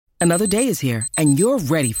Another day is here, and you're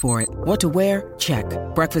ready for it. What to wear? Check.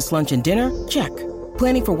 Breakfast, lunch, and dinner? Check.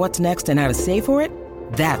 Planning for what's next and how to save for it?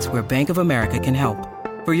 That's where Bank of America can help.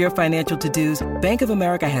 For your financial to-dos, Bank of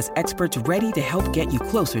America has experts ready to help get you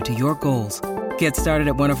closer to your goals. Get started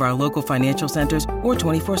at one of our local financial centers or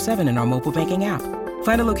 24/7 in our mobile banking app.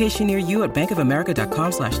 Find a location near you at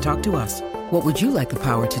bankofamerica.com/talktous. What would you like the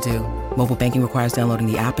power to do? Mobile banking requires downloading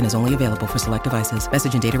the app and is only available for select devices.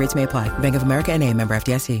 Message and data rates may apply. Bank of America N.A., member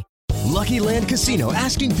FDIC. Lucky Land Casino,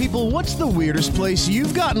 asking people, what's the weirdest place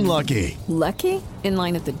you've gotten lucky? Lucky? In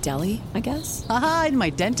line at the deli, I guess? Aha, in my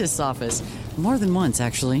dentist's office. More than once,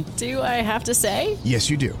 actually. Do I have to say? Yes,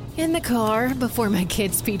 you do. In the car before my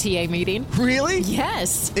kids' PTA meeting. Really?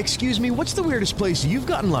 Yes. Excuse me, what's the weirdest place you've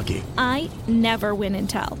gotten lucky? I never win and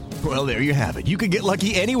tell. Well, there you have it. You can get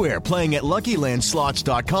lucky anywhere, playing at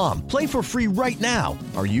LuckyLandSlots.com. Play for free right now.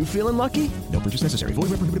 Are you feeling lucky? No purchase necessary. Void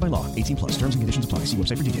where prohibited by law. 18+. Terms and conditions apply. See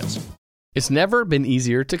website for details. It's never been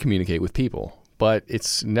easier to communicate with people, but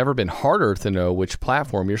it's never been harder to know which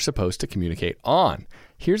platform you're supposed to communicate on.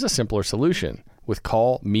 Here's a simpler solution. With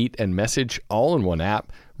call, meet, and message all in one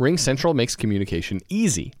app, RingCentral makes communication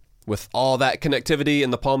easy. With all that connectivity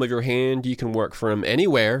in the palm of your hand, you can work from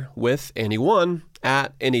anywhere, with anyone,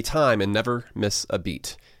 at any time, and never miss a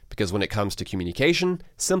beat. Because when it comes to communication,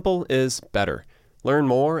 simple is better. Learn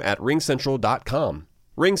more at ringcentral.com.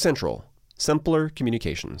 RingCentral. Simpler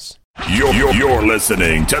communications. You're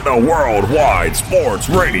listening to the Worldwide Sports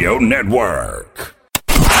Radio Network.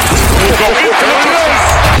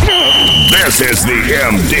 This is the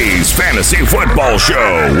MD's Fantasy Football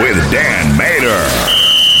Show with Dan Mater,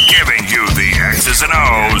 giving you the X's and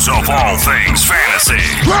O's of all things fantasy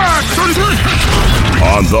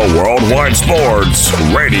on the Worldwide Sports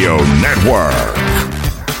Radio Network.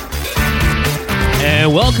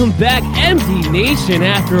 And welcome back, MD Nation.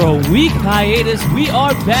 After a week hiatus, we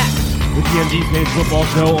are back with the MD's Fantasy Football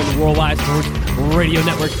Show on the Worldwide Sports Radio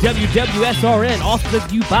Network, WWSRN, also brought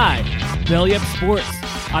to you by Belly Up Sports.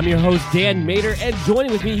 I'm your host, Dan Mater, and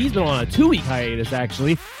joining with me, he's been on a 2-week hiatus,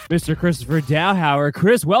 actually, Mr. Christopher Dowhauer.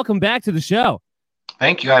 Chris, welcome back to the show.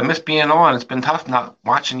 Thank you. I miss being on. It's been tough not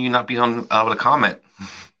watching you not be able to comment.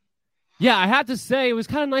 Yeah, I have to say, it was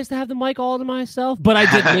kind of nice to have the mic all to myself, but I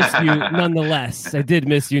did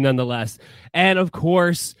miss you nonetheless. And of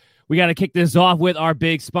course, we got to kick this off with our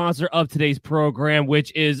big sponsor of today's program,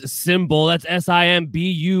 which is Simbull. That's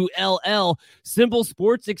SIMBULL, Simbull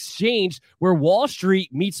Sports Exchange, where Wall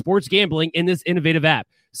Street meets sports gambling in this innovative app.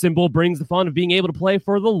 Simbull brings the fun of being able to play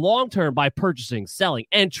for the long term by purchasing, selling,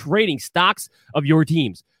 and trading stocks of your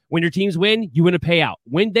teams. When your teams win, you win a payout.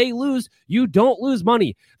 When they lose, you don't lose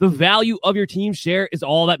money. The value of your team's share is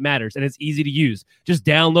all that matters, and it's easy to use. Just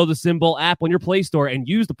download the Simbull app on your Play Store and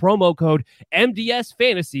use the promo code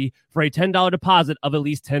MDSFantasy for a $10 deposit of at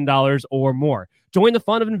least $10 or more. Join the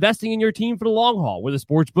fun of investing in your team for the long haul, where the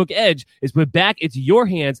Sportsbook Edge is put back into your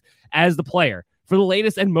hands as the player. For the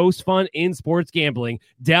latest and most fun in sports gambling,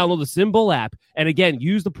 download the Simbull app, and again,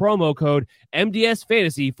 use the promo code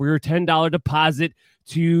MDSFantasy for your $10 deposit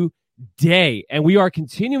today. And we are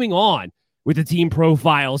continuing on with the team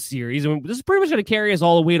profile series, and this is pretty much going to carry us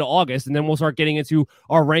all the way to August, and then we'll start getting into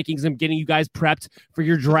our rankings and getting you guys prepped for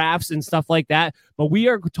your drafts and stuff like that. But we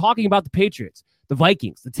are talking about the Patriots, the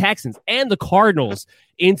Vikings, the Texans, and the Cardinals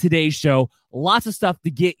in today's show. Lots of stuff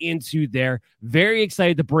to get into there. Very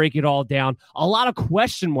excited to break it all down. A lot of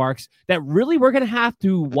question marks that really we're going to have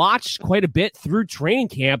to watch quite a bit through training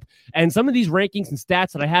camp, and some of these rankings and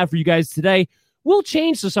stats that I have for you guys today will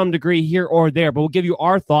change to some degree here or there, but we'll give you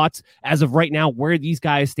our thoughts as of right now, where these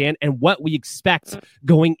guys stand and what we expect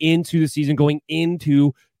going into the season, going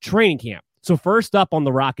into training camp. So first up on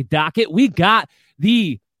the Rocket docket, we got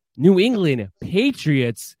the New England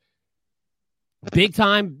Patriots. Big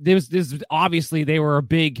time. This obviously they were a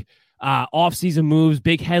big offseason moves,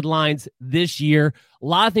 big headlines this year. A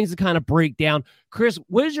lot of things to kind of break down. Chris,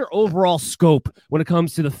 what is your overall scope when it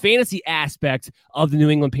comes to the fantasy aspect of the New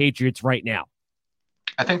England Patriots right now?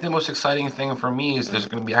 I think the most exciting thing for me is there's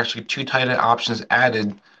going to be actually 2 tight end options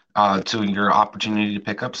added to your opportunity to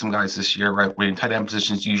pick up some guys this year, right? When tight end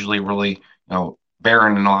position is usually really,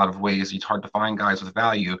 barren in a lot of ways. It's hard to find guys with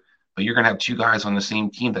value, but you're going to have 2 guys on the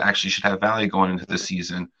same team that actually should have value going into this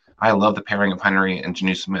season. I love the pairing of Henry and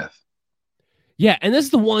Jonnu Smith. Yeah, and this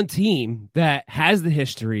is the one team that has the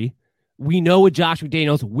history. We know with Josh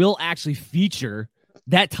McDaniels will actually feature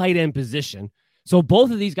that tight end position. So both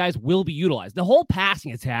of these guys will be utilized. The whole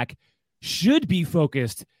passing attack should be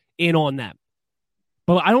focused in on them.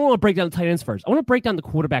 But I don't want to break down the tight ends first. I want to break down the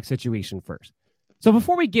quarterback situation first. So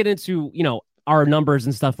before we get into, our numbers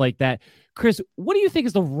and stuff like that. Chris, what do you think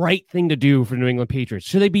is the right thing to do for New England Patriots?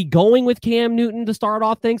 Should they be going with Cam Newton to start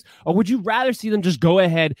off things, or would you rather see them just go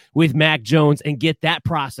ahead with Mac Jones and get that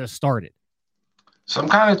process started? So I'm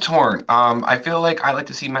kind of torn. I feel like I like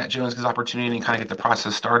to see Matt Jones get his opportunity and kind of get the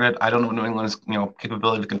process started. I don't know New England's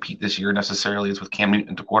capability to compete this year necessarily is with Cam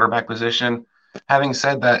Newton at the quarterback position. Having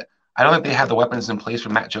said that, I don't think they have the weapons in place for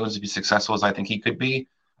Matt Jones to be successful as I think he could be.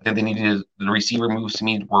 I think they needed the receiver moves to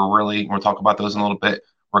me were really, we'll talk about those in a little bit,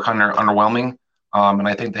 were kind of underwhelming. And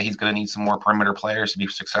I think that he's going to need some more perimeter players to be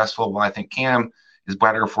successful. Well, I think Cam is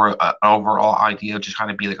better for an overall idea of just kind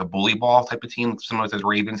of be like a bully ball type of team, similar to the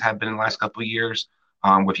Ravens have been in the last couple of years.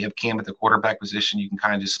 If you have Cam at the quarterback position, you can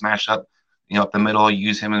kind of just smash up, up the middle,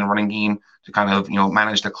 use him in the running game to kind of,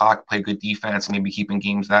 manage the clock, play good defense, and maybe keeping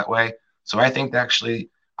games that way. So I think that actually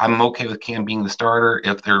I'm okay with Cam being the starter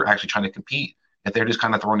if they're actually trying to compete. If they're just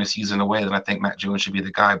kind of throwing the season away, then I think Matt Jones should be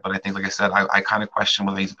the guy. But I think, like I said, I kind of question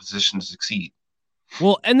whether he's in a position to succeed.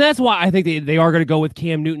 Well, and that's why I think they are going to go with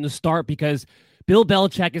Cam Newton to start, because Bill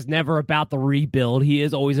Belichick is never about the rebuild. He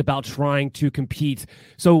is always about trying to compete.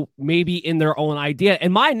 So maybe in their own idea.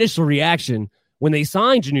 And my initial reaction when they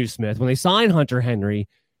signed Jonnu Smith, when they signed Hunter Henry,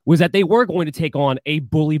 was that they were going to take on a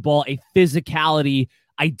bully ball, a physicality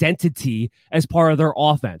identity as part of their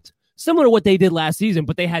offense. Similar to what they did last season,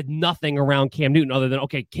 but they had nothing around Cam Newton other than,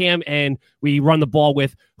 okay, Cam, and we run the ball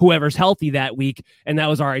with whoever's healthy that week, and that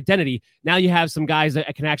was our identity. Now you have some guys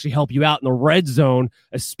that can actually help you out in the red zone,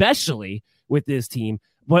 especially with this team,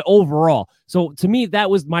 but overall. So to me, that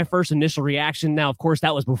was my first initial reaction. Now, of course,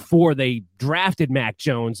 that was before they drafted Mac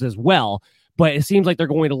Jones as well, but it seems like they're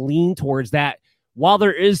going to lean towards that, while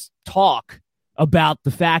there is talk about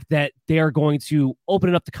the fact that they are going to open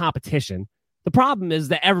it up to competition. The problem is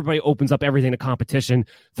that everybody opens up everything to competition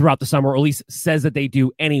throughout the summer, or at least says that they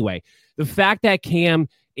do anyway. The fact that Cam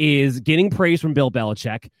is getting praise from Bill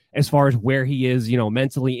Belichick as far as where he is,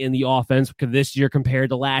 mentally in the offense, because this year compared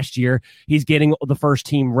to last year, he's getting the first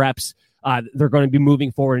team reps. They're going to be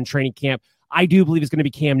moving forward in training camp. I do believe it's going to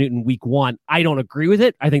be Cam Newton week 1. I don't agree with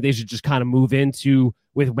it. I think they should just kind of move into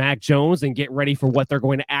with Mac Jones and get ready for what they're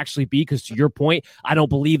going to actually be. Because to your point, I don't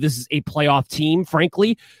believe this is a playoff team,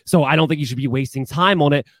 frankly. So I don't think you should be wasting time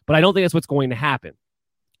on it. But I don't think that's what's going to happen.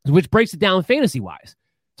 Which breaks it down fantasy-wise.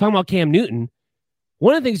 Talking about Cam Newton,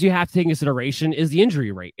 one of the things you have to take into consideration is the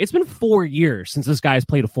injury rate. It's been 4 years since this guy has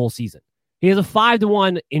played a full season. He has a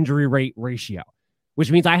 5-to-1 injury rate ratio,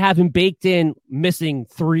 which means I have him baked in missing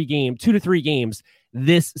 2 to 3 games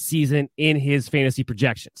this season in his fantasy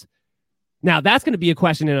projections. Now, that's going to be a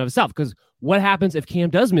question in and of itself, because what happens if Cam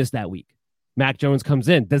does miss that week? Mac Jones comes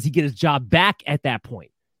in. Does he get his job back at that point?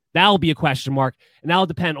 That'll be a question mark, and that'll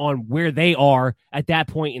depend on where they are at that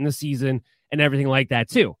point in the season and everything like that,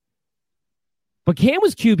 too. But Cam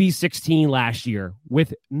was QB 16 last year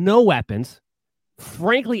with no weapons.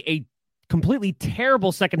 Frankly, a completely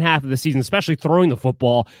terrible second half of the season, especially throwing the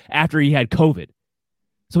football after he had COVID.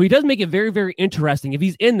 So he does make it very, very interesting if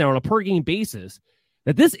he's in there on a per-game basis,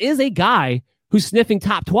 that this is a guy who's sniffing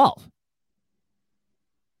top 12.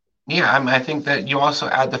 Yeah, I think that you also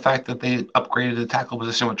add the fact that they upgraded the tackle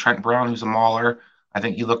position with Trent Brown, who's a mauler. I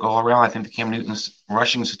think you look all around, I think the Cam Newton's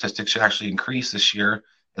rushing statistics should actually increase this year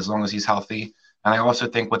as long as he's healthy. And I also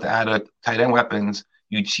think with the added tight end weapons,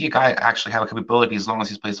 you'd see a guy actually have a capability as long as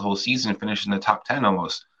he's plays the whole season and finish in the top 10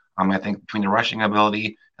 almost. I think between the rushing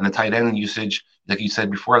ability and the tight end usage, like you said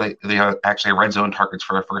before, they have actually red zone targets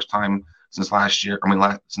for the first time since last year.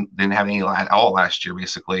 They didn't have any at all last year,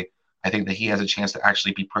 basically. I think that he has a chance to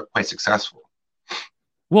actually be quite successful.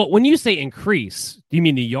 Well, when you say increase, do you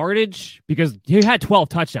mean the yardage? Because he had 12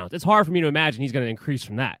 touchdowns. It's hard for me to imagine he's going to increase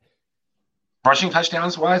from that. Rushing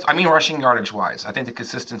touchdowns wise, rushing yardage wise, I think the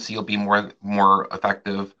consistency will be more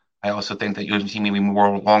effective. I also think that you'll see maybe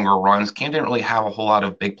more longer runs. Cam didn't really have a whole lot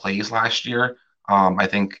of big plays last year. I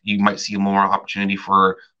think you might see more opportunity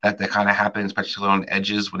for that to kind of happen, especially on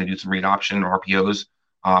edges when they do some read option or RPOs.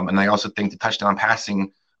 And I also think the touchdown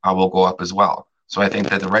passing will go up as well. So I think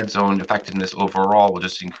that the red zone effectiveness overall will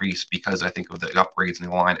just increase because I think of the upgrades in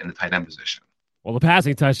the line and the tight end position. Well, the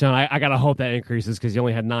passing touchdown, I got to hope that increases because he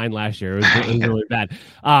only had 9 last year. It was really bad.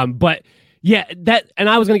 But yeah, and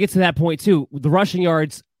I was going to get to that point too. The rushing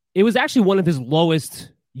yards, it was actually one of his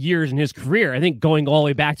lowest years in his career. I think going all the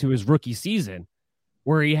way back to his rookie season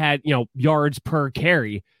where he had, yards per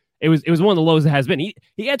carry. It was one of the lowest it has been. He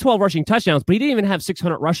had 12 rushing touchdowns, but he didn't even have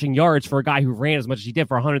 600 rushing yards for a guy who ran as much as he did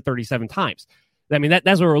for 137 times. I mean,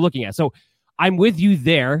 that's what we're looking at. So I'm with you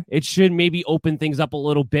there. It should maybe open things up a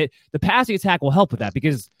little bit. The passing attack will help with that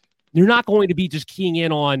because you're not going to be just keying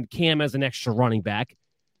in on Cam as an extra running back.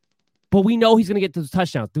 but we know he's going to get those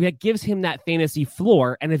touchdowns. That gives him that fantasy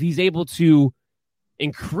floor. And if he's able to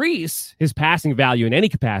increase his passing value in any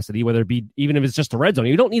capacity, whether it be even if it's just the red zone,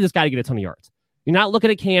 you don't need this guy to get a ton of yards. You're not looking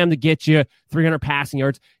at Cam to get you 300 passing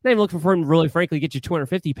yards. You're not even looking for him, really, frankly, to get you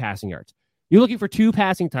 250 passing yards. You're looking for 2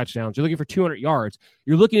 passing touchdowns. You're looking for 200 yards.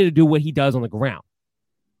 You're looking to do what he does on the ground.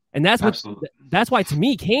 And that's why, to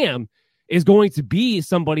me, Cam is going to be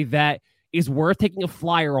somebody that is worth taking a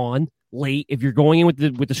flyer on late. If you're going in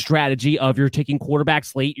with the strategy of you're taking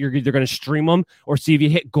quarterbacks late, you're either going to stream them or see if you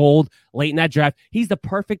hit gold late in that draft. He's the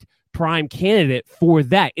perfect prime candidate for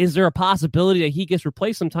that. Is there a possibility that he gets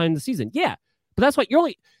replaced sometime in the season? Yeah. But that's what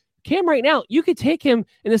Cam right now, you could take him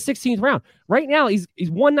in the 16th round. Right now, he's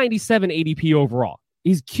 197 ADP overall.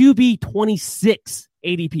 He's QB 26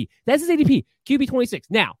 ADP. That's his ADP, QB 26.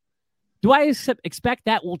 Now, do I expect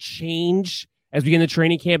that will change as we get into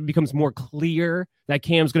training camp? It becomes more clear that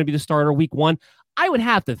Cam's going to be the starter week 1. I would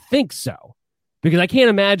have to think so, because I can't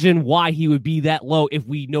imagine why he would be that low if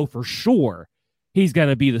we know for sure he's going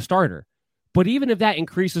to be the starter. But even if that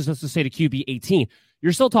increases, let's just say to QB 18,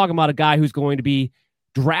 you're still talking about a guy who's going to be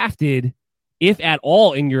drafted, if at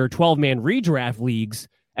all, in your 12-man redraft leagues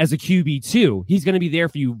as a QB2. He's going to be there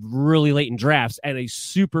for you really late in drafts and a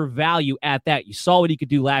super value at that. You saw what he could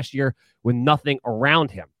do last year with nothing around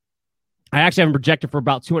him. I actually have him projected for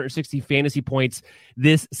about 260 fantasy points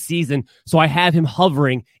this season, so I have him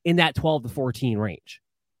hovering in that 12 to 14 range.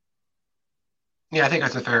 Yeah, I think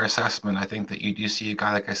that's a fair assessment. I think that you do see a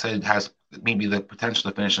guy, like I said, has maybe the potential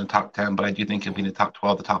to finish in the top 10, but I do think he'll be in the top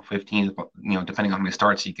 12, the top 15, depending on how many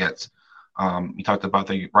starts he gets. You talked about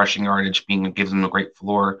the rushing yardage gives him a great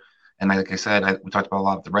floor. And like I said, we talked about a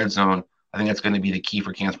lot of the red zone. I think that's going to be the key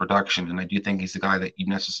for Cam's production. And I do think he's the guy that you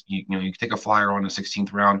can take a flyer on the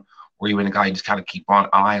 16th round, or even a guy you just kind of keep an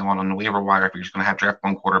eye on the waiver wire if you're just going to have draft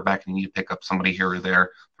one quarterback and you need to pick up somebody here or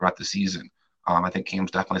there throughout the season. I think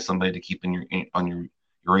Cam's definitely somebody to keep on your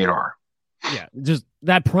radar. Yeah, just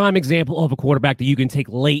that prime example of a quarterback that you can take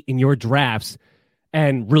late in your drafts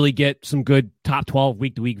and really get some good top 12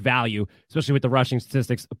 week-to-week value, especially with the rushing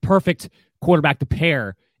statistics. A perfect quarterback to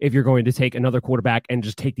pair if you're going to take another quarterback and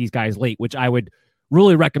just take these guys late, which I would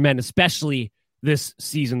really recommend, especially this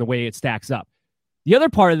season, the way it stacks up. The other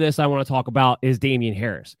part of this I want to talk about is Damien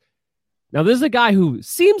Harris. Now, this is a guy who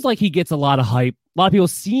seems like he gets a lot of hype. A lot of people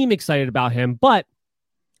seem excited about him, but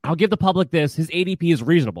I'll give the public this. His ADP is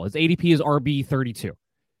reasonable. His ADP is RB 32.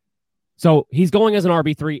 So he's going as an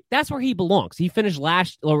RB3. That's where he belongs. He finished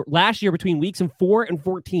last year between weeks 4 and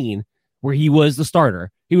 14, where he was the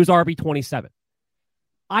starter. He was RB 27.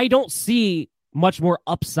 I don't see much more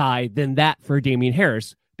upside than that for Damien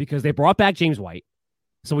Harris because they brought back James White.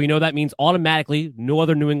 So we know that means automatically no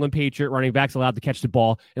other New England Patriot running back's allowed to catch the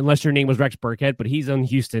ball unless your name was Rex Burkhead, but he's in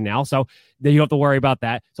Houston now, so you don't have to worry about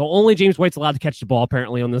that. So only James White's allowed to catch the ball,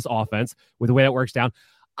 apparently, on this offense with the way that works down.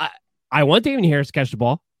 I want Damien Harris to catch the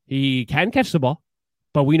ball. He can catch the ball,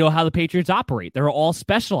 but we know how the Patriots operate. They're all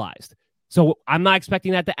specialized. So I'm not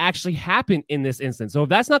expecting that to actually happen in this instance. So if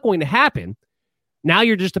that's not going to happen, now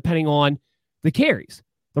you're just depending on the carries,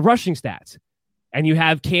 the rushing stats. And you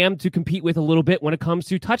have Cam to compete with a little bit when it comes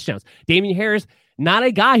to touchdowns. Damien Harris, not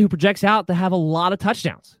a guy who projects out to have a lot of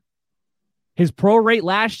touchdowns. His pro rate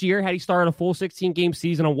last year, had he started a full 16-game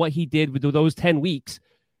season on what he did with those 10 weeks,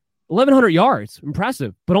 1,100 yards,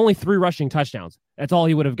 impressive, but only 3 rushing touchdowns. That's all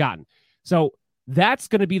he would have gotten. So that's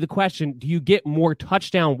going to be the question. Do you get more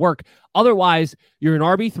touchdown work? Otherwise, you're an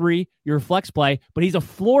RB3, you're a flex play, but he's a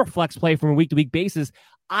floor flex play from a week-to-week basis.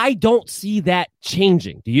 I don't see that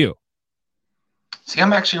changing. Do you? See,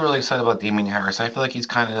 I'm actually really excited about Damien Harris. I feel like he's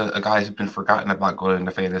kind of a guy who's been forgotten about going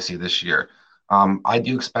into fantasy this year. I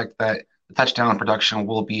do expect that the touchdown production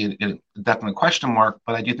will be a definite question mark,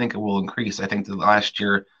 but I do think it will increase. I think that last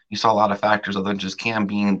year you saw a lot of factors other than just Cam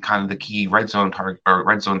being kind of the key red zone target or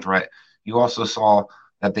red zone threat. You also saw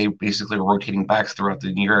that they basically were rotating backs throughout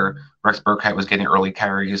the year. Rex Burkhead was getting early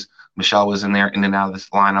carries. Michelle was in and out of this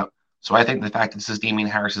lineup. So I think the fact that this is Damien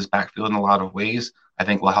Harris's backfield in a lot of ways, I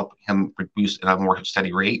think will help him produce at a more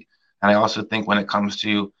steady rate. And I also think when it comes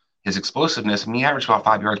to his explosiveness, he averaged about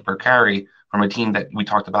 5 yards per carry from a team that we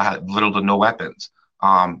talked about had little to no weapons.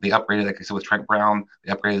 They upgraded, like I said, with Trent Brown.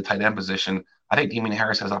 They upgraded the tight end position. I think Damien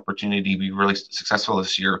Harris has opportunity to be really successful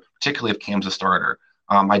this year, particularly if Cam's a starter.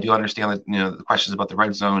 I do understand that the questions about the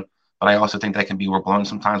red zone, but I also think that can be overblown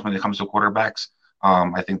sometimes when it comes to quarterbacks.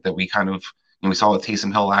 I think that we kind of we saw with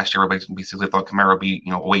Taysom Hill last year, everybody basically thought Kamara would be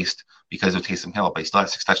a waste because of Taysom Hill, but he still had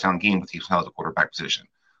 6 touchdown game with Taysom Hill as a quarterback position.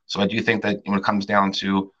 So I do think that when it comes down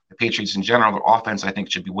to the Patriots in general, their offense, I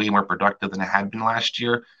think, should be way more productive than it had been last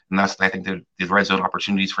year. And that's, I think, the red zone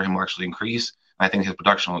opportunities for him will actually increase. I think his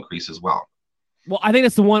production will increase as well. Well, I think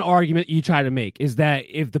that's the one argument you try to make, is that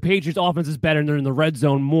if the Patriots offense is better and they're in the red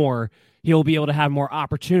zone more, he'll be able to have more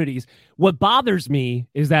opportunities. What bothers me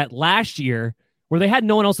is that last year, where they had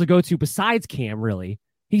no one else to go to besides Cam, really,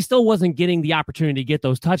 he still wasn't getting the opportunity to get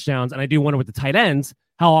those touchdowns. And I do wonder with the tight ends,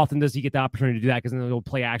 how often does he get the opportunity to do that? Because then they'll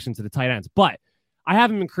play action to the tight ends. But I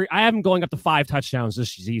have him going up to 5 touchdowns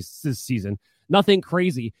this season. Nothing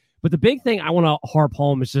crazy. But the big thing I want to harp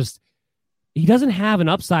home is just he doesn't have an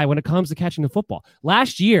upside when it comes to catching the football.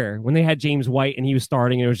 Last year, when they had James White and he was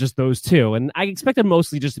starting, it was just those two. And I expected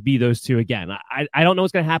mostly just to be those two again. I don't know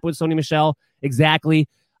what's going to happen with Sony Michel exactly.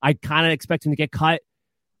 I kind of expect him to get cut.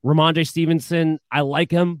 Ramondre Stevenson, I like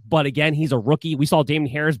him, but again, he's a rookie. We saw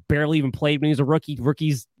Damien Harris barely even played when he was a rookie.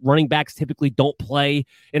 Rookies, running backs typically don't play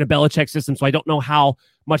in a Belichick system, so I don't know how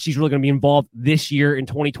much he's really going to be involved this year in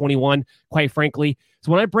 2021, quite frankly.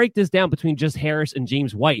 So when I break this down between just Harris and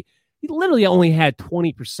James White, he literally only had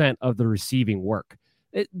 20% of the receiving work.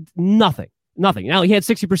 Nothing. Now, he had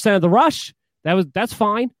 60% of the rush. That's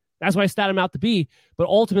fine. That's why I stat him out to be. But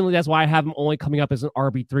ultimately, that's why I have him only coming up as an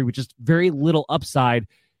RB3 with just very little upside.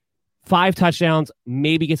 5 touchdowns,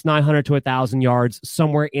 maybe gets 900 to 1,000 yards.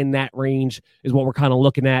 Somewhere in that range is what we're kind of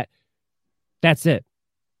looking at. That's it.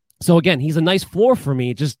 So again, he's a nice floor for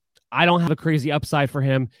me. Just I don't have a crazy upside for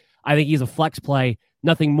him. I think he's a flex play,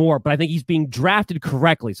 nothing more. But I think he's being drafted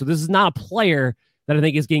correctly. So this is not a player that I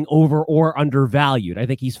think is getting over or undervalued. I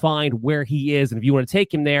think he's fine where he is. And if you want to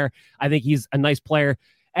take him there, I think he's a nice player.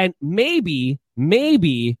 And maybe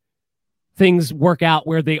things work out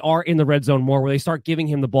where they are in the red zone more, where they start giving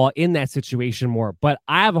him the ball in that situation more. But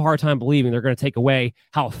I have a hard time believing they're going to take away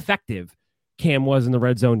how effective Cam was in the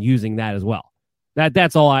red zone using that as well.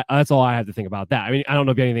 That's all I have to think about that. I mean, I don't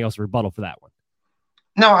know if you have anything else to rebuttal for that one.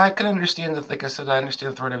 No, I can understand that. Like I said, I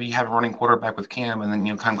understand the threat of you have a running quarterback with Cam and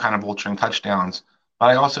then kind of vulturing touchdowns. But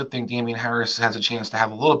I also think Damien Harris has a chance to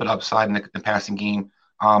have a little bit upside in the passing game.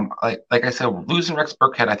 Like I said, losing Rex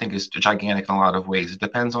Burkhead, I think, is gigantic in a lot of ways. It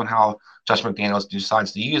depends on how Josh McDaniels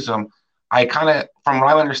decides to use him. From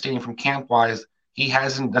what I'm understanding from camp-wise, he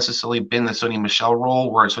hasn't necessarily been the Sony Michel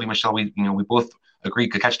role, where Sony Michel, we both agreed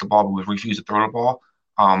could catch the ball, but we refused to throw the ball.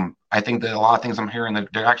 I think that a lot of things I'm hearing that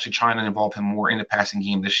they're actually trying to involve him more in the passing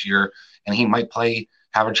game this year, and he might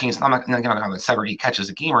have a chance. I'm not going to have 7 or 8 catches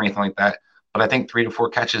a game or anything like that, but I think 3 to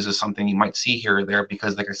 4 catches is something you might see here or there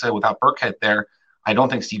because, like I said, without Burkhead there, I don't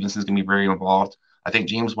think Stevenson's going to be very involved. I think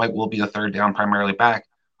James White will be the third down primarily back,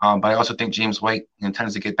 but I also think James White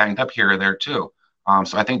tends to get banged up here or there too.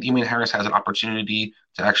 So I think Damien Harris has an opportunity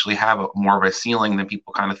to actually have more of a ceiling than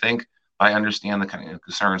people kind of think, but I understand the kind of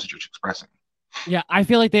concerns that you're expressing. Yeah, I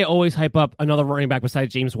feel like they always hype up another running back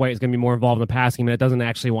besides James White is going to be more involved in the passing, and it doesn't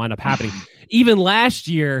actually wind up happening. Even last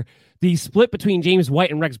year, the split between James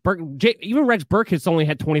White and Rex Burkhead, even Rex Burkhead only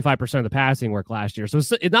had 25% of the passing work last year. So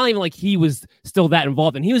it's not even like he was still that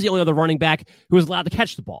involved. And he was the only other running back who was allowed to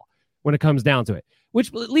catch the ball when it comes down to it,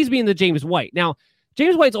 which leads me into James White. Now,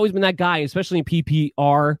 James White's always been that guy, especially in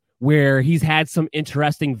PPR, where he's had some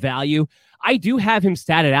interesting value. I do have him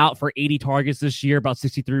statted out for 80 targets this year, about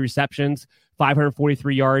 63 receptions,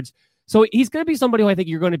 543 yards. So he's going to be somebody who I think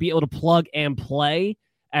you're going to be able to plug and play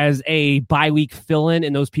as a bye-week fill-in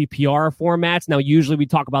in those PPR formats. Now, usually we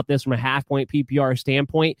talk about this from a half-point PPR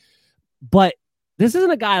standpoint, but this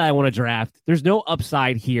isn't a guy that I want to draft. There's no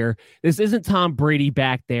upside here. This isn't Tom Brady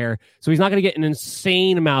back there, so he's not going to get an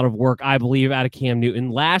insane amount of work, I believe, out of Cam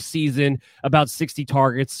Newton. Last season, about 60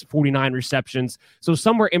 targets, 49 receptions. So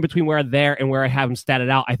somewhere in between where there and where I have him statted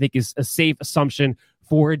out, I think is a safe assumption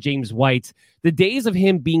for James White. The days of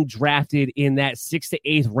him being drafted in that 6th to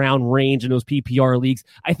 8th round range in those PPR leagues,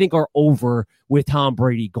 I think are over with Tom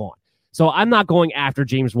Brady gone. So I'm not going after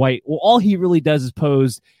James White. Well, all he really does is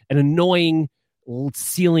pose an annoying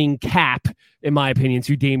ceiling cap, in my opinion,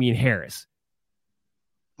 to Damien Harris.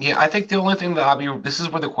 Yeah, I think the only thing that this is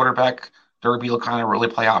where the quarterback derby will kind of really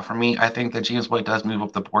play out for me. I think that James White does move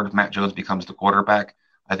up the board if Matt Jones becomes the quarterback.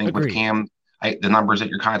 I think Agreed. With Cam, the numbers that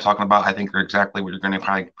you're kind of talking about, I think are exactly what you're going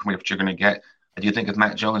to get. I do think if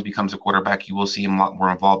Matt Jones becomes a quarterback, you will see him a lot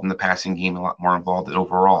more involved in the passing game, a lot more involved in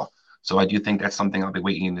overall. So I do think that's something I'll be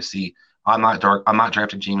waiting to see. I'm not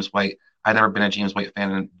drafting James White. I've never been a James White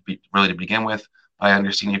fan really to begin with. I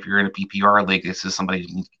understand if you're in a PPR league, this is somebody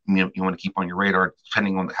you want to keep on your radar,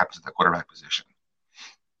 depending on what happens at the quarterback position.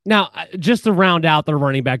 Now, just to round out the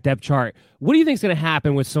running back depth chart, what do you think is going to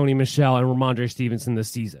happen with Sony Michel and Ramondre Stevenson this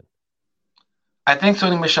season? I think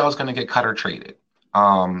Sony Michel is going to get cut or traded.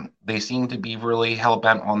 They seem to be really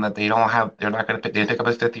hell-bent on that. They're not going to pick up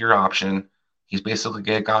a 5th-year option. He's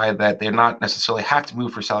basically a guy that they're not necessarily have to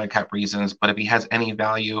move for salary cap reasons, but if he has any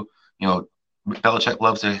value, Belichick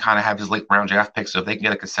loves to kind of have his late round draft picks. So if they can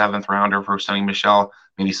get like a 7th rounder for Sony Michel,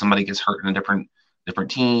 maybe somebody gets hurt in a different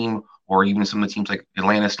team, or even some of the teams like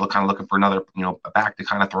Atlanta still kind of looking for another, a back to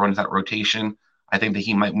kind of throw into that rotation. I think that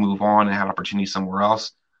he might move on and have opportunity somewhere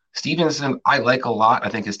else. Stevenson, I like a lot. I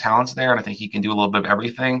think his talent's there, and I think he can do a little bit of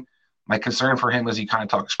everything. My concern for him, as he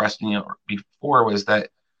kind of expressed before, was that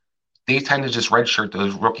they tend to just redshirt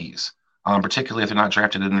those rookies, particularly if they're not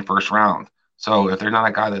drafted in the first round. So if they're not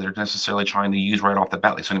a guy that they're necessarily trying to use right off the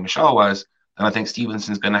bat, like Sony Michel was, then I think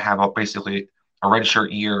Stevenson's going to have basically a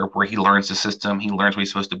redshirt year where he learns the system, he learns what he's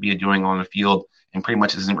supposed to be doing on the field, and pretty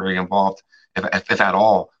much isn't very involved, if at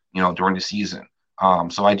all, during the season.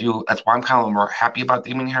 So that's why I'm kind of more happy about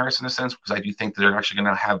Damien Harris in a sense, because I do think that they're actually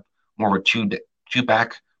going to have more of a two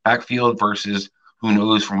backfield versus who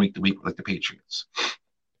knows from week to week like the Patriots.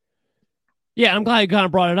 Yeah, I'm glad you kind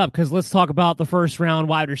of brought it up, because let's talk about the first round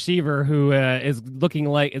wide receiver who is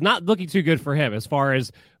not looking too good for him as far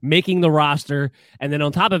as making the roster. And then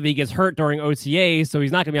on top of it, he gets hurt during OTA, so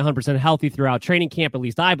he's not going to be 100% healthy throughout training camp, at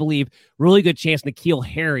least I believe. Really good chance N'Keal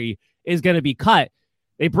Harry is going to be cut.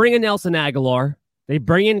 They bring in Nelson Aguilar. They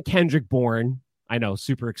bring in Kendrick Bourne. I know,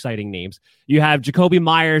 super exciting names. You have Jakobi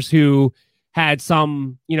Meyers, who had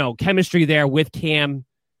some, chemistry there with Cam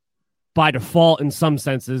by default in some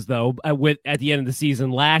senses, though, at the end of the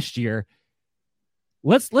season last year.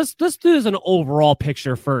 Let's do this as an overall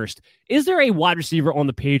picture first. Is there a wide receiver on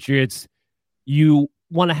the Patriots you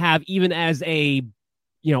want to have even as a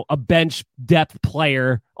bench depth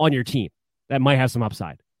player on your team that might have some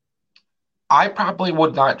upside? I probably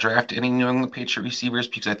would not draft any New England Patriot receivers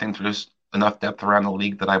because I think there's enough depth around the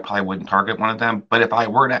league that I probably wouldn't target one of them. But if I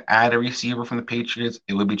were to add a receiver from the Patriots,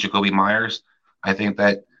 it would be Jakobi Meyers. I think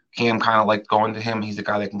that Cam kind of liked going to him. He's the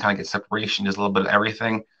guy that can kind of get separation, does a little bit of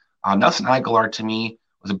everything. Nelson Aguilar, to me,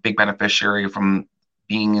 was a big beneficiary from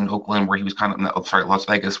being in Oakland, where he was kind of, Las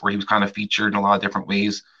Vegas, where he was kind of featured in a lot of different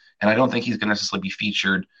ways. And I don't think he's going to necessarily be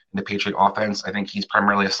featured in the Patriot offense. I think he's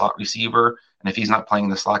primarily a slot receiver. And if he's not playing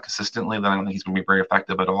the slot consistently, then I don't think he's going to be very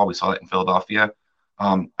effective at all. We saw that in Philadelphia.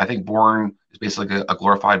 I think Bourne is basically a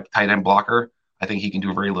glorified tight end blocker. I think he can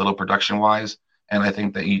do very little production-wise. And I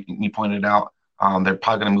think that you pointed out, they're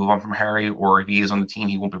probably going to move on from Harry, or if he is on the team,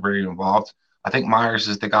 he won't be very involved. I think Meyers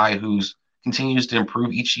is the guy who continues to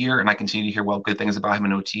improve each year, and I continue to hear good things about him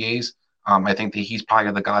in OTAs. I think that he's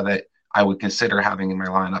probably the guy that I would consider having in my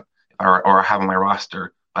lineup or have on my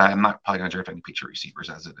roster, but I'm not probably going to draft any Patriot receivers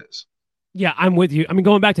as it is. Yeah, I'm with you. I mean,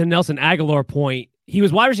 going back to the Nelson Aguilar point, he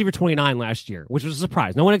was wide receiver 29 last year, which was a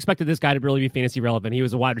surprise. No one expected this guy to really be fantasy relevant. He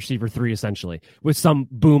was a wide receiver 3, essentially, with some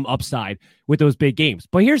boom upside with those big games.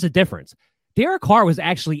 But here's the difference. Derek Carr was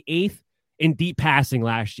actually 8th in deep passing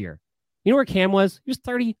last year. You know where Cam was? He was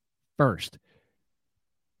 31st.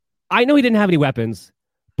 I know he didn't have any weapons,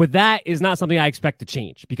 but that is not something I expect to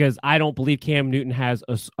change, because I don't believe Cam Newton has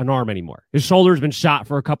an arm anymore. His shoulder's been shot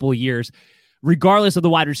for a couple of years. Regardless of the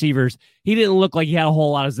wide receivers, he didn't look like he had a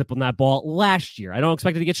whole lot of zip on that ball last year. I don't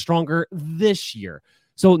expect it to get stronger this year.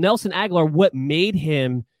 So Nelson Aguilar, what made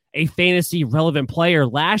him a fantasy relevant player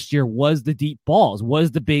last year was the deep balls,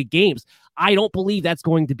 was the big games. I don't believe that's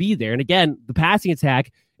going to be there. And again, the passing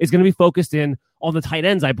attack is going to be focused in on the tight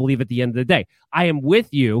ends, I believe, at the end of the day. I am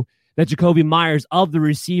with you that Jakobi Meyers of the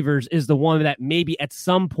receivers is the one that maybe at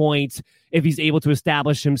some point, if he's able to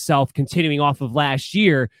establish himself continuing off of last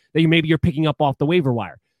year, that you're picking up off the waiver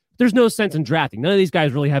wire. There's no sense in drafting. None of these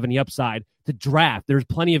guys really have any upside to draft. There's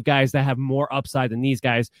plenty of guys that have more upside than these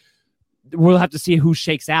guys. We'll have to see who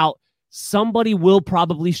shakes out. Somebody will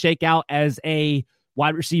probably shake out as a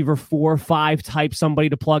wide receiver 4 or 5 type, somebody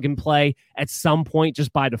to plug and play at some point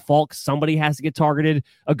just by default. Somebody has to get targeted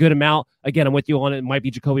a good amount. Again, I'm with you on it. It might be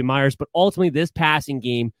Jakobi Meyers, but ultimately this passing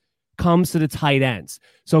game comes to the tight ends.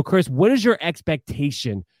 So, Chris, what is your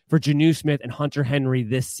expectation for Jonnu Smith and Hunter Henry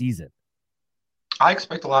this season? I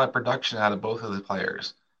expect a lot of production out of both of the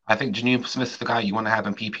players. I think Jonnu Smith's the guy you want to have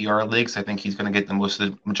in PPR leagues. I think he's going to get the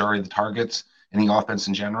majority of the targets in the offense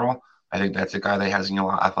in general. I think that's a guy that has a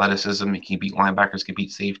lot of athleticism. He can beat linebackers, can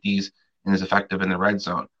beat safeties, and is effective in the red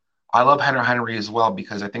zone. I love Hunter Henry as well,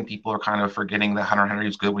 because I think people are kind of forgetting that Hunter Henry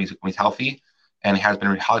is good when he's healthy, and he has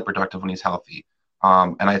been highly productive when he's healthy.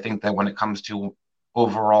 And I think that when it comes to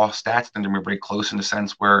overall stats, then they're very close in the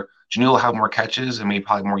sense where Jonnu will have more catches and maybe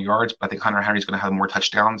probably more yards, but I think Hunter Henry's going to have more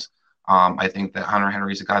touchdowns. I think that Hunter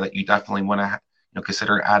Henry is a guy that you definitely want to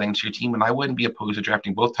consider adding to your team, and I wouldn't be opposed to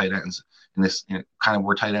drafting both tight ends in this kind of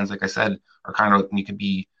where tight ends, like I said, are kind of, you could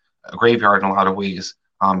be a graveyard in a lot of ways.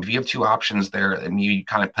 If you have 2 options there and you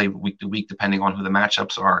kind of play week to week depending on who the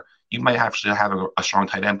matchups are, you might actually have a strong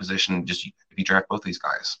tight end position just if you draft both these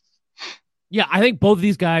guys. Yeah, I think both of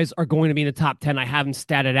these guys are going to be in the top 10. I haven't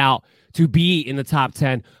statted out to be in the top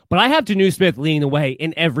 10, but I have Jonnu Smith leading the way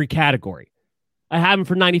in every category. I have him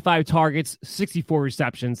for 95 targets, 64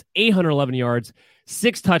 receptions, 811 yards,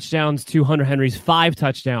 6 touchdowns to Hunter Henry's 5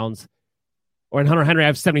 touchdowns. Or in Hunter Henry, I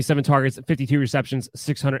have 77 targets, 52 receptions,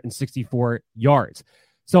 664 yards.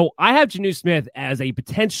 So I have Jonnu Smith as a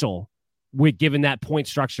potential, with given that point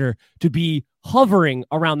structure, to be hovering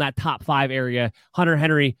around that top 5 area. Hunter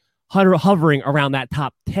Henry hovering around that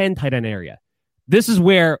top 10 tight end area. This is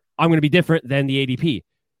where I'm going to be different than the ADP.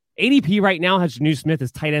 ADP right now has Jonnu Smith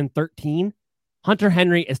as tight end 13. Hunter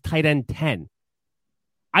Henry as tight end 10.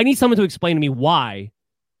 I need someone to explain to me why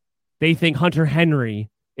they think Hunter Henry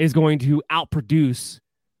is going to outproduce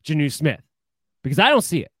Jonnu Smith, because I don't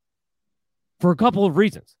see it for a couple of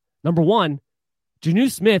reasons. Number one, Jonnu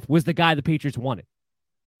Smith was the guy the Patriots wanted.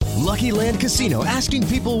 Lucky Land Casino, asking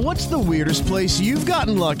people, what's the weirdest place you've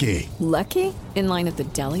gotten lucky? Lucky? In line at the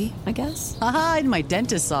deli, I guess? Aha, in my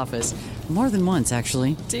dentist's office. More than once,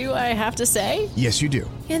 actually. Do I have to say? Yes, you do.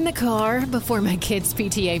 In the car before my kids'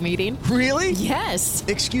 PTA meeting. Really? Yes.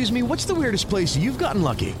 Excuse me, what's the weirdest place you've gotten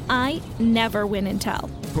lucky? I never win and tell.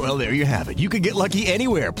 Well, there you have it. You can get lucky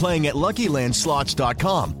anywhere, playing at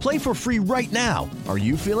LuckyLandSlots.com. Play for free right now. Are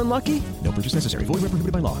you feeling lucky? No purchase necessary. Void where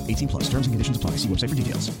prohibited by law. 18+. Terms and conditions apply. See website for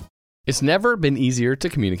details. It's never been easier to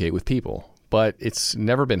communicate with people, but it's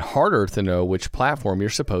never been harder to know which platform you're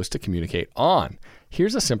supposed to communicate on.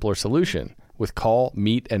 Here's a simpler solution. With Call,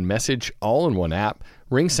 Meet, and Message all in one app,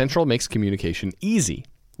 RingCentral makes communication easy.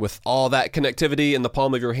 With all that connectivity in the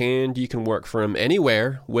palm of your hand, you can work from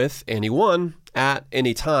anywhere with anyone at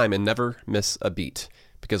any time and never miss a beat.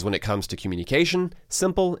 Because when it comes to communication,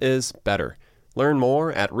 simple is better. Learn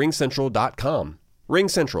more at ringcentral.com.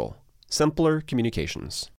 RingCentral, simpler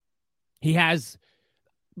communications. He has,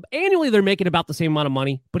 annually they're making about the same amount of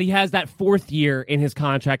money, but he has that 4th year in his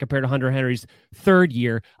contract compared to Hunter Henry's 3rd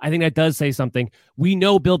year. I think that does say something. We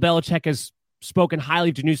know Bill Belichick has spoken highly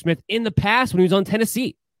of Jonnu Smith in the past when he was on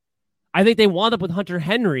Tennessee. I think they wound up with Hunter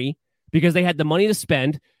Henry because they had the money to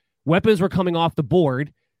spend, weapons were coming off the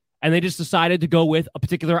board, and they just decided to go with a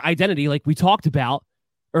particular identity like we talked about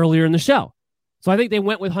earlier in the show. So I think they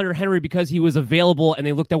went with Hunter Henry because he was available and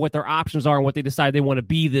they looked at what their options are and what they decided they want to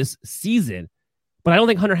be this season. But I don't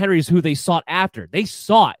think Hunter Henry is who they sought after. They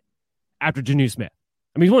sought after Jonnu Smith.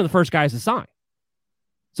 I mean, he's one of the first guys to sign.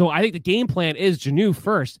 So I think the game plan is Jonnu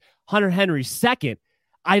first, Hunter Henry second.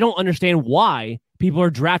 I don't understand why people are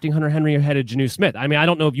drafting Hunter Henry ahead of Jonnu Smith. I mean, I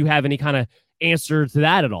don't know if you have any kind of answer to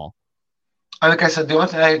that at all. Like I said, the only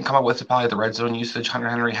thing I can come up with is probably the red zone usage. Hunter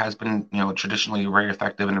Henry has been, traditionally very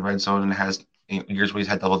effective in the red zone and has years where he's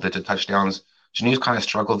had double-digit touchdowns. Jonnu's kind of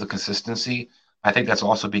struggled with the consistency. I think that's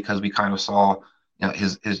also because we kind of saw,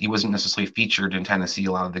 he wasn't necessarily featured in Tennessee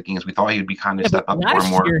a lot of the games. We thought he would be kind of step up more and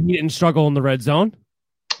more. Last year, he didn't struggle in the red zone.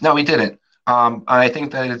 No, he didn't. I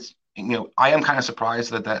think that it's, I am kind of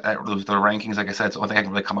surprised that the rankings, like I said, it's the only thing I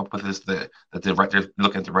can really come up with is that they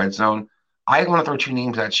look at the red zone. I want to throw 2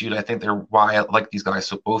 names at you. I think they're why I like these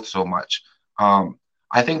guys both so much.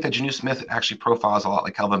 I think that Jonnu Smith actually profiles a lot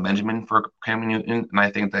like Kelvin Benjamin for Cam Newton, and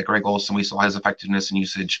I think that Greg Olsen, we saw his effectiveness and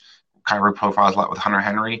usage kind of profiles a lot with Hunter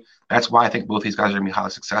Henry. That's why I think both these guys are going to be highly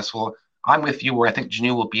successful. I'm with you where I think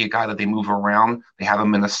Jonnu will be a guy that they move around. They have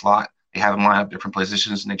him in the slot. They have him line up different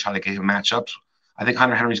positions, and they try to get him matchups. I think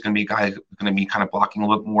Hunter Henry is going to be a guy who's going to be kind of blocking a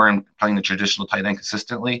little bit more and playing the traditional tight end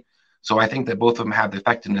consistently. So I think that both of them have the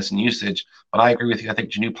effectiveness and usage, but I agree with you. I think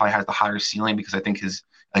Jonnu probably has the higher ceiling because I think his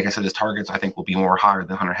targets, I think, will be more higher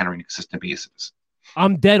than Hunter Henry on a consistent basis.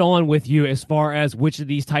 I'm dead on with you as far as which of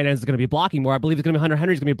these tight ends is going to be blocking more. I believe it's going to be Hunter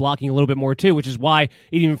Henry's going to be blocking a little bit more too, which is why it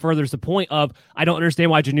even furthers the point of I don't understand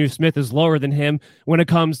why Jonnu Smith is lower than him when it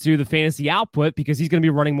comes to the fantasy output, because he's going to be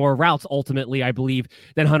running more routes ultimately, I believe,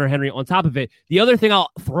 than Hunter Henry on top of it. The other thing I'll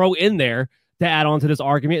throw in there to add on to this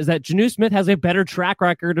argument is that Jonnu Smith has a better track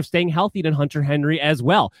record of staying healthy than Hunter Henry as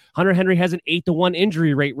well. Hunter Henry has an 8-to-1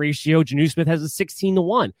 injury rate ratio. Jonnu Smith has a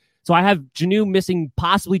 16-to-1. So I have Jonnu missing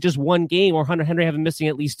possibly just 1 game, or Hunter Henry having missing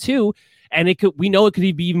at least 2. And we know it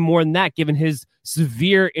could be even more than that given his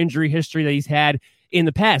severe injury history that he's had in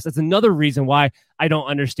the past. That's another reason why I don't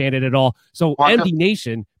understand it at all. So MD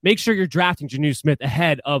Nation, make sure you're drafting Jonnu Smith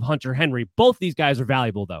ahead of Hunter Henry. Both these guys are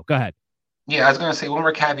valuable though. Go ahead. Yeah, I was going to say one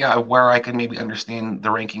more caveat of where I can maybe understand the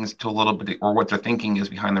rankings to a little bit, or what their thinking is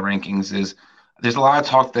behind the rankings, is there's a lot of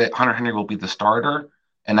talk that Hunter Henry will be the starter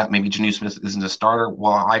and that maybe Jonnu Smith isn't a starter.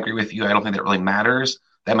 Well, I agree with you. I don't think that really matters.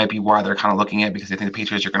 That might be why they're kind of looking at it, because they think the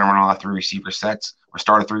Patriots are going to run a lot of 3 receiver sets, or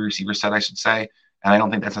start a 3 receiver set, I should say. And I don't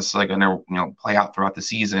think that's necessarily going to play out throughout the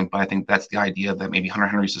season. But I think that's the idea that maybe Hunter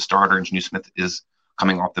Henry's the starter and Jonnu Smith is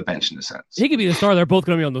coming off the bench in a sense. He could be the star. They're both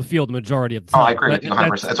going to be on the field the majority of the Oh, time. I agree with you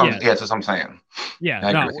 100%. That's what I'm saying. Yeah, I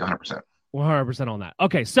agree with you 100%. 100% on that.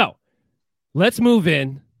 Okay, so let's move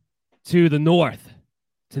in to the North,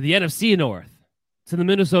 to the NFC North, to the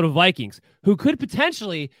Minnesota Vikings, who could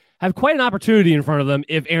potentially have quite an opportunity in front of them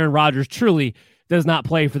if Aaron Rodgers truly does not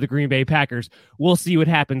play for the Green Bay Packers. We'll see what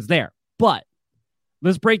happens there. But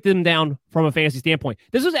let's break them down from a fantasy standpoint.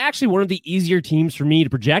 This was actually one of the easier teams for me to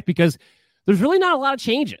project because there's really not a lot of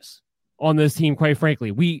changes on this team, quite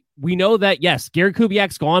frankly. We know that, yes, Gary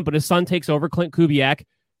Kubiak's gone, but his son takes over, Clint Kubiak.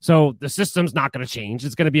 So the system's not going to change.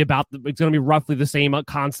 It's going to be roughly the same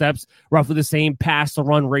concepts, roughly the same pass to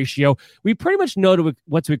run ratio. We pretty much know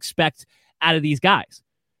what to expect out of these guys.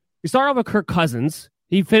 We start off with Kirk Cousins.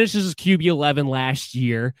 He finishes as QB 11 last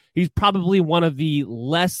year. He's probably one of the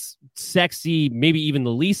less sexy, maybe even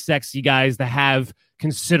the least sexy guys to have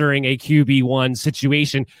considering a QB1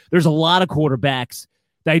 situation. There's a lot of quarterbacks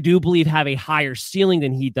that I do believe have a higher ceiling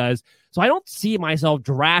than he does. So I don't see myself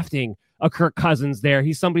drafting a Kirk Cousins there.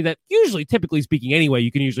 He's somebody that usually, typically speaking anyway,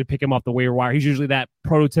 you can usually pick him off the waiver wire. He's usually that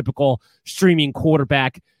prototypical streaming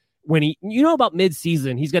quarterback. When about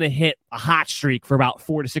mid-season, he's going to hit a hot streak for about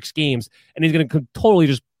 4 to 6 games, and he's going to totally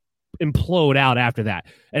just implode out after that.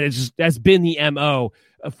 And that's been the MO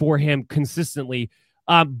for him consistently.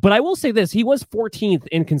 But I will say this, he was 14th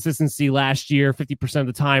in consistency last year. 50% of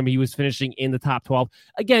the time he was finishing in the top 12.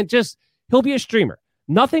 Again, he'll be a streamer.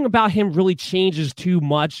 Nothing about him really changes too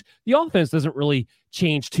much. The offense doesn't really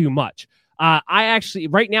change too much.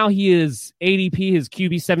 Right now he is ADP, his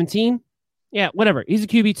QB 17. Yeah, whatever. He's a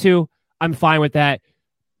QB 2. I'm fine with that.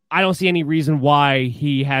 I don't see any reason why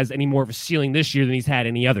he has any more of a ceiling this year than he's had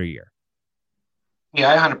any other year.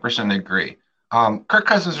 Yeah, I 100% agree. Kirk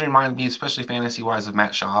Cousins reminds me, especially fantasy-wise, of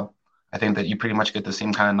Matt Schaub. I think that you pretty much get the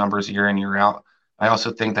same kind of numbers year in, year out. I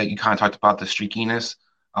also think that you kind of talked about the streakiness.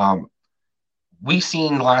 We've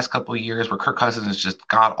seen the last couple of years where Kirk Cousins is just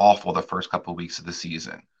god-awful the first couple of weeks of the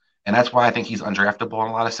season. And that's why I think he's undraftable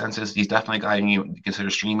in a lot of senses. He's definitely a guy you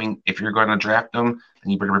consider streaming. If you're going to draft him,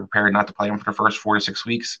 then you better be prepared not to play him for the first 4 to 6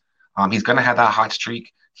 weeks. He's going to have that hot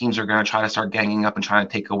streak. Teams are going to try to start ganging up and trying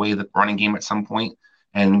to take away the running game at some point.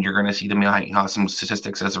 And you're going to see them some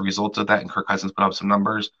statistics as a result of that. And Kirk Cousins put up some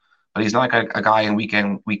numbers. But he's not like a guy in week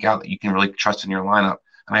in, week out that you can really trust in your lineup.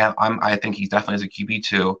 And I think he's definitely as a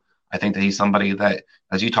QB2. I think that he's somebody that,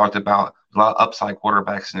 as you talked about, a lot of upside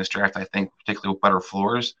quarterbacks in this draft, I think, particularly with better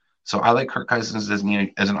floors. So I like Kirk Cousins as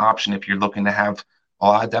an option if you're looking to have a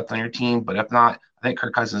lot of depth on your team. But if not, I think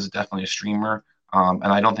Kirk Cousins is definitely a streamer. And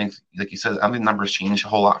I don't think, like you said, I don't think numbers changed a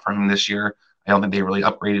whole lot for him this year. I don't think they really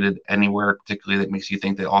upgraded it anywhere, particularly that makes you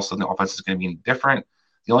think that also the offense is going to be any different.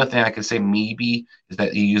 The only thing I could say maybe is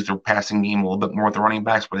that he used their passing game a little bit more with the running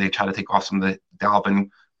backs, where they try to take off some of the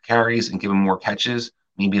Dalvin carries and give him more catches.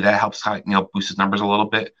 Maybe that helps boost his numbers a little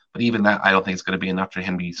bit. But even that, I don't think it's going to be enough for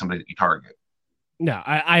him to be somebody that you target. No,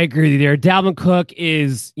 I agree with you there. Dalvin Cook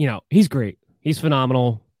is, he's great. He's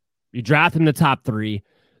phenomenal. You draft him in the top 3.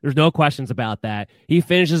 There's no questions about that. He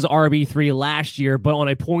finishes RB3 last year, but on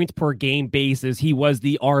a points per game basis, he was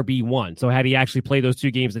the RB1. So had he actually played those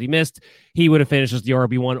 2 games that he missed, he would have finished as the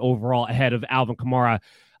RB1 overall ahead of Alvin Kamara.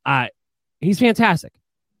 He's fantastic.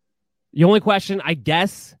 The only question, I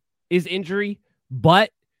guess, is injury,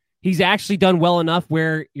 but he's actually done well enough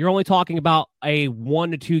where you're only talking about a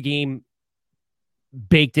 1 to 2 game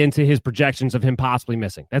baked into his projections of him possibly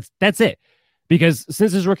missing. That's it. Because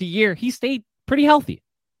since his rookie year, he stayed pretty healthy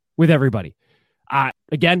with everybody.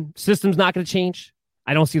 Again, system's not going to change.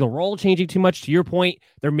 I don't see the role changing too much. To your point,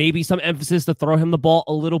 there may be some emphasis to throw him the ball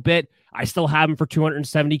a little bit. I still have him for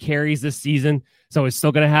 270 carries this season, so it's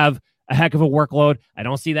still going to have a heck of a workload. I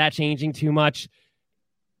don't see that changing too much.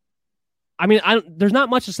 I mean, there's not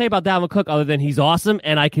much to say about Dalvin Cook other than he's awesome,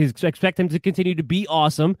 and I can expect him to continue to be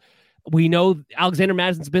awesome. We know Alexander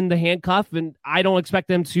Madison's been the handcuff, and I don't expect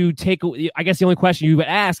them to take. I guess the only question you would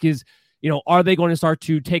ask is, are they going to start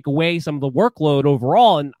to take away some of the workload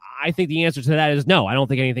overall? And I think the answer to that is no. I don't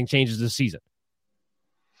think anything changes this season.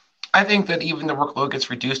 I think that even the workload gets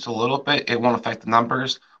reduced a little bit, it won't affect the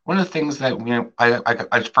numbers. One of the things that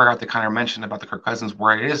I forgot to kind of mention about the Kirk Cousins,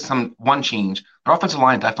 where it is one change, the offensive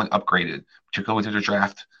line definitely upgraded, particularly through the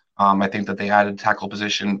draft. I think that they added tackle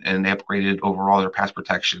position and they upgraded overall their pass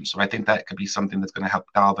protection. So I think that could be something that's going to help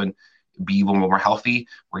Dalvin be even more healthy,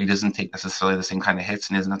 where he doesn't take necessarily the same kind of hits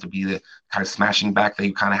and doesn't have to be the kind of smashing back that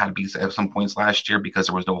he kind of had to be at some points last year because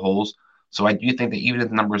there was no holes. So I do think that even if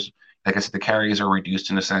the numbers, like I said, the carries are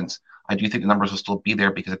reduced in a sense, I do think the numbers will still be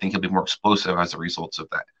there because I think he'll be more explosive as a result of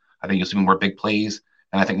that. I think you'll see more big plays.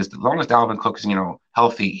 And I think as long as Dalvin Cook is,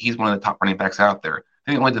 healthy, he's one of the top running backs out there.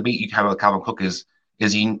 I think the only debate you can have about Calvin Cook is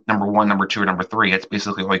is he number 1, number 2, or number 3? It's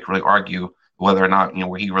basically like really argue whether or not,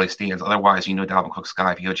 where he really stands. Otherwise, Dalvin Cook's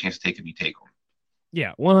guy. If you have a chance to take him, you take him.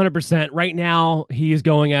 Yeah, 100%. Right now, he is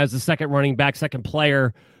going as the second running back, second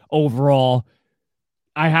player overall.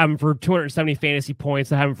 I have him for 270 fantasy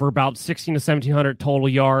points. I have him for about 1,600 to 1,700 total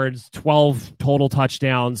yards, 12 total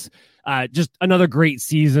touchdowns. Just another great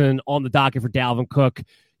season on the docket for Dalvin Cook.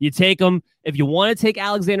 You take him. If you want to take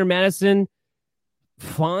Alexander Mattison,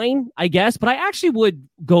 fine, I guess. But I actually would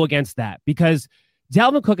go against that because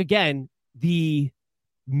Dalvin Cook, again, the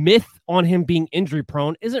myth on him being injury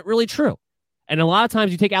prone isn't really true. And a lot of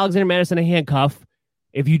times you take Alexander Mattison a handcuff.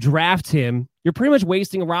 If you draft him, you're pretty much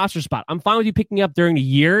wasting a roster spot. I'm fine with you picking up during the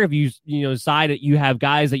year. If you decide that you have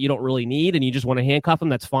guys that you don't really need and you just want to handcuff them,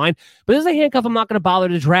 that's fine. But this is a handcuff I'm not going to bother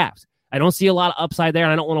to draft. I don't see a lot of upside there,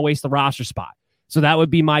 and I don't want to waste the roster spot. So that would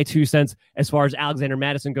be my 2 cents as far as Alexander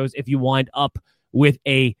Mattison goes if you wind up with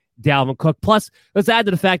a Dalvin Cook. Plus, let's add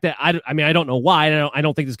to the fact that, I don't know why, and I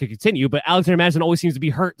don't think this could continue, but Alexander Mattison always seems to be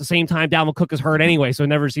hurt the same time Dalvin Cook is hurt anyway, so it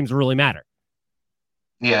never seems to really matter.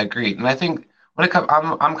 Yeah, agreed. And I think when it comes,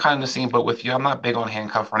 I'm kind of the same boat with you. I'm not big on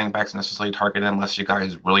handcuff running backs necessarily targeted unless your guy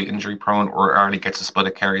is really injury prone or already gets a split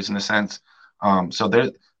of carries in a sense. So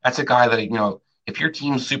that's a guy that, if your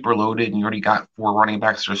team's super loaded and you already got 4 running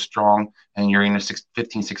backs that are strong and you're in a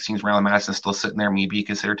 15, 16th round, Madison still sitting there, maybe you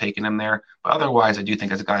consider taking him there. But otherwise, I do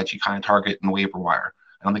think as a guy that you kind of target in the waiver wire.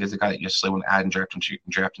 I don't think it's a guy that you necessarily want to add and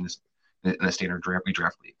draft in a standard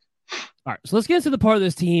redraft league. All right, so let's get into the part of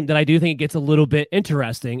this team that I do think it gets a little bit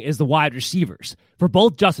interesting is the wide receivers for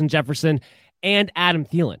both Justin Jefferson and Adam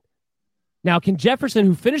Thielen. Now, can Jefferson,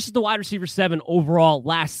 who finishes the wide receiver 7 overall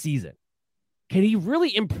last season, can he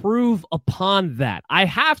really improve upon that? I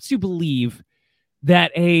have to believe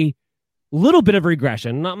that a little bit of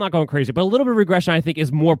regression, I'm not going crazy, but a little bit of regression I think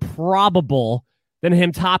is more probable than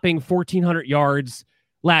him topping 1,400 yards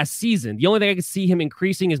last season. The only thing I could see him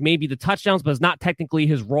increasing is maybe the touchdowns, but it's not technically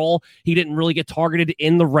his role. He didn't really get targeted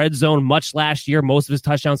in the red zone much last year. Most of his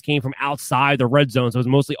touchdowns came from outside the red zone, so it was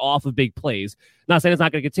mostly off of big plays. Not saying it's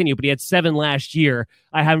not going to continue, but he had 7 last year.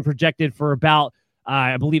 I have him projected for about,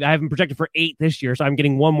 I believe I have him projected for 8 this year, so I'm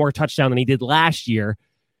getting 1 more touchdown than he did last year.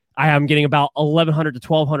 I am getting about 1,100 to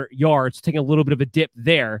 1,200 yards, taking a little bit of a dip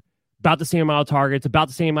there. About the same amount of targets, about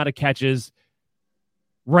the same amount of catches.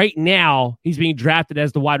 Right now, he's being drafted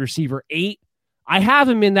as the wide receiver 8. I have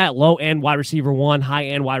him in that low-end wide receiver 1,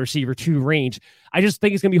 high-end wide receiver 2 range. I just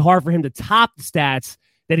think it's going to be hard for him to top the stats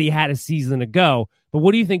that he had a season ago. But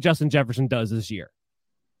what do you think Justin Jefferson does this year?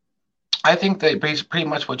 I think that pretty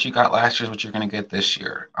much what you got last year is what you're going to get this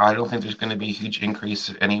year. I don't think there's going to be a huge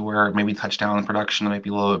increase anywhere. Maybe touchdown production might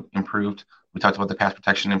be a little improved. We talked about the pass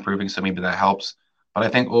protection improving, so maybe that helps. But I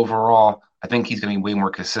think overall, I think he's going to be way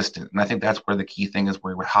more consistent. And I think that's where the key thing is,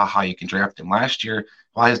 where how high you can draft him. Last year,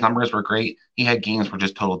 while his numbers were great, he had games where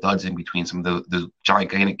just total duds in between some of the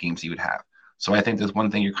gigantic games he would have. So I think there's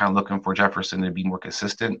one thing you're kind of looking for Jefferson to be more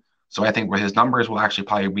consistent. So I think where his numbers will actually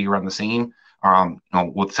probably be around the same.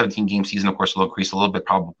 With 17-game season, of course, it'll increase a little bit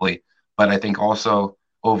probably. But I think also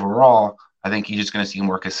overall, I think you're just going to see a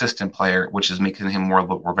more consistent player, which is making him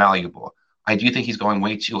more valuable. I do think he's going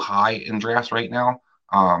way too high in drafts right now.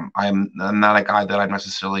 I'm not a guy that I'm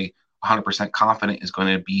necessarily 100% confident is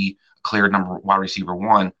going to be a clear number wide receiver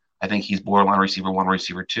 1. I think he's borderline receiver 1,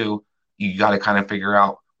 receiver 2. You got to kind of figure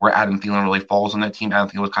out where Adam Thielen really falls on that team. Adam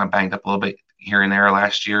Thielen was kind of banged up a little bit here and there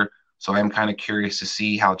last year. So I'm kind of curious to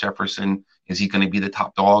see how Jefferson, is he going to be the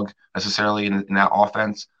top dog necessarily in that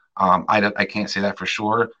offense? I can't say that for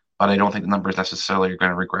sure, but I don't think the numbers necessarily are going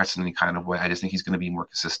to regress in any kind of way. I just think he's going to be more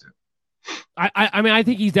consistent. I mean, I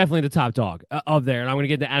think he's definitely the top dog of there, and I'm going to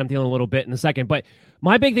get to Adam Thielen a little bit in a second. But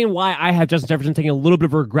my big thing why I have Justin Jefferson taking a little bit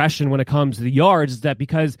of regression when it comes to the yards is that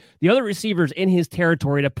because the other receivers in his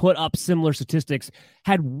territory that put up similar statistics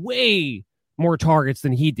had way more targets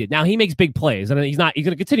than he did. Now, he makes big plays, and he's going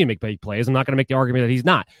to continue to make big plays. I'm not going to make the argument that he's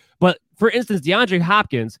not. But for instance, DeAndre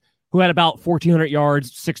Hopkins, who had about 1,400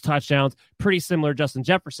 yards, 6 touchdowns, pretty similar to Justin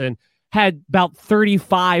Jefferson, had about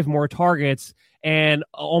 35 more targets and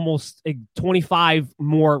almost 25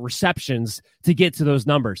 more receptions to get to those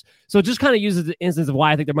numbers. So it just kind of uses the instance of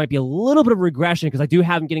why I think there might be a little bit of regression, because I do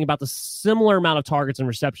have him getting about the similar amount of targets and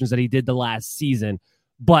receptions that he did the last season.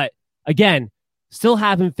 But again, still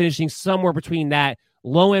have him finishing somewhere between that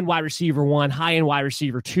low-end wide receiver 1, high-end wide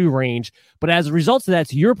receiver 2 range. But as a result of that,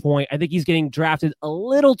 to your point, I think he's getting drafted a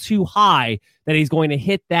little too high that he's going to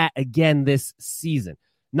hit that again this season.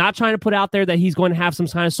 Not trying to put out there that he's going to have some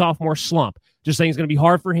kind of sophomore slump. Just saying it's going to be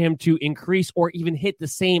hard for him to increase or even hit the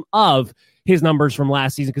same of his numbers from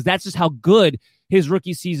last season, because that's just how good his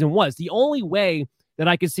rookie season was. The only way that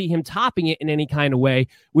I could see him topping it in any kind of way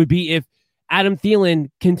would be if Adam Thielen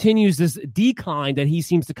continues this decline that he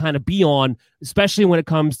seems to kind of be on, especially when it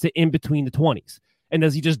comes to in between the 20s. And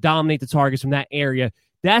does he just dominate the targets from that area?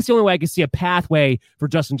 That's the only way I can see a pathway for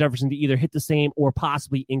Justin Jefferson to either hit the same or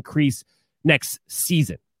possibly increase next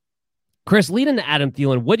season. Chris, lead into Adam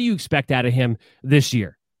Thielen. What do you expect out of him this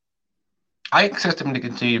year? I expect him to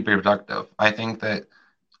continue to be productive. I think that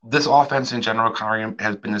this offense in general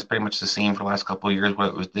has been pretty much the same for the last couple of years,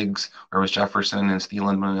 whether it was Diggs or it was Jefferson and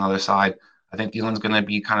Thielen on the other side. I think Thielen's going to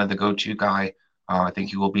be kind of the go-to guy. I think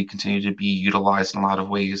he will continue to be utilized in a lot of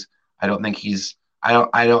ways. I don't think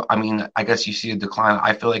I guess you see a decline.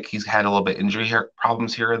 I feel like he's had a little bit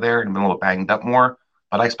problems here or there and been a little banged up more,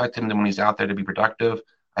 but I expect him to, when he's out there, to be productive.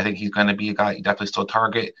 I think he's going to be a guy you definitely still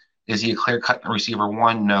target. Is he a clear-cut receiver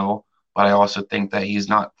one? No, but I also think that he's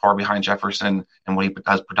not far behind Jefferson and what he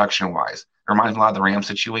does production-wise. It reminds me a lot of the Rams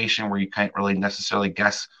situation where you can't really necessarily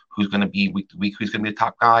guess who's going to be week to week, who's going to be the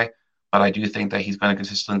top guy, but I do think that he's going to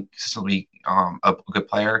consistently a good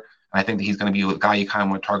player. And I think that he's going to be a guy you kind of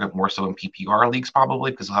want to target more so in PPR leagues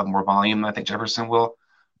probably because he'll have more volume than I think Jefferson will.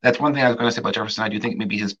 That's one thing I was going to say about Jefferson. I do think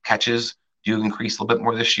maybe his catches do increase a little bit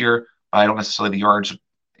more this year, but I don't necessarily the yards,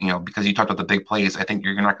 because you talked about the big plays. I think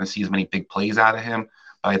you're not going to see as many big plays out of him,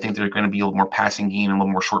 but I think there's going to be a little more passing game and a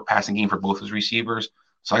little more short passing game for both his receivers.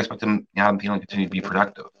 So I expect Adam Thielen to continue to be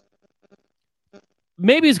productive.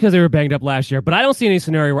 Maybe it's because they were banged up last year, but I don't see any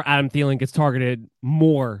scenario where Adam Thielen gets targeted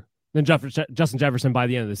more than Justin Jefferson by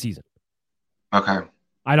the end of the season. Okay.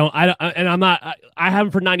 I have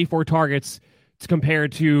him for 94 targets to compare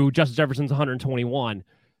to Justin Jefferson's 121,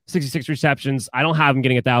 66 receptions. I don't have him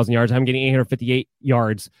getting 1,000 yards. I'm getting 858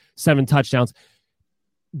 yards, 7 touchdowns.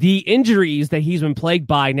 The injuries that he's been plagued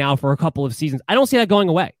by now for a couple of seasons, I don't see that going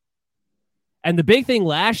away. And the big thing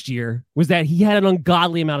last year was that he had an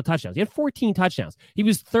ungodly amount of touchdowns. He had 14 touchdowns. He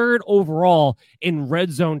was 3rd overall in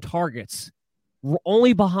red zone targets,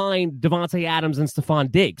 only behind Devontae Adams and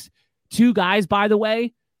Stephon Diggs. 2 guys, by the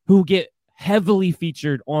way, who get heavily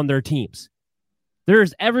featured on their teams.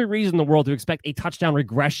 There's every reason in the world to expect a touchdown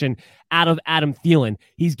regression out of Adam Thielen.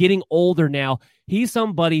 He's getting older now. He's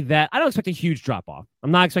somebody that I don't expect a huge drop-off.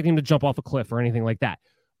 I'm not expecting him to jump off a cliff or anything like that.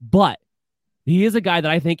 But he is a guy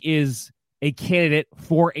that I think is a candidate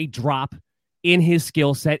for a drop in his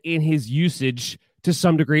skill set, in his usage to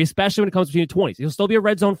some degree, especially when it comes between the 20s. He'll still be a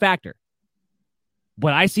red zone factor.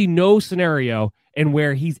 But I see no scenario in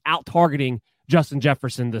where he's out-targeting Justin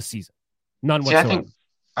Jefferson this season. None whatsoever.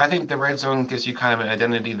 I think the red zone gives you kind of an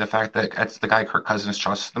identity, the fact that that's the guy Kirk Cousins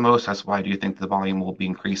trusts the most. That's why I do think the volume will be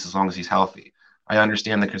increased as long as he's healthy. I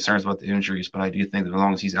understand the concerns about the injuries, but I do think that as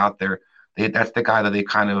long as he's out there, that's the guy that they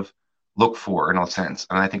kind of look for in a sense.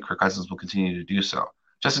 And I think Kirk Cousins will continue to do so.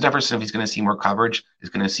 Justin Jefferson, if he's going to see more coverage, is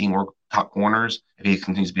going to see more top corners if he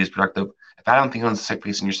continues to be as productive. If Adam Thielen's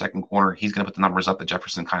facing your second corner, he's going to put the numbers up that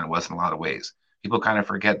Jefferson kind of was in a lot of ways. People kind of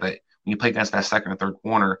forget that when you play against that second or third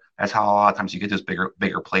corner, that's how a lot of times you get those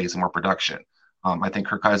bigger plays and more production. I think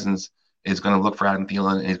Kirk Cousins is going to look for Adam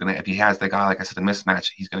Thielen, and he's going to, if he has the guy, like I said, the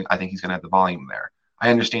mismatch, I think he's going to have the volume there. I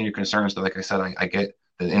understand your concerns, though. Like I said, I get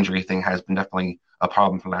the injury thing has been definitely a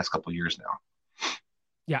problem for the last couple of years now.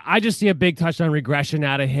 Yeah, I just see a big touchdown regression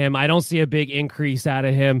out of him. I don't see a big increase out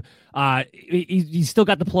of him. He still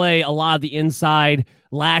got to play a lot of the inside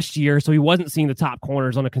last year, so he wasn't seeing the top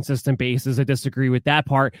corners on a consistent basis. I disagree with that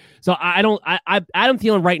part. So Adam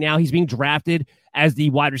Thielen right now, he's being drafted as the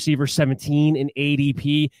wide receiver 17 in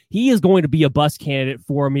ADP. He is going to be a bust candidate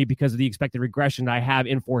for me because of the expected regression that I have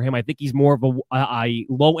in for him. I think he's more of a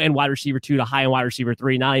low-end wide receiver 2 to high-end wide receiver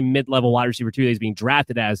 3, not a mid-level wide receiver 2 that he's being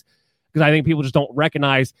drafted as, because I think people just don't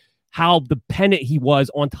recognize how dependent he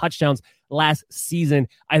was on touchdowns last season.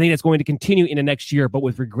 I think that's going to continue into next year, but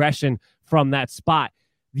with regression from that spot.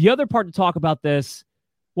 The other part to talk about this,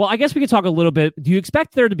 well, I guess we could talk a little bit. Do you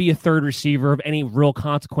expect there to be a third receiver of any real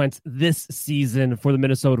consequence this season for the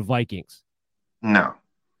Minnesota Vikings? No.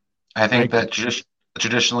 I think that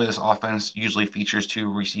traditionally this offense usually features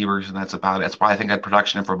 2 receivers, and that's about it. That's why I think that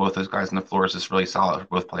production for both those guys on the floor is just really solid for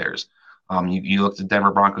both players. You look at the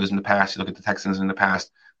Denver Broncos in the past, you look at the Texans in the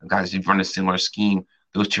past, the guys who've run a similar scheme,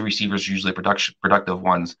 those 2 receivers are usually productive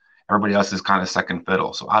ones. Everybody else is kind of second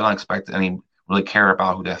fiddle. So I don't expect any really care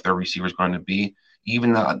about who that third receiver is going to be.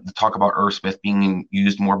 Even the talk about Irv Smith being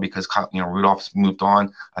used more because Rudolph's moved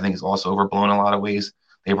on, I think is also overblown in a lot of ways.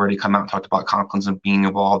 They've already come out and talked about Conklin being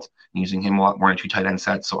involved and using him a lot more in 2 tight end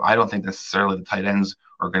sets. So I don't think necessarily the tight ends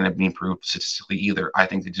are going to be improved statistically either. I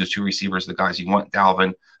think that those 2 receivers, the guys you want,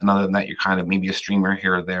 Dalvin, and other than that, you're kind of maybe a streamer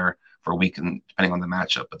here or there for a week, and depending on the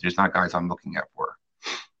matchup. But there's not guys I'm looking at for.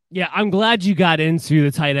 Yeah, I'm glad you got into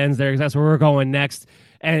the tight ends there because that's where we're going next.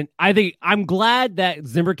 And I think I'm glad that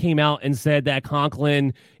Zimmer came out and said that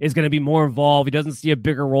Conklin is going to be more involved. He doesn't see a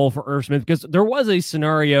bigger role for Irv Smith because there was a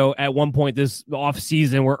scenario at one point this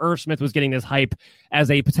offseason where Irv Smith was getting this hype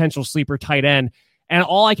as a potential sleeper tight end. And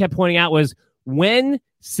all I kept pointing out was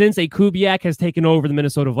since a Kubiak has taken over the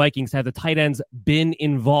Minnesota Vikings, have the tight ends been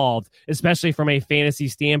involved, especially from a fantasy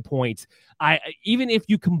standpoint? Even if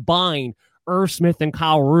you combine Irv Smith and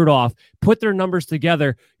Kyle Rudolph, put their numbers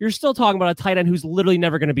together, you're still talking about a tight end who's literally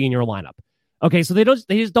never going to be in your lineup. Okay, so they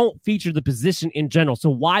just don't feature the position in general. So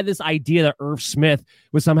why this idea that Irv Smith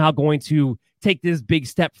was somehow going to take this big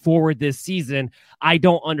step forward this season? I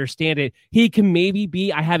don't understand it. He can maybe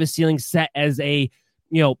be, I have his ceiling set as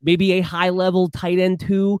maybe a high-level tight end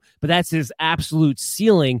too, but that's his absolute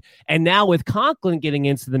ceiling. And now with Conklin getting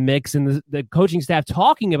into the mix and the coaching staff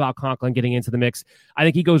talking about Conklin getting into the mix, I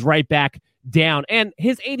think he goes right back down. And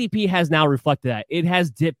his ADP has now reflected that. It has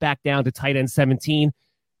dipped back down to tight end 17.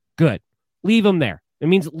 Good. Leave him there. It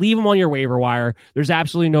means leave him on your waiver wire. There's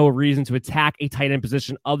absolutely no reason to attack a tight end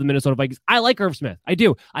position of the Minnesota Vikings. I like Irv Smith. I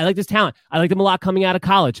do. I like this talent. I like him a lot coming out of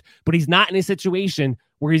college, but he's not in a situation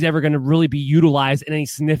where he's ever going to really be utilized in any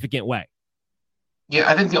significant way. Yeah,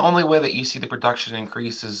 I think the only way that you see the production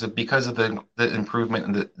increase is because of the improvement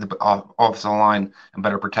in the offensive line and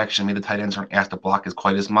better protection. Maybe the tight ends aren't asked to block as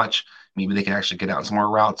quite as much. Maybe they can actually get out in some more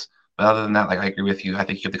routes. But other than that, I agree with you. I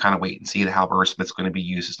think you have to kind of wait and see how Irv Smith's going to be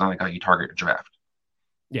used. It's not like how you target a draft.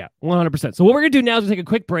 Yeah, 100%. So what we're going to do now is we'll take a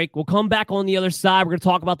quick break. We'll come back on the other side. We're going to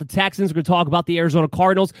talk about the Texans. We're going to talk about the Arizona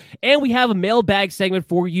Cardinals. And we have a mailbag segment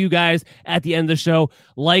for you guys at the end of the show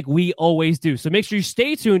like we always do. So make sure you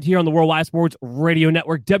stay tuned here on the Worldwide Sports Radio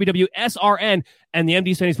Network, WWSRN, and the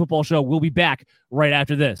MD's Fantasy Football Show. We'll be back right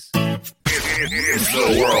after this. It's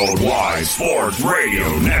the Worldwide Sports Radio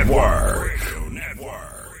Network.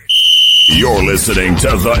 You're listening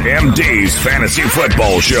to the MD's Fantasy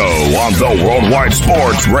Football Show on the Worldwide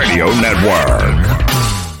Sports Radio Network.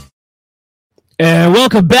 And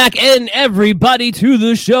welcome back, and everybody, to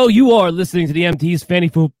the show. You are listening to the MD's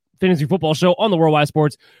Fantasy Football Show on the Worldwide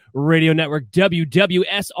Sports Radio Network.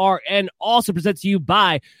 WWSRN also presented to you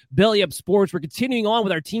by Belly Up Sports. We're continuing on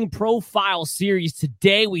with our team profile series.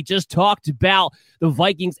 Today, we just talked about the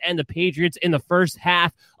Vikings and the Patriots in the first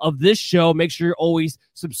half of this show. Make sure you're always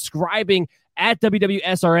subscribing at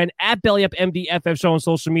WWSRN, at Belly Up MDFF Show on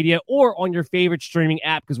social media, or on your favorite streaming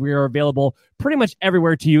app, because we are available pretty much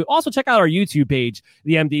everywhere to you. Also, check out our YouTube page,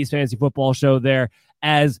 the MD's Fantasy Football Show, there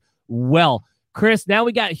as well. Chris, now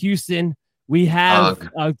we got Houston. We have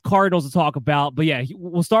Cardinals to talk about. But yeah,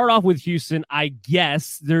 we'll start off with Houston. I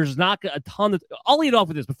guess there's not a ton of... I'll lead off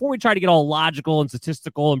with this. Before we try to get all logical and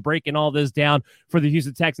statistical and breaking all this down for the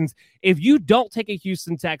Houston Texans, if you don't take a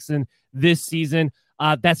Houston Texan this season,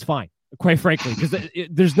 that's fine, quite frankly, because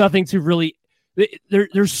there's nothing to really...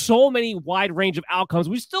 There's so many wide range of outcomes.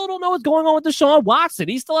 We still don't know what's going on with Deshaun Watson.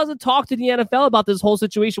 He still hasn't talked to the NFL about this whole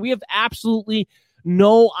situation. We have absolutely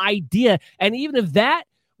no idea. And even if that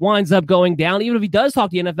winds up going down, even if he does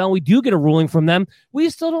talk to the NFL, we do get a ruling from them, we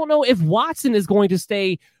still don't know if Watson is going to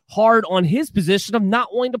stay hard on his position of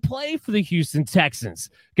not wanting to play for the Houston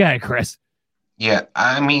Texans. Go ahead, Chris. Yeah,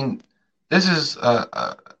 I mean, this is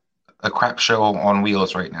a crap show on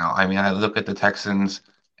wheels right now. I mean, I look at the Texans,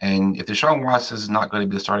 and if Deshaun Watson is not going to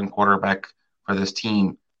be the starting quarterback for this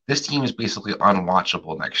team is basically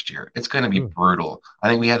unwatchable next year. It's going to be brutal. I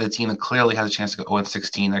think we have a team that clearly has a chance to go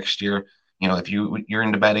 0-16 next year. You know, if you're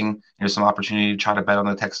into betting, there's some opportunity to try to bet on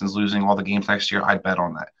the Texans losing all the games next year. I'd bet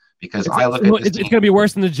on that because I look at this it's going to be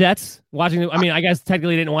worse than the Jets. I guess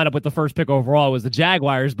technically they didn't wind up with the first pick overall. It was the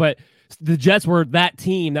Jaguars, but the Jets were that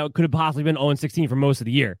team that could have possibly been 0-16 for most of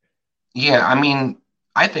the year. Yeah, I mean,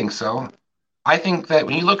 I think so. I think that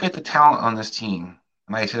when you look at the talent on this team,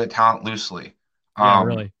 and I say that talent loosely,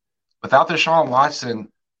 really, without Deshaun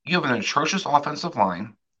Watson, you have an atrocious offensive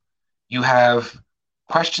line. You have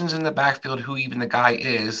questions in the backfield who even the guy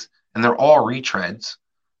is, and they're all retreads.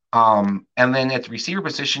 And then at the receiver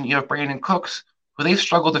position, you have Brandon Cooks, who they've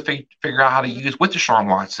struggled to figure out how to use with Deshaun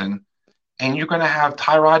Watson. And you're going to have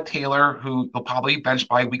Tyrod Taylor, who will probably bench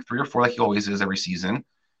by week 3 or 4 like he always is every season.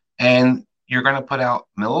 And you're going to put out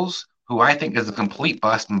Mills, who I think is a complete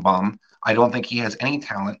bust and bum. I don't think he has any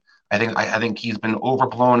talent. I think he's been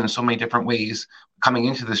overblown in so many different ways coming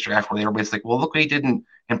into this draft, where everybody's like, well, look what he did in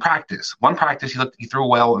practice. One practice, he threw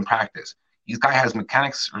well in practice. This guy has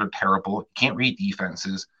mechanics are terrible. He can't read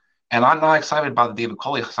defenses. And I'm not excited about the David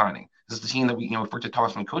Culley signing. This is the team that we to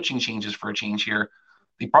talk some coaching changes for a change here.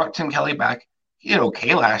 They brought Tim Kelly back. He did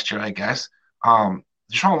okay last year, I guess.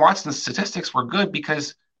 Deshaun Watson's statistics were good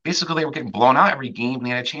because basically they were getting blown out every game, and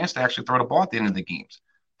they had a chance to actually throw the ball at the end of the games.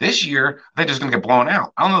 This year, they're just going to get blown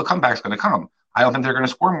out. I don't know the comeback's going to come. I don't think they're going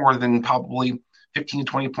to score more than probably 15 to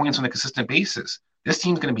 20 points on a consistent basis. This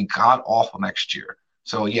team's going to be god-awful next year.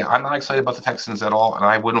 So, yeah, I'm not excited about the Texans at all, and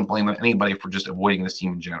I wouldn't blame anybody for just avoiding this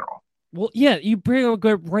team in general. Well, yeah, you bring up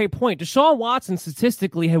a great point. Deshaun Watson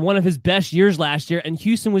statistically had one of his best years last year, and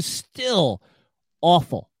Houston was still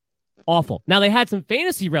awful. Now, they had some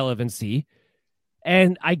fantasy relevancy,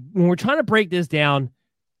 and when we're trying to break this down,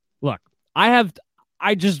 look, I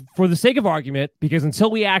just, for the sake of argument, because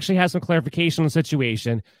until we actually have some clarification on the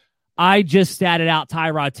situation, I just statted out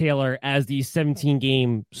Tyrod Taylor as the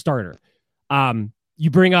 17-game starter. You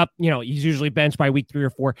bring up, he's usually benched by week 3 or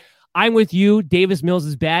 4. I'm with you. Davis Mills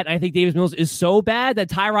is bad. I think Davis Mills is so bad that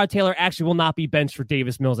Tyrod Taylor actually will not be benched for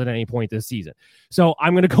Davis Mills at any point this season. So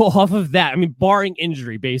I'm going to go off of that. I mean, barring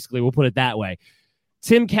injury, basically, we'll put it that way.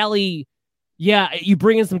 Tim Kelly, yeah, you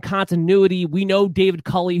bring in some continuity. We know David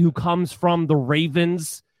Culley, who comes from the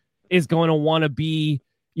Ravens, is going to want to be,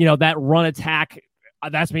 that run attack.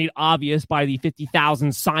 That's made obvious by the 50,000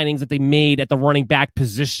 signings that they made at the running back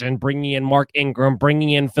position, bringing in Mark Ingram,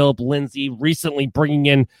 bringing in Philip Lindsay, recently bringing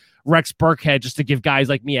in Rex Burkhead, just to give guys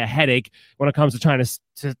like me a headache when it comes to trying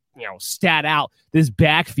to stat out this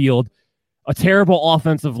backfield. A terrible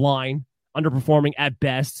offensive line, underperforming at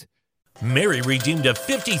best. Mary redeemed a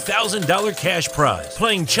 $50,000 cash prize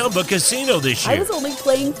playing Chumba Casino this year. I was only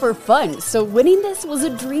playing for fun, so winning this was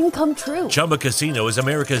a dream come true. Chumba Casino is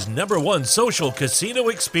America's #1 social casino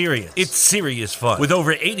experience. It's serious fun. With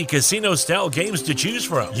over 80 casino-style games to choose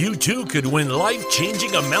from, you too could win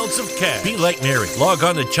life-changing amounts of cash. Be like Mary. Log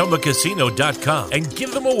on to ChumbaCasino.com and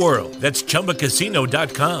give them a whirl. That's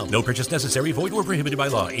ChumbaCasino.com. No purchase necessary. Void where prohibited by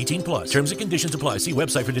law. 18+. Terms and conditions apply. See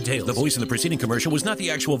website for details. The voice in the preceding commercial was not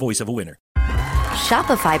the actual voice of a winner.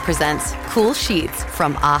 Shopify presents cool sheets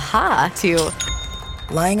from AHA to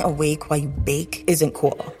lying awake while you bake isn't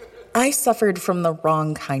cool. I suffered from the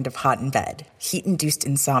wrong kind of hot in bed, heat-induced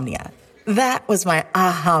insomnia. That was my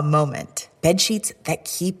aha moment. Bed sheets that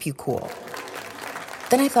keep you cool.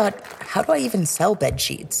 Then I thought, how do I even sell bed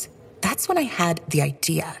sheets? That's when I had the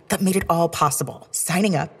idea that made it all possible,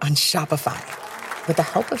 signing up on Shopify. With the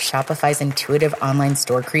help of Shopify's intuitive online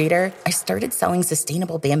store creator, I started selling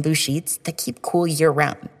sustainable bamboo sheets that keep cool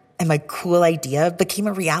year-round. And my cool idea became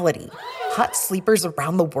a reality. Hot sleepers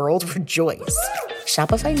around the world rejoice.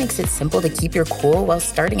 Shopify makes it simple to keep your cool while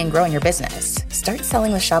starting and growing your business. Start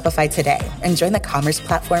selling with Shopify today and join the commerce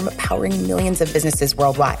platform powering millions of businesses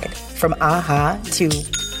worldwide. From AHA to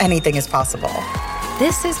anything is possible.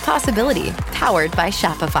 This is Possibility, powered by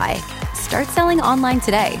Shopify. Start selling online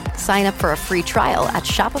today. Sign up for a free trial at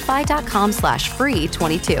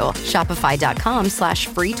shopify.com/free22.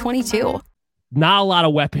 Shopify.com/free22. Not a lot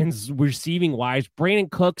of weapons receiving wise. Brandon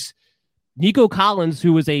Cooks, Nico Collins,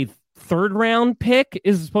 who was a 3rd-round pick,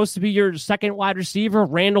 is supposed to be your second wide receiver.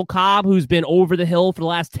 Randall Cobb, who's been over the hill for the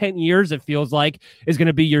last 10 years, it feels like, is going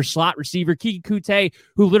to be your slot receiver. Keke Coutee,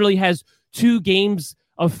 who literally has 2 games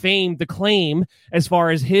of fame to claim as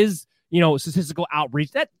far as his statistical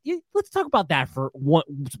outreach. Let's talk about that for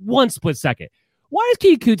one split second. Why does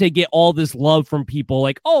Keke Coutee get all this love from people?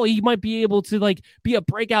 Like, oh, he might be able to be a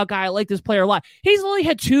breakout guy. I like this player a lot. He's only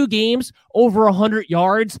had 2 games over 100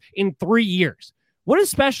 yards in 3 years. What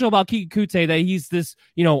is special about Keke Coutee that he's this,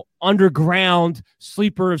 underground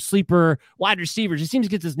sleeper of sleeper wide receivers? He seems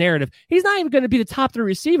to get this narrative. He's not even going to be the top 3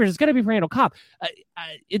 receivers. It's going to be Randall Cobb.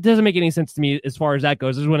 It doesn't make any sense to me as far as that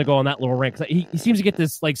goes. I just want to go on that little rank. He seems to get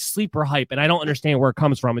this sleeper hype, and I don't understand where it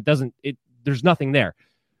comes from. There's nothing there.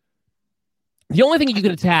 The only thing you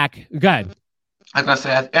can attack, go ahead. I was going to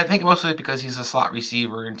say, I think mostly because he's a slot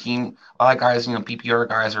receiver and team. A lot of guys, PPR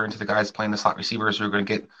guys are into the guys playing the slot receivers who are going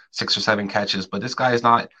to get 6 or 7 catches. But this guy is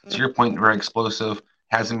not, to your point, very explosive,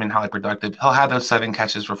 hasn't been highly productive. He'll have those 7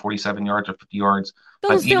 catches for 47 yards or 50 yards.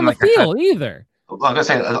 Doesn't stay on the field either. I'm going to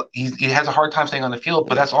say, he has a hard time staying on the field,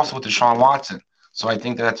 but that's also with Deshaun Watson. So I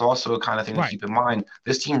think that's also a kind of thing to keep in mind.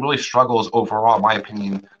 This team really struggles overall, in my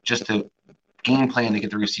opinion, just to game plan to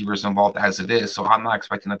get the receivers involved as it is. So I'm not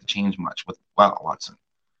expecting that to change much with Watson.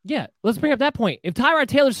 Yeah, let's bring up that point. If Tyrod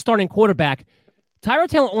Taylor's starting quarterback, Tyrod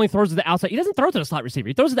Taylor only throws to the outside. He doesn't throw to the slot receiver.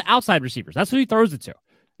 He throws to the outside receivers. That's who he throws it to.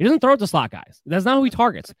 He doesn't throw it to slot guys. That's not who he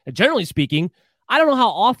targets. And generally speaking, I don't know how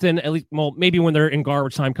often, at least, well, maybe when they're in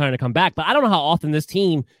garbage time kind of come back, but I don't know how often this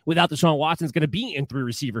team without Deshaun Watson is going to be in 3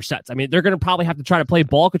 receiver sets. I mean, they're going to probably have to try to play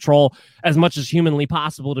ball control as much as humanly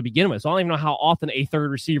possible to begin with. So I don't even know how often a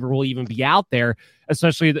 3rd receiver will even be out there,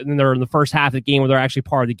 especially when they're in the first half of the game where they're actually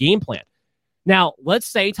part of the game plan. Now, let's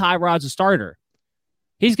say Tyrod's a starter.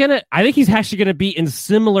 I think he's actually going to be in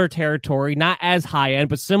similar territory, not as high end,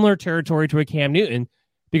 but similar territory to a Cam Newton,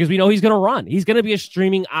 because we know he's going to run. He's going to be a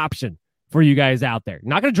streaming option for you guys out there.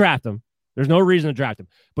 Not going to draft him. There's no reason to draft him,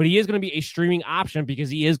 but he is going to be a streaming option because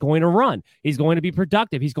he is going to run. He's going to be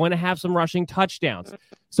productive. He's going to have some rushing touchdowns.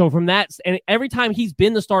 So from that, and every time he's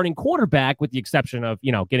been the starting quarterback, with the exception of,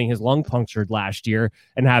 getting his lung punctured last year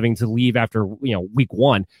and having to leave after, week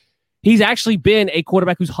 1, he's actually been a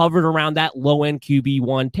quarterback who's hovered around that low-end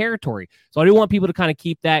QB1 territory. So I do want people to kind of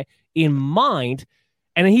keep that in mind.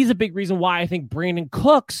 And he's a big reason why I think Brandin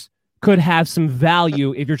Cooks could have some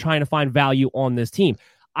value if you're trying to find value on this team.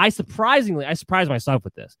 I surprised myself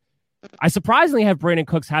with this. I surprisingly have Brandin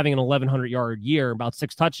Cooks having an 1,100-yard year, about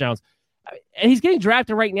 6 touchdowns. And he's getting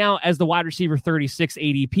drafted right now as the wide receiver 36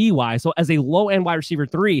 ADP-wise. So as a low-end wide receiver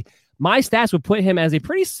 3, my stats would put him as a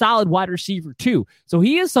pretty solid wide receiver 2. So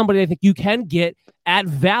he is somebody I think you can get at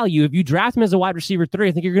value. If you draft him as a wide receiver 3,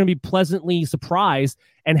 I think you're going to be pleasantly surprised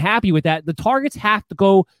and happy with that. The targets have to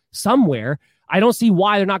go somewhere. I don't see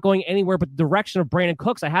why they're not going anywhere but the direction of Brandin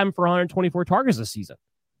Cooks. I have him for 124 targets this season.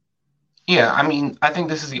 Yeah, I mean, I think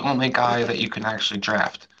this is the only guy that you can actually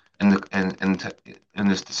draft in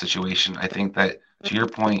this situation. I think that, to your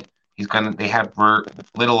point, they have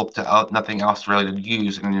little to nothing else really to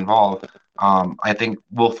use and involve. I think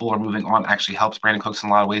Will Fuller moving on actually helps Brandin Cooks in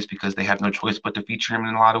a lot of ways because they have no choice but to feature him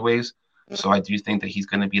in a lot of ways. So I do think that he's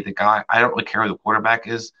going to be the guy. I don't really care who the quarterback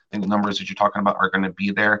is. I think the numbers that you're talking about are going to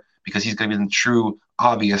be there because he's going to be the true,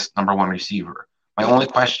 obvious number 1 receiver. My only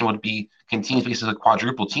question would be, can teams basically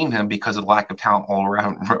quadruple team him because of lack of talent all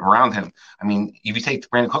around him? I mean, if you take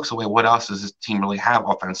Brandin Cooks away, what else does this team really have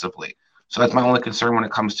offensively? So that's my only concern when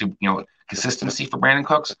it comes to consistency for Brandin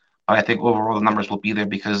Cooks. But I think overall the numbers will be there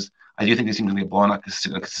because I do think this team's going to be blown up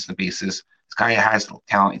on a consistent basis. This guy has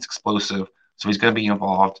talent; he's explosive, so he's going to be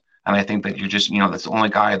involved. And I think that you're just that's the only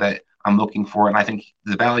guy that I'm looking for. And I think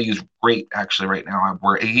the value is great actually right now.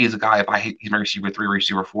 Where he is a guy, he's my receiver 3 or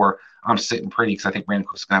receiver 4, I'm sitting pretty because I think Brandin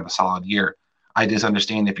Cooks is going to have a solid year. I just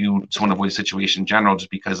understand if you just want to avoid a situation in general, just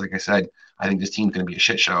because, like I said, I think this team's going to be a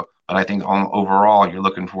shit show. But I think overall, you're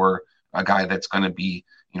looking for a guy that's going to be,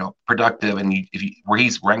 productive. And where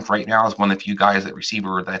he's ranked right now is one of the few guys at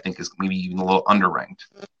receiver that I think is maybe even a little underranked.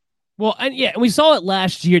 Well, and we saw it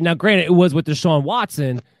last year. Now, granted, it was with Deshaun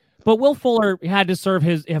Watson, but Will Fuller had to serve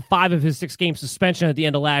 5 of his 6 game suspension at the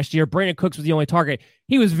end of last year. Brandin Cooks was the only target.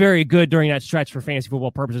 He was very good during that stretch for fantasy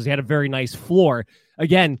football purposes. He had a very nice floor.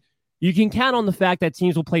 Again, you can count on the fact that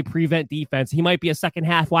teams will play prevent defense. He might be a second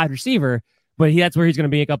half wide receiver, but that's where he's going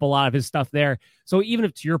to make up a lot of his stuff there. So even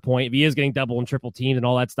if, to your point, if he is getting double and triple teamed and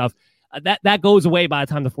all that stuff, that goes away by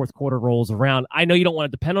the time the fourth quarter rolls around. I know you don't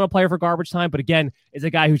want to depend on a player for garbage time, but again, it's a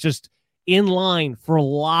guy who's just in line for a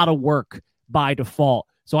lot of work by default.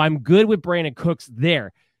 So I'm good with Brandin Cooks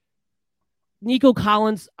there. Nico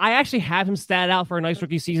Collins, I actually have him statted out for a nice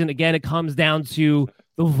rookie season. Again, it comes down to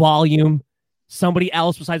the volume. Somebody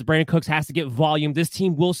else besides Brandin Cooks has to get volume. This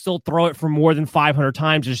team will still throw it for more than 500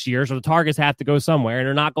 times this year, so the targets have to go somewhere, and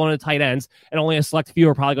they're not going to tight ends, and only a select few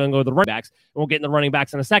are probably going to go to the running backs, and we'll get in the running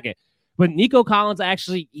backs in a second. But Nico Collins,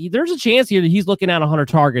 actually, there's a chance here that he's looking at 100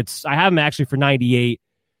 targets. I have him actually for 98.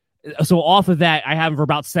 So off of that, I have him for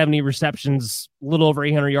about 70 receptions, a little over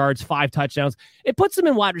 800 yards, 5 touchdowns. It puts him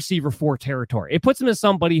in wide receiver 4 territory. It puts him as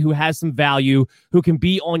somebody who has some value, who can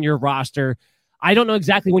be on your roster. I don't know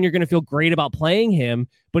exactly when you're going to feel great about playing him,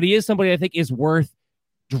 but he is somebody I think is worth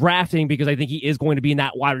drafting because I think he is going to be in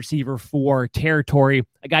that wide receiver 4 territory.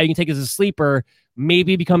 A guy you can take as a sleeper,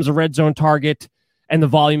 maybe becomes a red zone target, and the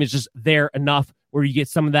volume is just there enough where you get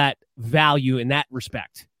some of that value in that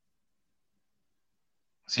respect.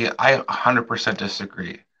 See, I 100%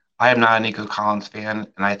 disagree. I am not a Nico Collins fan,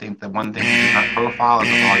 and I think the one thing he's not profile is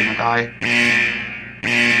a volume guy.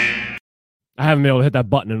 I haven't been able to hit that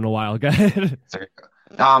button in a while. Go ahead.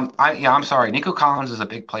 I'm sorry. Nico Collins is a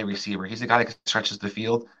big play receiver. He's a guy that stretches the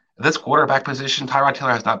field. This quarterback position, Tyrod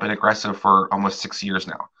Taylor has not been aggressive for almost 6 years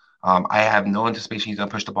now. I have no anticipation he's going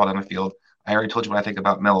to push the ball down the field. I already told you what I think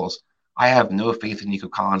about Mills. I have no faith in Nico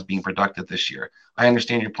Collins being productive this year. I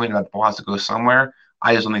understand your point about the ball has to go somewhere.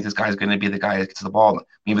 I just don't think this guy is going to be the guy that gets the ball.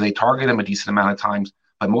 Maybe they target him a decent amount of times,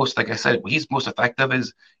 but like I said, what he's most effective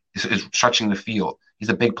is stretching the field. He's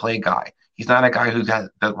a big play guy. He's not a guy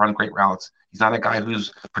that run great routes. He's not a guy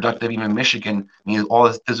who's productive even in Michigan. I mean, all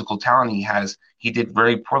his physical talent he has, he did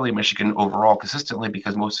very poorly in Michigan overall consistently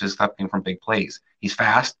because most of his stuff came from big plays. He's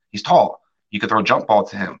fast. He's tall. You could throw a jump ball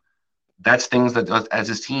to him. That's things that, as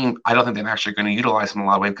his team, I don't think they're actually going to utilize him a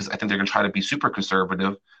lot of ways because I think they're going to try to be super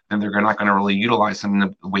conservative. Then they're not going to really utilize him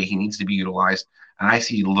in the way he needs to be utilized. And I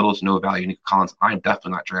see little to no value in Nico Collins. I'm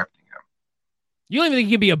definitely not drafting him. You don't even think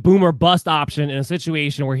he can be a boom or bust option in a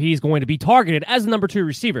situation where he's going to be targeted as the number 2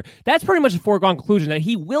 receiver. That's pretty much a foregone conclusion that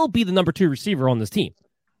he will be the number 2 receiver on this team.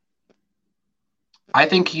 I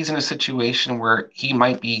think he's in a situation where he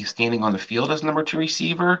might be standing on the field as number 2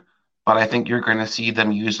 receiver, but I think you're going to see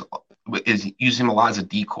them use him a lot as a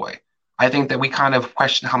decoy. I think that we kind of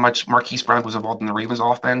question how much Marquise Brown was involved in the Ravens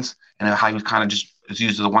offense and how he was kind of just was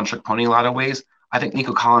used as a one-trick pony in a lot of ways. I think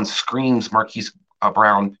Nico Collins screams Marquise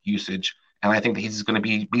Brown usage. And I think that he's going to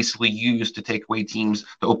be basically used to take away teams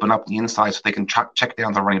to open up the inside so they can check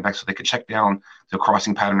down the running back, so they can check down the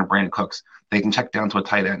crossing pattern of Brandon Cooks. They can check down to a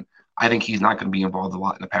tight end. I think he's not going to be involved a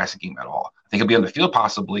lot in the passing game at all. I think he'll be on the field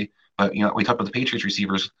possibly, but we talked about the Patriots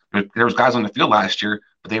receivers. There was guys on the field last year,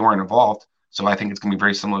 but they weren't involved. So I think it's going to be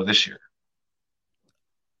very similar this year.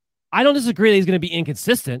 I don't disagree that he's going to be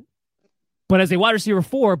inconsistent, but as a wide receiver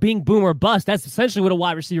 4, being boom or bust, that's essentially what a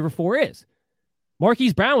wide receiver 4 is.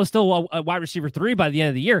 Marquise Brown was still a wide receiver 3 by the end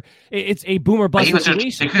of the year. It's a boomer bust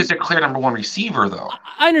situation. He was their clear number 1 receiver, though.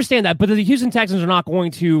 I understand that, but the Houston Texans are not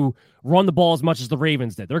going to run the ball as much as the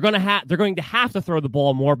Ravens did. They're going to have to throw the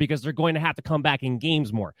ball more because they're going to have to come back in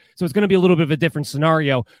games more. So it's going to be a little bit of a different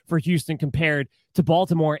scenario for Houston compared to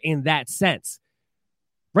Baltimore in that sense.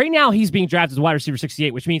 Right now, he's being drafted as wide receiver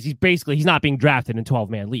 68, which means he's not being drafted in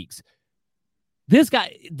 12-man leagues. This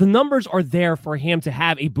guy, the numbers are there for him to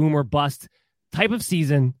have a boomer bust type of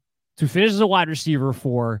season, to finish as a wide receiver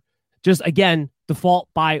 4, just again, default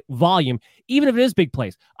by volume, even if it is big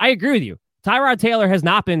plays. I agree with you. Tyrod Taylor has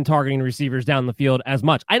not been targeting receivers down the field as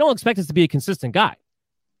much. I don't expect this to be a consistent guy,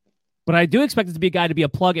 but I do expect it to be a guy to be a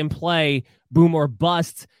plug and play, boom or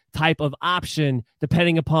bust type of option,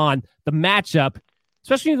 depending upon the matchup,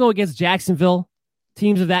 especially when you go against Jacksonville,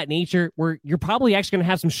 teams of that nature, where you're probably actually going to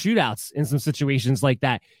have some shootouts in some situations like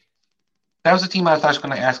that. That was the team I was actually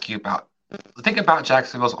going to ask you about. Think about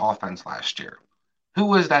Jacksonville's offense last year. Who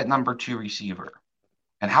was that number 2 receiver?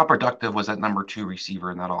 And how productive was that number 2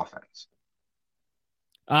 receiver in that offense?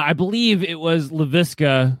 I believe it was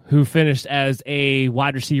Laviska who finished as a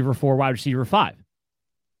wide receiver 4, wide receiver 5.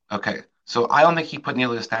 Okay. So I don't think he put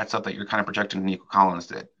nearly the stats up that you're kind of projecting Nico Collins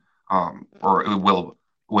did. Or it will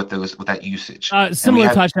with that usage.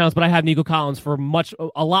 Similar touchdowns, but I have Nico Collins for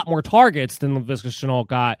a lot more targets than Laviska Shenault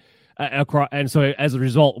got. And so as a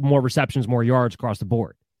result, more receptions, more yards across the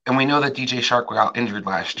board. And we know that DJ Shark got injured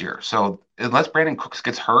last year. So unless Brandon Cooks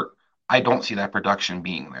gets hurt, I don't see that production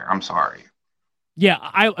being there. I'm sorry.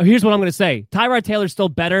 Yeah, here's what I'm going to say. Tyrod Taylor's still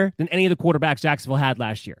better than any of the quarterbacks Jacksonville had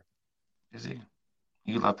last year. Is he?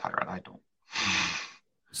 You love Tyrod. I don't.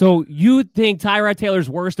 So you think Tyrod Taylor's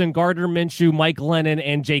worse than Gardner Minshew, Mike Glennon,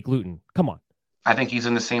 and Jake Luton? Come on. I think he's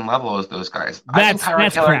in the same level as those guys. That's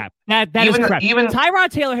crap. That is crap. Tyrod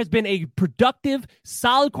Taylor has been a productive,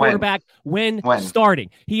 solid quarterback when starting.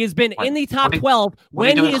 He has been in the top 12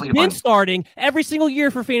 when he has been starting every single year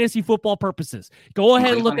for fantasy football purposes. Go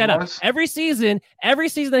ahead and look that up. Every season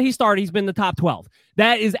that he started, he's been in the top 12.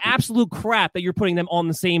 That is absolute crap that you're putting them on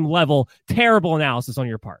the same level. Terrible analysis on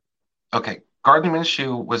your part. Okay. Gardner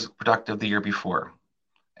Minshew was productive the year before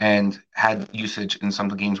and had usage in some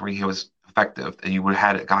of the games where he was effective, and you would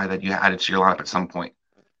have had a guy that you added to your lineup at some point.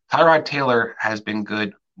 Tyrod Taylor has been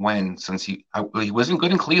good since he wasn't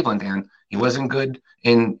good in Cleveland, and he wasn't good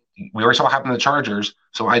we already saw what happened to the Chargers,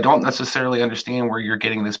 so I don't necessarily understand where you're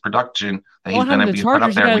getting this production that he's going to be put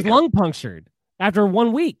up there. He got his lung punctured after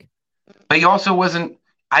 1 week. But he also wasn't.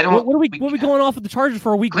 What are we going off of the Chargers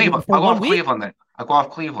for a week? Cleveland. I'll go off Cleveland then. I'll go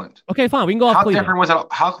off Cleveland. Okay, fine. We can go off Cleveland.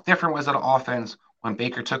 How different was that offense when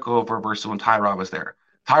Baker took over versus when Tyrod was there?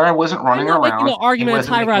 Tyrod wasn't running around. I'm not making the argument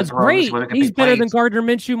that Tyrod's great. He's better than Gardner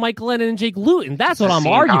Minshew, Mike Glennon, and Jake Luton. That's what I'm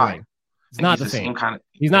arguing. It's not the same.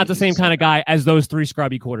 He's not the same kind of guy as those 3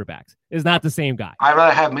 scrubby quarterbacks. It's not the same guy. I'd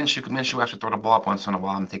rather have Minshew. Minshew actually throw the ball up once in a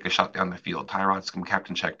while and take a shot down the field. Tyrod's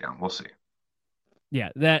captain check down. We'll see. Yeah,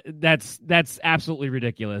 that's absolutely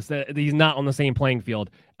ridiculous. He's not on the same playing field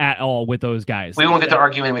at all with those guys. We won't get to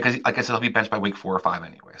arguing because, like I said, he'll be benched by week 4 or 5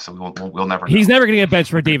 anyway. So we'll never. He's never going to get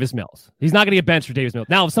benched for Davis Mills. He's not going to get benched for Davis Mills.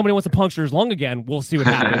 Now, if somebody wants to puncture his lung again, we'll see what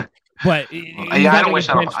happens. But I don't wish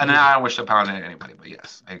upon anybody. But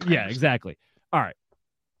yes, exactly. All right,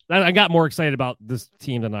 I got more excited about this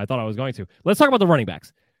team than I thought I was going to. Let's talk about the running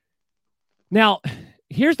backs. Now,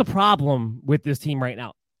 here's the problem with this team right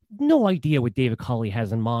now. No idea what David Culley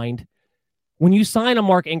has in mind. When you sign a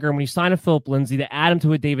Mark Ingram, when you sign a Philip Lindsay, to add him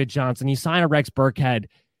to a David Johnson, you sign a Rex Burkhead,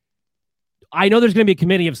 I know there's going to be a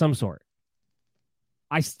committee of some sort.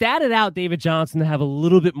 I statted out David Johnson to have a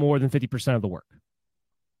little bit more than 50% of the work.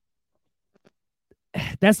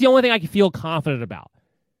 That's the only thing I can feel confident about.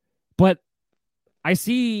 But I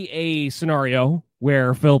see a scenario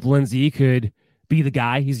where Philip Lindsay could be the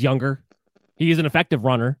guy. He's younger. He is an effective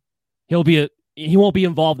runner. He won't be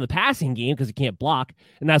involved in the passing game because he can't block.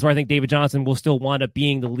 And that's where I think David Johnson will still wind up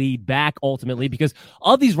being the lead back ultimately, because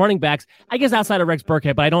of these running backs, I guess outside of Rex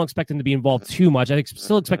Burkhead, but I don't expect him to be involved too much. I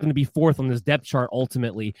still expect him to be fourth on this depth chart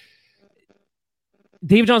ultimately.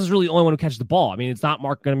 David Johnson's really the only one who catches the ball. I mean, it's not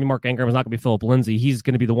going to be Mark Ingram. It's not going to be Phillip Lindsay. He's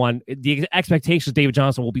going to be the one. The expectation is David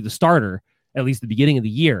Johnson will be the starter, at least at the beginning of the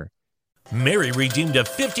year. Mary redeemed a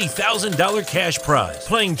 $50,000 cash prize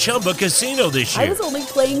playing Chumba Casino this year. I was only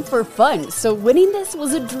playing for fun, so winning this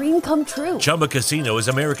was a dream come true. Chumba Casino is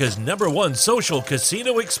America's #1 social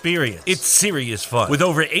casino experience. It's serious fun. With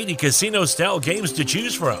over 80 casino-style games to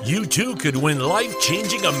choose from, you too could win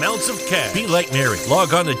life-changing amounts of cash. Be like Mary.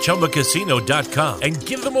 Log on to ChumbaCasino.com and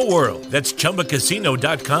give them a whirl. That's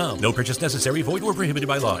ChumbaCasino.com. No purchase necessary. Void or prohibited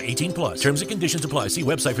by law. 18+. Terms and conditions apply. See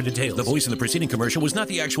website for details. The voice in the preceding commercial was not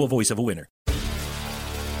the actual voice of a winner.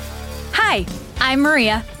 Hi, I'm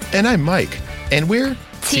Maria. And I'm Mike. And we're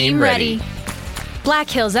Team Ready. Black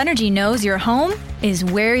Hills Energy knows your home is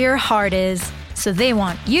where your heart is, so they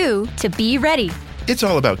want you to be ready. It's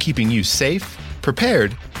all about keeping you safe,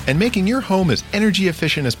 prepared, and making your home as energy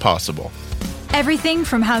efficient as possible. Everything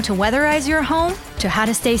from how to weatherize your home to how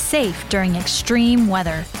to stay safe during extreme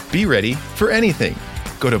weather. Be ready for anything.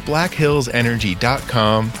 Go to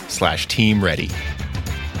blackhillsenergy.com/Team Ready.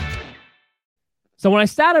 So when I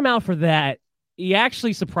stat him out for that, he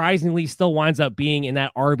actually surprisingly still winds up being in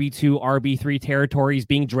that RB2, RB3 territory. He's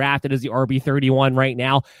being drafted as the RB31 right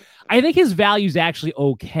now. I think his value is actually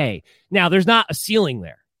okay. Now, there's not a ceiling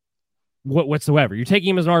there whatsoever. You're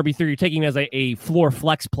taking him as an RB3. You're taking him as a floor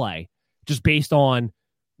flex play just based on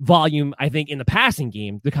volume, I think, in the passing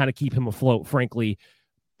game to kind of keep him afloat, frankly.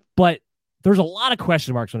 But there's a lot of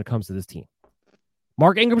question marks when it comes to this team.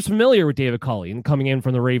 Mark Ingram's familiar with David Culley and coming in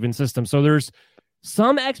from the Ravens system. So there's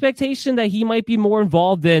some expectation that he might be more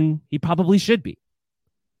involved than he probably should be.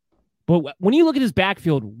 But when you look at his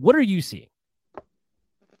backfield, what are you seeing?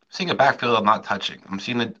 Seeing a backfield I'm not touching. I'm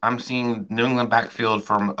seeing New England backfield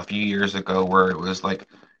from a few years ago where it was like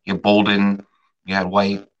you had Bolden, you had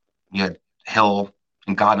White, you had Hill,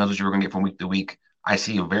 and God knows what you were going to get from week to week. I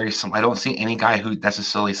see I don't see any guy who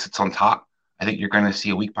necessarily sits on top. I think you're going to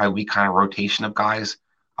see a week by week kind of rotation of guys.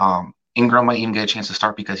 Ingram might even get a chance to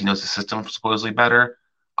start because he knows the system supposedly better.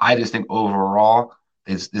 I just think overall,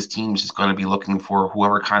 this team is just going to be looking for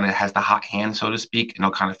whoever kind of has the hot hand, so to speak, and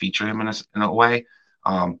they'll kind of feature him in a way.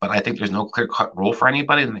 But I think there's no clear-cut role for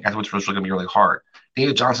anybody, and that's what's really going to be really hard.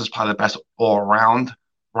 David Johnson's probably the best all-around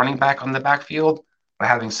running back on the backfield. But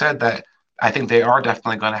having said that, I think they are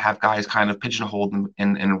definitely going to have guys kind of pigeonholed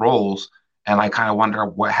in roles, and I kind of wonder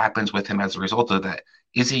what happens with him as a result of that.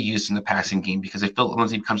 Is he used in the passing game? Because if Phillip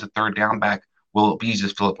Lindsay becomes a third down back, will it be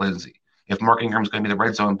just Phillip Lindsay? If Mark Ingram's going to be the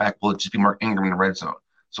red zone back, will it just be Mark Ingram in the red zone?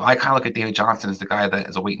 So I kind of look at David Johnson as the guy that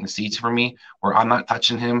is a wait and see for me, where I'm not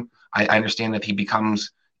touching him. I understand that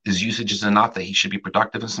his usage is enough that he should be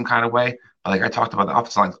productive in some kind of way. But like I talked about the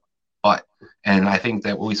offensive line, and I think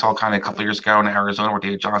that what we saw kind of a couple of years ago in Arizona, where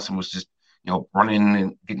David Johnson was just running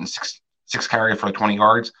and getting six carry for 20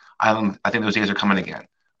 yards. I think those days are coming again.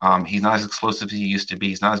 He's not as explosive as he used to be.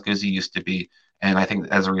 He's not as good as he used to be. And I think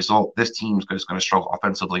as a result, this team's just going to struggle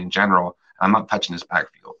offensively in general. I'm not touching his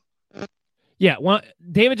backfield. Yeah, well,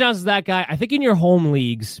 David Johnson's that guy. I think in your home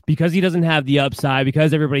leagues, because he doesn't have the upside,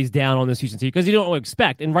 because everybody's down on this Houston team, because you don't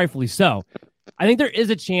expect, and rightfully so, I think there is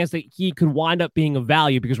a chance that he could wind up being of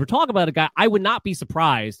value, because we're talking about a guy. I would not be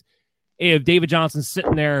surprised if David Johnson's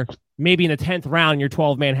sitting there maybe in the 10th round in your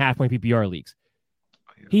 12-man half-point PPR leagues.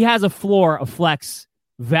 He has a floor of flex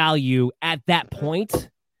value at that point.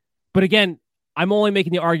 But again, I'm only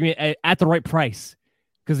making the argument at the right price.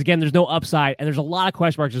 Because again, there's no upside and there's a lot of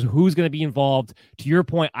question marks as to who's going to be involved. To your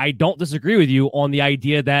point, I don't disagree with you on the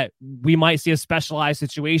idea that we might see a specialized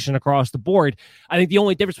situation across the board. I think the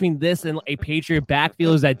only difference between this and a Patriot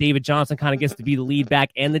backfield is that David Johnson kind of gets to be the lead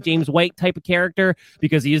back and the James White type of character,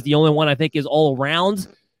 because he is the only one I think is all around.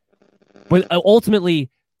 But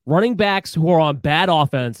ultimately, running backs who are on bad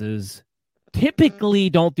offenses typically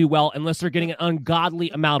don't do well unless they're getting an ungodly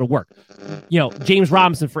amount of work. James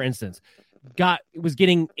Robinson, for instance, was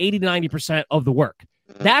getting 80 to 90% of the work.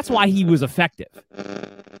 That's why he was effective.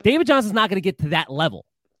 David Johnson's not going to get to that level.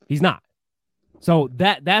 He's not. So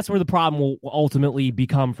that's where the problem will ultimately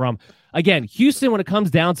become from. Again, Houston, when it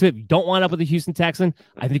comes down to it, you don't wind up with a Houston Texan.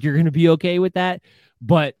 I think you're going to be okay with that.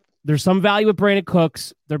 But there's some value with Brandon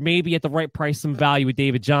Cooks. There may be at the right price some value with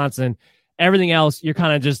David Johnson. Everything else, you're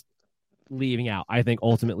kind of just leaving out, I think,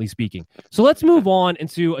 ultimately speaking. So let's move on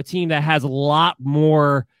into a team that has a lot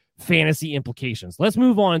more fantasy implications. Let's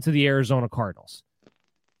move on to the Arizona Cardinals.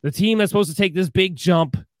 The team that's supposed to take this big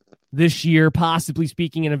jump this year, possibly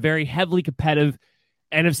speaking, in a very heavily competitive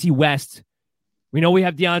NFC West. We know we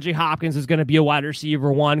have DeAndre Hopkins is going to be a wide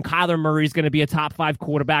receiver one. Kyler Murray is going to be a top 5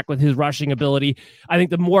 quarterback with his rushing ability. I think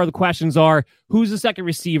the more of the questions are, who's the second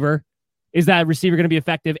receiver? Is that receiver going to be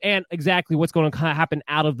effective? And exactly what's going to happen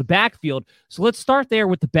out of the backfield. So let's start there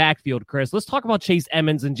with the backfield, Chris. Let's talk about Chase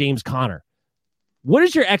Edmonds and James Conner. What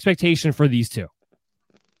is your expectation for these two?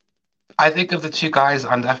 I think of the two guys,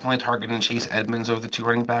 I'm definitely targeting Chase Edmonds over the two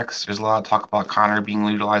running backs. There's a lot of talk about Conner being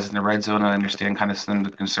utilized in the red zone. I understand kind of some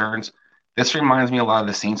of the concerns. This reminds me a lot of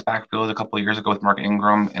the Saints backfield a couple of years ago with Mark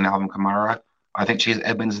Ingram and Alvin Kamara. I think Chase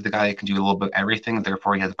Edmonds is the guy that can do a little bit of everything.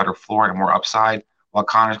 Therefore, he has a better floor and more upside, while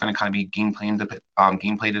Conner's going to kind of be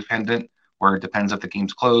gameplay dependent, where it depends if the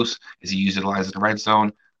game's close. Is he utilized in the red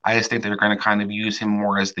zone? I just think they're going to kind of use him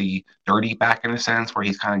more as the dirty back in a sense, where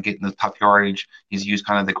he's kind of getting the tough yardage. He's used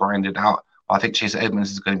kind of the grinded out. Well, I think Chase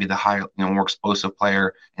Edmonds is going to be the high, more explosive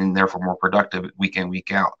player and therefore more productive week in,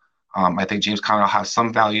 week out. I think James Conner has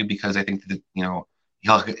some value because I think that,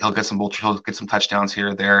 he'll get some touchdowns here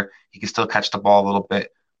or there. He can still catch the ball a little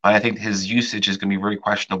bit, but I think his usage is going to be very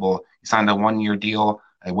questionable. He signed a 1-year deal.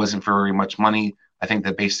 It wasn't for very much money. I think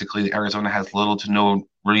that basically Arizona has little to no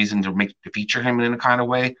reason to feature him in a kind of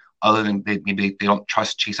way, other than maybe they don't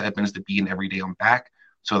trust Chase Edmonds to be an everyday on back.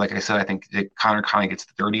 So like I said, I think that Conner kind of gets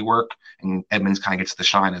the dirty work and Edmonds kind of gets the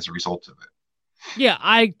shine as a result of it. Yeah,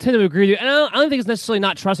 I tend to agree with you. And I don't think it's necessarily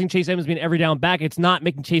not trusting Chase Edmonds being every down back. It's not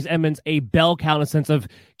making Chase Edmonds a bell cow in a sense of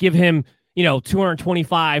give him,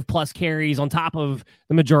 225 plus carries on top of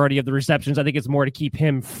the majority of the receptions. I think it's more to keep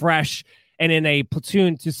him fresh and in a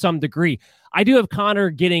platoon to some degree. I do have Conner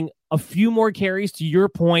getting a few more carries, to your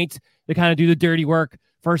point, to kind of do the dirty work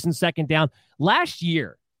first and second down. Last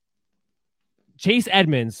year, Chase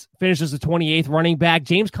Edmonds finished as the 28th running back.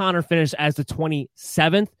 James Conner finished as the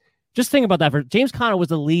 27th. Just think about that. James Conner was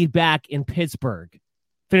the lead back in Pittsburgh.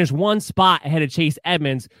 Finished one spot ahead of Chase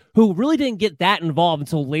Edmonds, who really didn't get that involved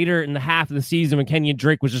until later in the half of the season when Kenyon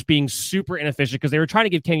Drake was just being super inefficient because they were trying to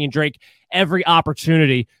give Kenyon Drake every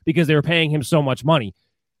opportunity because they were paying him so much money.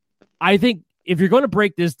 I think if you're going to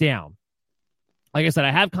break this down, like I said,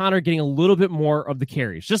 I have Conner getting a little bit more of the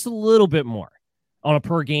carries, just a little bit more on a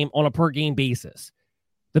per game basis.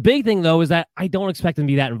 The big thing, though, is that I don't expect him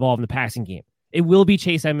to be that involved in the passing game. It will be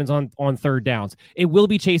Chase Edmonds on third downs. It will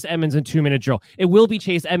be Chase Edmonds in 2-minute drill. It will be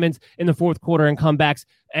Chase Edmonds in the fourth quarter and comebacks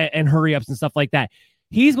and hurry-ups and stuff like that.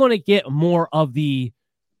 He's going to get more of the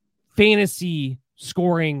fantasy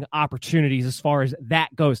scoring opportunities as far as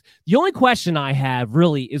that goes. The only question I have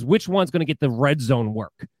really is which one's going to get the red zone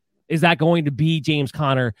work. Is that going to be James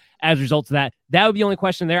Conner as a result of that? That would be the only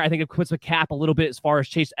question there. I think it puts a cap a little bit as far as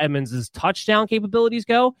Chase Edmonds' touchdown capabilities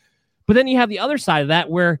go. But then you have the other side of that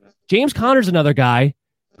where James Conner's another guy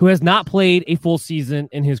who has not played a full season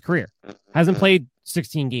in his career. Hasn't played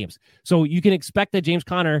 16 games. So you can expect that James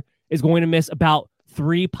Conner is going to miss about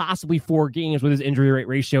 3, possibly 4 games with his injury rate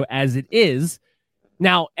ratio as it is.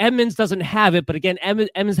 Now, Edmonds doesn't have it, but again,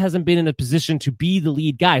 Edmonds hasn't been in a position to be the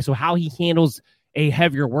lead guy. So how he handles a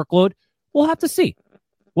heavier workload, we'll have to see.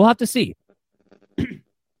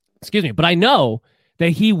 Excuse me. But I know that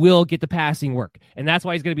he will get the passing work, and that's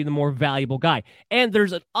why he's going to be the more valuable guy. And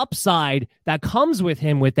there's an upside that comes with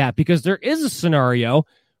him with that, because there is a scenario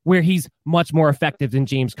where he's much more effective than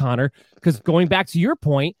James Conner, because going back to your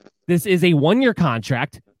point, this is a 1-year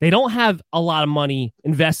contract. They don't have a lot of money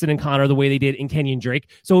invested in Conner the way they did in Kenyon Drake.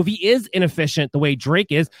 So if he is inefficient the way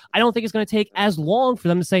Drake is, I don't think it's going to take as long for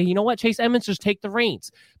them to say, you know what, Chase Edmonds, just take the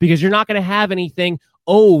reins, because you're not going to have anything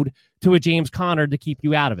owed to a James Conner to keep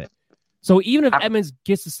you out of it. So even if Edmonds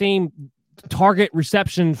gets the same target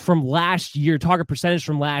reception from last year, target percentage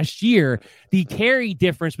from last year, the carry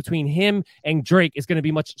difference between him and Drake is going to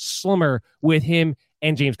be much slimmer with him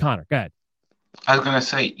and James Conner. Go ahead. I was going to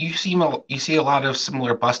say, you see a lot of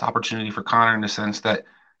similar bust opportunity for Conner in the sense that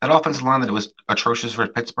offensive line that was atrocious for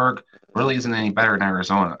Pittsburgh really isn't any better in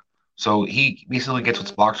Arizona. So he basically gets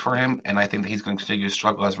what's blocked for him, and I think that he's going to continue to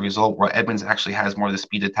struggle as a result, where Edmonds actually has more of the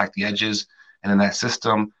speed to attack the edges, and in that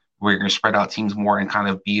system where you're going to spread out teams more and kind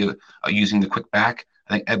of be using the quick back,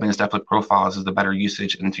 I think Edmonds definitely profiles as the better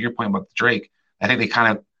usage. And to your point about Drake, I think they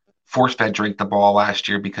kind of force-fed Drake the ball last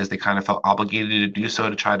year because they kind of felt obligated to do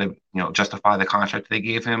so to try to justify the contract they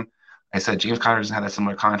gave him. I said James Conner doesn't have that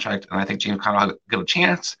similar contract, and I think James Conner will get a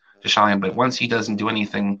chance to shine, but once he doesn't do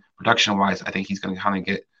anything production-wise, I think he's going to kind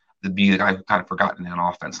of be the guy who kind of forgotten in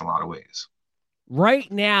offense in a lot of ways.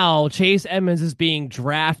 Right now, Chase Edmonds is being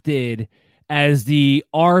drafted as the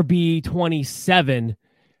RB27,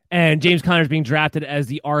 and James Conner is being drafted as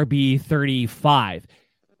the RB35.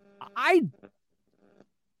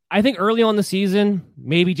 I think early on the season,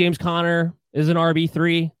 maybe James Conner is an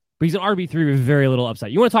RB3, but he's an RB3 with very little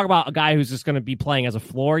upside. You want to talk about a guy who's just going to be playing as a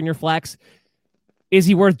floor in your flex? Is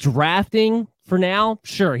he worth drafting for now?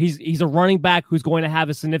 Sure. He's a running back who's going to have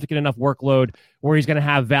a significant enough workload where he's going to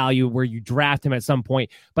have value where you draft him at some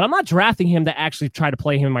point. But I'm not drafting him to actually try to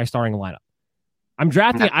play him in my starting lineup. I'm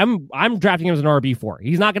drafting him as an RB4.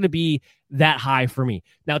 He's not going to be that high for me.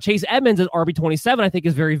 Now, Chase Edmonds at RB27 I think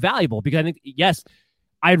is very valuable because I think, yes,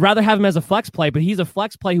 I'd rather have him as a flex play, but he's a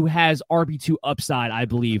flex play who has RB2 upside, I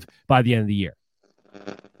believe, by the end of the year.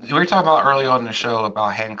 We were talking about early on in the show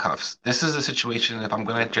about handcuffs. This is a situation, if I'm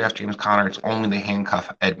going to draft James Conner, it's only the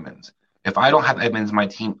handcuff Edmonds. If I don't have Edmonds in my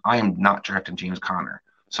team, I am not drafting James Conner.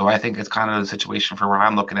 So I think it's kind of the situation for where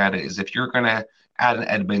I'm looking at it is if you're going to add an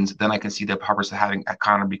Edmonds, then I can see the purpose of having a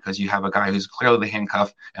Conner because you have a guy who's clearly the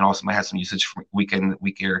handcuff and also might have some usage from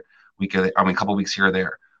a couple weeks here or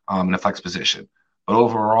there in a flex position. But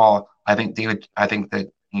overall, I think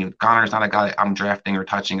that Conner's not a guy that I'm drafting or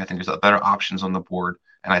touching. I think there's better options on the board,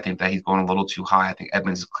 and I think that he's going a little too high. I think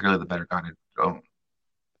Edmonds is clearly the better guy to go.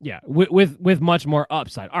 Yeah, with much more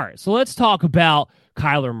upside. All right, so let's talk about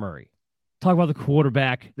Kyler Murray. Talk about the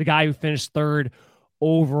quarterback, the guy who finished third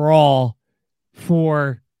overall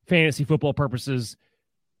for fantasy football purposes.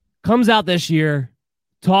 Comes out this year,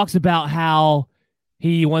 talks about how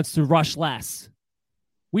he wants to rush less.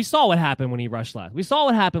 We saw what happened when he rushed less. We saw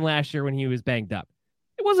what happened last year when he was banged up.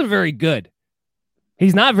 It wasn't very good.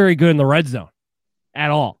 He's not very good in the red zone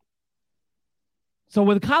at all. So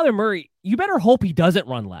with Kyler Murray, you better hope he doesn't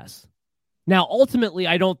run less. Now, ultimately,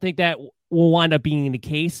 I don't think that will wind up being the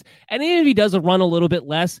case. And even if he does run a little bit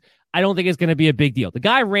less, I don't think it's going to be a big deal. The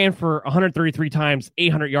guy ran for 133 times,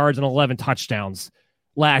 800 yards, and 11 touchdowns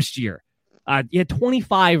last year. He had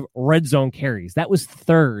 25 red zone carries. That was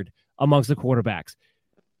third amongst the quarterbacks.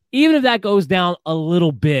 Even if that goes down a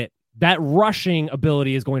little bit, that rushing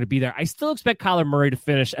ability is going to be there. I still expect Kyler Murray to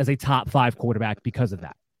finish as a top 5 quarterback because of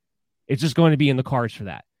that. It's just going to be in the cards for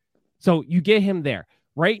that. So you get him there.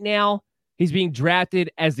 Right now, he's being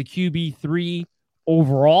drafted as the QB3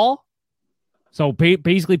 overall. So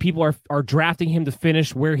basically, people are drafting him to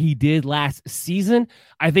finish where he did last season.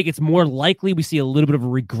 I think it's more likely we see a little bit of a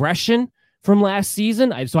regression from last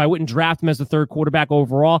season. So I wouldn't draft him as the third quarterback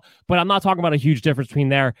overall, but I'm not talking about a huge difference between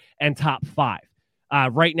there and top 5.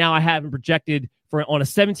 Right now, I have him projected on a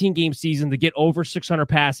 17-game season to get over 600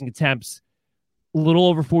 passing attempts, a little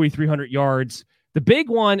over 4,300 yards. The big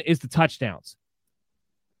one is the touchdowns.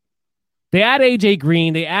 They add A.J.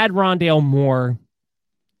 Green. They add Rondale Moore.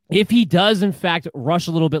 If he does, in fact, rush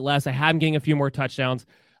a little bit less, I have him getting a few more touchdowns.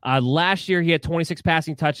 Last year, he had 26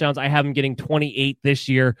 passing touchdowns. I have him getting 28 this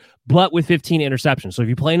year, but with 15 interceptions. So if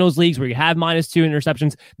you play in those leagues where you have -2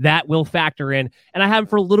 interceptions, that will factor in. And I have him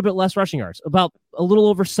for a little bit less rushing yards, about a little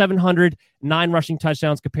over 700, 9 rushing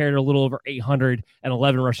touchdowns compared to a little over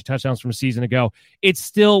 811 rushing touchdowns from a season ago. It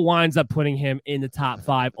still winds up putting him in the top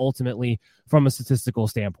 5 ultimately from a statistical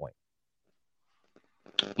standpoint.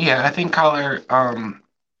 Yeah, I think Kyler,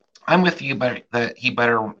 I'm with you, but that he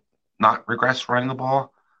better not regress running the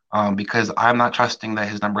ball. Because I'm not trusting that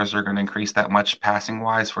his numbers are going to increase that much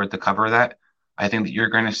passing-wise for it to cover that. I think that you're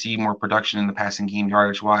going to see more production in the passing game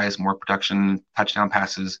yardage-wise, more production touchdown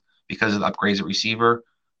passes because of the upgrades at receiver.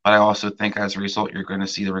 But I also think as a result, you're going to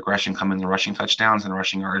see the regression come in the rushing touchdowns and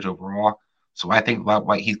rushing yardage overall. So I think that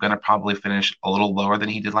he's going to probably finish a little lower than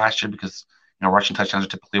he did last year because rushing touchdowns are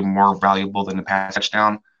typically more valuable than the pass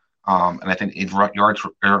touchdown. And I think yards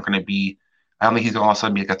aren't going to be – I don't think he's going to also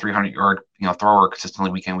be like a 300-yard thrower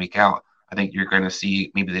consistently week in, week out. I think you're going to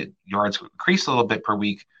see maybe the yards increase a little bit per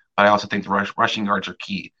week, but I also think the rushing yards are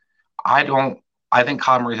key. I think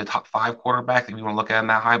Kyler Murray is a top 5 quarterback if you want to look at him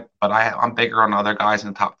that high, but I'm bigger on other guys in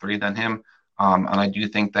the top 3 than him. And I do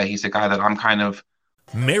think that he's a guy that I'm kind of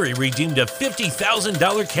Mary redeemed a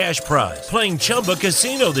 $50,000 cash prize playing Chumba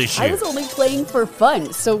Casino this year. I was only playing for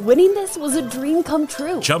fun, so winning this was a dream come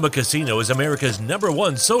true. Chumba Casino is America's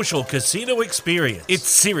 #1 social casino experience. It's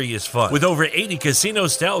serious fun. With over 80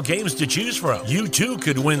 casino-style games to choose from, you too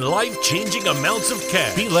could win life-changing amounts of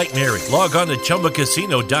cash. Be like Mary. Log on to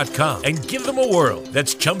ChumbaCasino.com and give them a whirl.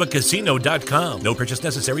 That's ChumbaCasino.com. No purchase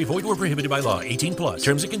necessary. Void where prohibited by law. 18+.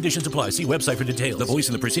 Terms and conditions apply. See website for details. The voice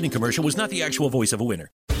in the preceding commercial was not the actual voice of a winner.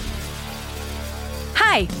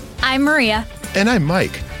 Hi, I'm Maria. And I'm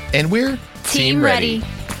Mike. And we're Team Ready.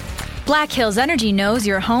 Black Hills Energy knows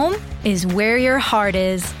your home is where your heart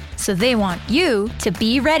is, so they want you to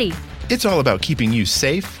be ready. It's all about keeping you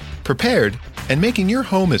safe, prepared, and making your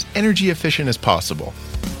home as energy efficient as possible.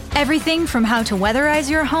 Everything from how to weatherize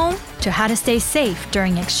your home to how to stay safe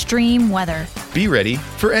during extreme weather. Be ready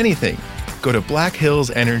for anything. Go to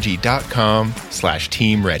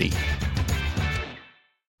blackhillsenergy.com/teamready.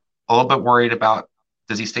 A little bit worried about,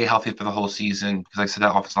 does he stay healthy for the whole season? Because like I said,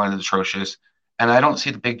 that offensive line is atrocious. And I don't see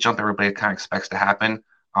the big jump everybody kind of expects to happen.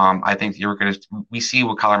 I think we see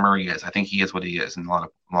what Kyler Murray is. I think he is what he is in a lot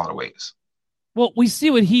of ways. Well, we see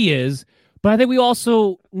what he is, but I think we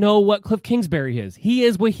also know what Cliff Kingsbury is. He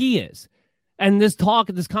is what he is. And this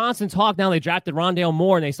constant talk, now they drafted Rondale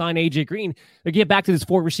Moore and they signed AJ Green. They get back to this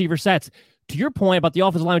 4 receiver sets. To your point about the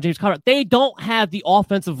offensive line with James Conner, they don't have the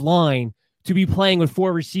offensive line to be playing with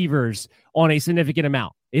 4 receivers on a significant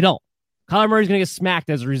amount. They don't. Kyler Murray's going to get smacked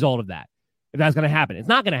as a result of that. If that's going to happen, it's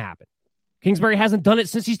not going to happen. Kingsbury hasn't done it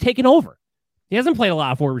since he's taken over. He hasn't played a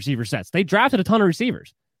lot of 4 receiver sets. They drafted a ton of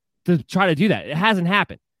receivers to try to do that. It hasn't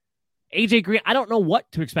happened. AJ Green, I don't know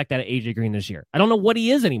what to expect out of AJ Green this year. I don't know what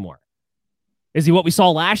he is anymore. Is he what we saw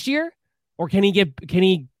last year? Or can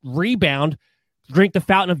he rebound, drink the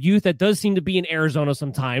fountain of youth that does seem to be in Arizona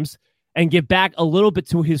sometimes, and get back a little bit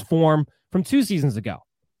to his form from 2 seasons ago?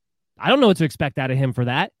 I don't know what to expect out of him for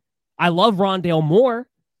that. I love Rondale Moore,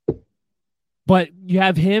 but you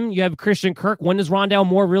have him, you have Christian Kirk. When does Rondale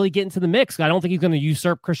Moore really get into the mix? I don't think he's going to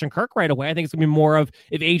usurp Christian Kirk right away. I think it's going to be more of,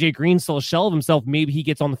 if AJ Green's still a shell of himself, maybe he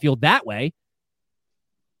gets on the field that way.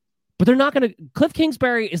 But they're not going to. Cliff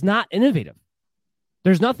Kingsbury is not innovative.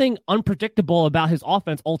 There's nothing unpredictable about his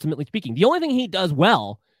offense, ultimately speaking. The only thing he does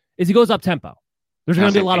well is he goes up tempo. There's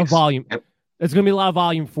going to be a lot of volume. Yep. There's going to be a lot of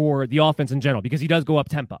volume for the offense in general because he does go up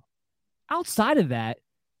tempo. Outside of that,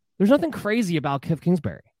 there's nothing crazy about Cliff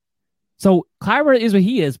Kingsbury. So Kyler is what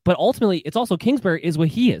he is, but ultimately it's also Kingsbury is what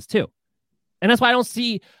he is too. And that's why I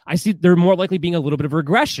see there more likely being a little bit of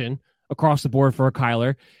regression across the board for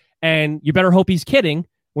Kyler. And you better hope he's kidding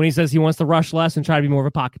when he says he wants to rush less and try to be more of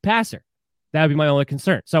a pocket passer. That would be my only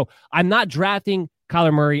concern. So I'm not drafting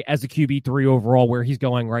Kyler Murray as a QB3 overall where he's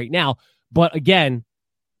going right now. But again,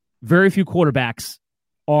 very few quarterbacks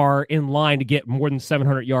are in line to get more than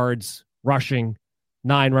 700 yards rushing,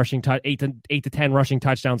 8 to 10 rushing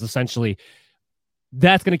touchdowns, essentially.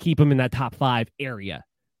 That's going to keep him in that top 5 area.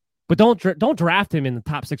 But don't draft him in the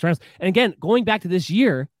top 6 rounds. And again, going back to this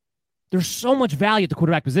year, there's so much value at the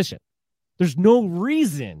quarterback position. There's no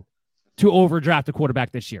reason to overdraft a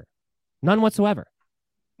quarterback this year. None whatsoever.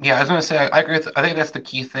 Yeah, I was going to say, I agree with, I think that's the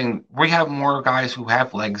key thing. We have more guys who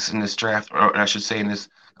have legs in this draft, or I should say in this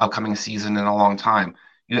upcoming season, in a long time.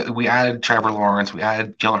 We added Trevor Lawrence. We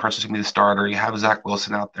added Jalen Hurts to be the starter. You have Zach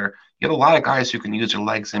Wilson out there. You have a lot of guys who can use their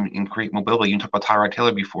legs and create mobility. You talked about Tyrod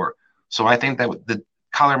Taylor before. So I think that the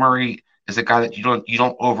Kyler Murray is a guy that you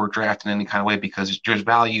don't overdraft in any kind of way because there's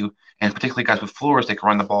value, and particularly guys with floors, they can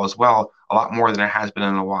run the ball as well, a lot more than it has been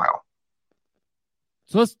in a while.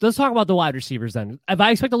 So let's talk about the wide receivers then. If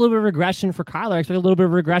I expect a little bit of regression for Kyler, I expect a little bit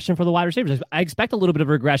of regression for the wide receivers. I expect a little bit of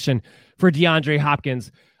regression for DeAndre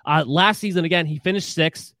Hopkins. Last season, again, he finished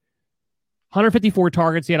 6th, 154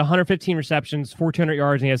 targets. He had 115 receptions, 1,400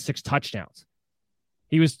 yards, and he had 6 touchdowns.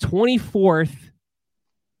 He was 24th,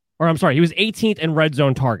 or I'm sorry, he was 18th in red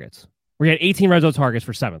zone targets. We had 18 red zone targets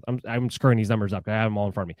for 7th. I'm screwing these numbers up. I have them all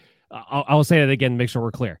in front of me. I'll say that again to make sure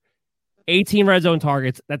we're clear. 18 red zone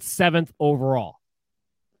targets. That's 7th overall.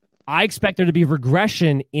 I expect there to be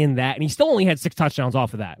regression in that, and he still only had 6 touchdowns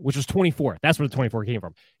off of that, which was 24th. That's where the 24 came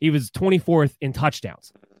from. He was 24th in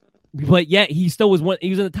touchdowns, but yet he still was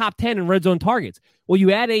he was in the top 10 in red zone targets. Well,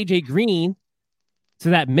 you add AJ Green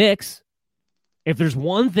to that mix. If there's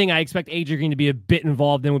one thing I expect AJ Green to be a bit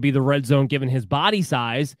involved in, would be the red zone, given his body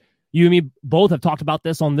size. You and me both have talked about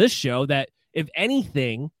this on this show, that if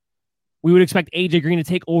anything, we would expect AJ Green to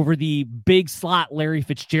take over the big slot Larry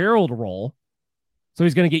Fitzgerald role. So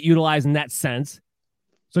he's going to get utilized in that sense.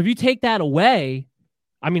 So if you take that away,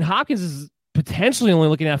 I mean, Hopkins is potentially only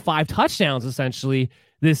looking at 5 touchdowns essentially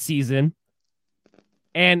this season.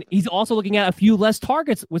 And he's also looking at a few less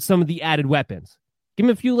targets with some of the added weapons. Give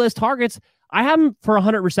him a few less targets. I have him for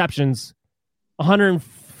 100 receptions,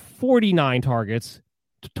 149 targets,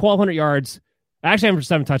 1,200 yards. I actually have him for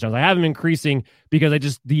 7 touchdowns. I have him increasing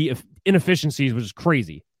because the inefficiencies was just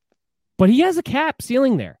crazy. But he has a cap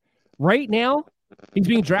ceiling there. Right now, he's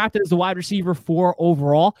being drafted as the wide receiver 4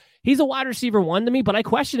 overall. He's a wide receiver 1 to me, but I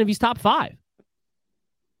question if he's top 5.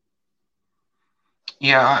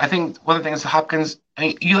 Yeah, I think one of the things Hopkins,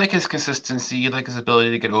 you like his consistency, you like his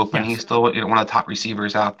ability to get open. Yes. He's still one of the top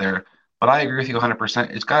receivers out there. But I agree with you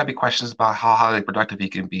 100%. It's got to be questions about how highly productive he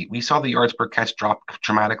can be. We saw the yards per catch drop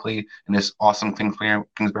dramatically in this awesome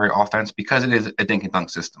Kingsbury offense because it is a dink and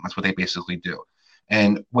dunk system. That's what they basically do.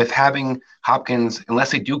 And with having Hopkins,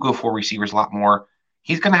 unless they do go 4 receivers a lot more,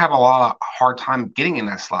 he's going to have a lot of hard time getting in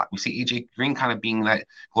that slot. We see AJ Green kind of being that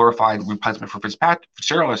glorified replacement for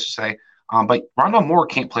Fitzgerald, let's just say. But Rondale Moore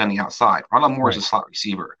can't play on the outside. Rondale Moore is a Right. slot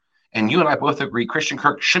receiver. And you and I both agree Christian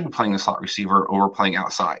Kirk should be playing the slot receiver over playing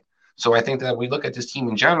outside. So I think that we look at this team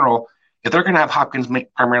in general, if they're going to have Hopkins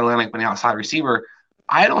primarily like an outside receiver,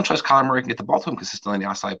 I don't trust Kyler Murray can get the ball to him consistently on the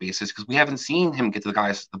outside basis because we haven't seen him get to the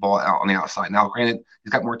guys the ball out on the outside. Now, granted,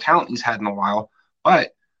 he's got more talent than he's had in a while,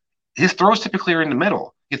 but his throws typically are in the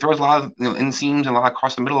middle. He throws a lot of inseams and a lot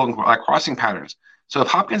across the middle and like crossing patterns. So if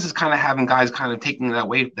Hopkins is kind of having guys kind of taking that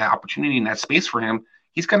way, that opportunity and that space for him,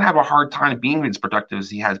 he's going to have a hard time being as productive as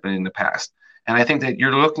he has been in the past. And I think that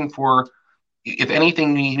you're looking for, if anything,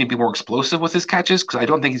 you need to be more explosive with his catches because I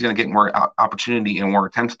don't think he's going to get more opportunity and more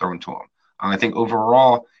attempts thrown to him. I think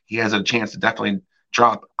overall he has a chance to definitely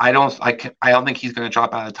drop. I don't think he's going to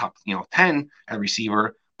drop out of the top 10 at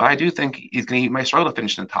receiver, but I do think he might struggle to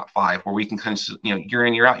finish in the top 5 where we can kind of year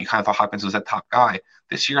in year out you kind of thought Hopkins was that top guy.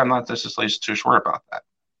 This year I'm not necessarily too sure about that.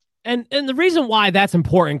 And the reason why that's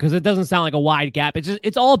important, because it doesn't sound like a wide gap.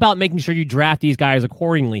 It's all about making sure you draft these guys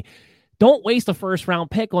accordingly. Don't waste a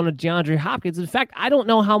first-round pick on a DeAndre Hopkins. In fact, I don't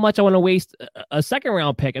know how much I want to waste a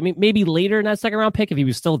second-round pick. I mean, maybe later in that second-round pick, if he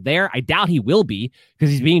was still there. I doubt he will be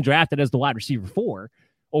because he's being drafted as the wide receiver 4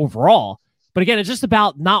 overall. But again, it's just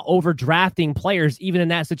about not overdrafting players even in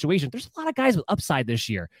that situation. There's a lot of guys with upside this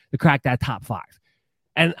year to crack that top 5.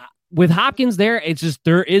 And with Hopkins there, it's just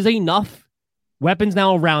there is enough weapons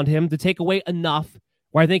now around him to take away enough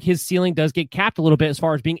where I think his ceiling does get capped a little bit as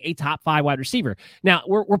far as being a top 5 wide receiver. Now,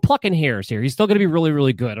 we're plucking hairs here. He's still going to be really,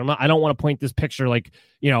 really good. I don't want to point this picture like,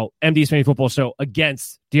 MD's Fantasy Football Show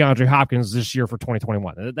against DeAndre Hopkins this year for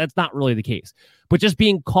 2021. That's not really the case. But just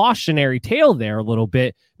being cautionary tale there a little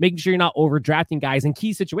bit, making sure you're not overdrafting guys in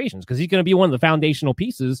key situations because he's going to be one of the foundational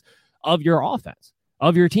pieces of your offense,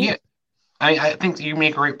 of your team. Yeah. I think you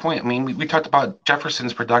make a great point. I mean, we talked about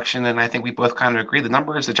Jefferson's production, and I think we both kind of agree. The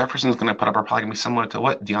numbers that Jefferson's going to put up are probably going to be similar to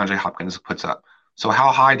what DeAndre Hopkins puts up. So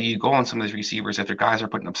how high do you go on some of these receivers if their guys are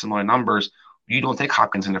putting up similar numbers? You don't take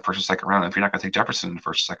Hopkins in the first or second round if you're not going to take Jefferson in the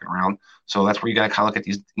first or second round. So that's where you got to kind of look at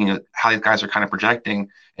these, how these guys are kind of projecting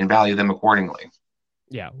and value them accordingly.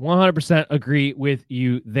 Yeah, 100% agree with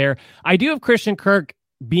you there. I do have Christian Kirk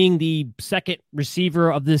being the second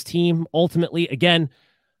receiver of this team. Ultimately, again,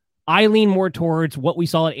 I lean more towards what we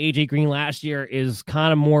saw at AJ Green last year is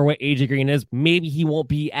kind of more what AJ Green is. Maybe he won't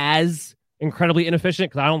be as incredibly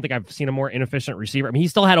inefficient because I don't think I've seen a more inefficient receiver. I mean, he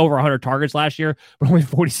still had over 100 targets last year, but only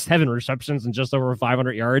 47 receptions and just over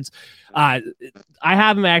 500 yards. I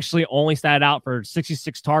have him actually only statted out for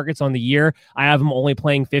 66 targets on the year. I have him only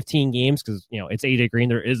playing 15 games because, it's AJ Green.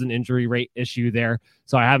 There is an injury rate issue there.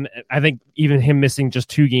 So I think even him missing just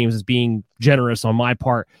 2 games is being generous on my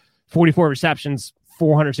part. 44 receptions,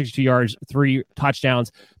 462 yards, 3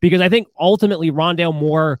 touchdowns, because I think ultimately Rondale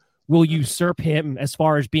Moore will usurp him as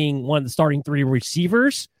far as being one of the starting 3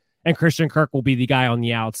 receivers, and Christian Kirk will be the guy on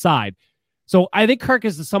the outside. So I think Kirk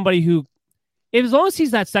is somebody who, as long as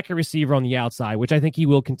he's that second receiver on the outside, which I think he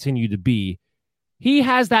will continue to be, he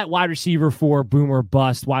has that wide receiver 4, boomer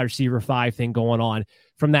bust, wide receiver 5 thing going on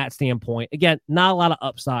from that standpoint. Again, not a lot of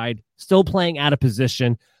upside, still playing out of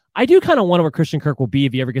position. I do kind of wonder where Christian Kirk will be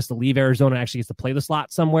if he ever gets to leave Arizona and actually gets to play the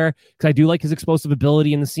slot somewhere, because I do like his explosive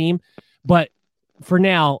ability in the seam. But for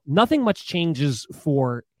now, nothing much changes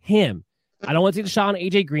for him. I don't want to take the shot on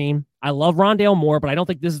AJ Green. I love Rondale Moore, but I don't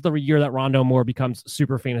think this is the year that Rondale Moore becomes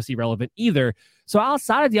super fantasy relevant either. So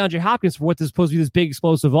outside of DeAndre Hopkins for what is supposed to be this big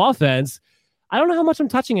explosive offense, I don't know how much I'm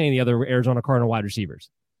touching any of the other Arizona Cardinal wide receivers.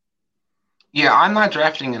 Yeah, I'm not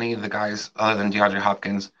drafting any of the guys other than DeAndre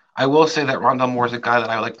Hopkins. I will say that Rondale Moore is a guy that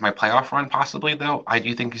I like for my playoff run, possibly, though. I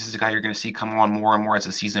do think this is a guy you're going to see come on more and more as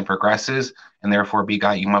the season progresses, and therefore be a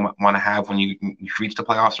guy you might want to have when you reach the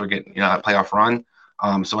playoffs or get a playoff run.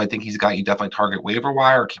 So I think he's a guy you definitely target waiver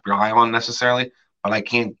wire or keep your eye on necessarily, but I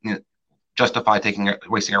can't justify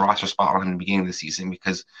wasting a roster spot on him in the beginning of the season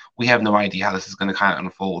because we have no idea how this is going to kind of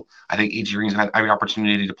unfold. I think AJ Green's had every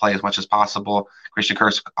opportunity to play as much as possible. Christian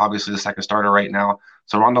Kirk's obviously the second starter right now,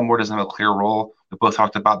 so Rondale Moore doesn't have a clear role. We both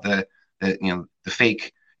talked about the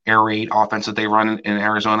fake air raid offense that they run in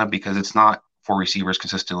Arizona because it's not 4 receivers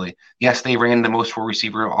consistently. Yes, they ran the most 4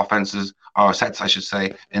 receiver offenses sets, I should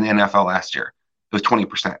say, in the NFL last year. It was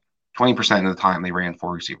 20%. 20% of the time they ran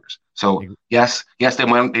 4 receivers. So yes, they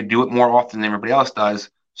do it more often than everybody else does.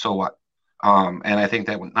 So what? And I think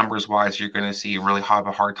that numbers wise, you're going to see really have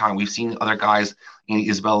a hard time. We've seen other guys,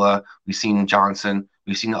 Isabella, we've seen Johnson,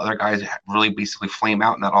 we've seen other guys really basically flame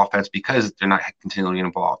out in that offense because they're not continually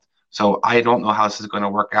involved. So I don't know how this is going to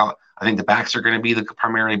work out. I think the backs are going to be the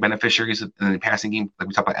primary beneficiaries in the passing game. Like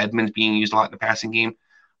we talked about Edmonds being used a lot in the passing game.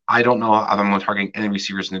 I don't know if I'm going to target any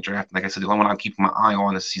receivers in the draft. Like I said, the only one I'm keeping my eye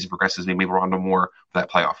on as the season progresses, maybe Rondale Moore for that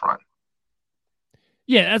playoff run.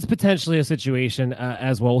 Yeah, that's potentially a situation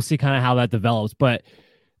as well. We'll see kind of how that develops, but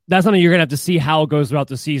that's something you're going to have to see how it goes throughout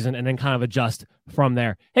the season and then kind of adjust from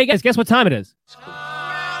there. Hey, guys, guess what time it is? The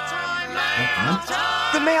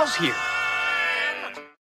mail's here.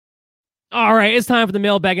 All right, it's time for the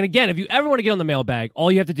mailbag. And again, if you ever want to get on the mailbag,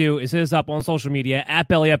 all you have to do is hit us up on social media at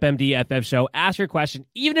BellyUpMDFF Show. Ask your question.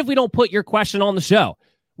 Even if we don't put your question on the show,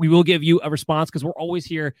 we will give you a response because we're always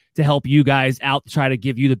here to help you guys out, to try to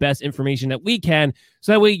give you the best information that we can.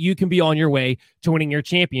 So that way you can be on your way to winning your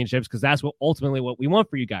championships, because that's what ultimately what we want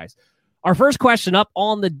for you guys. Our first question up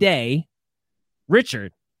on the day,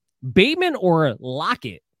 Richard, Bateman or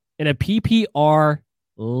Lockett in a PPR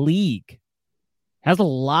league? Has a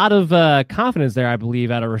lot of confidence there, I believe,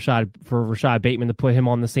 out of Rashad Bateman to put him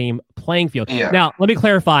on the same playing field. Yeah. Now, let me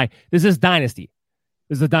clarify. This is Dynasty.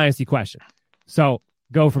 This is a Dynasty question. So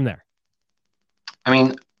go from there. I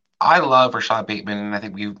mean, I love Rashad Bateman, and I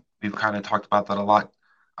think we've kind of talked about that a lot.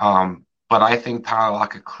 But I think Tyler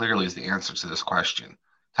Lockett clearly is the answer to this question.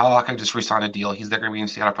 Tyler Lockett just re-signed a deal. He's going to be in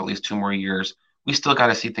Seattle for at least 2 more years. We still got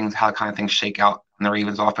to see how kind of things shake out in the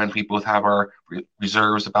Ravens offense. We both have our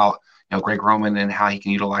reserves about Greg Roman and how he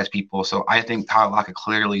can utilize people. So I think Tyler Lockett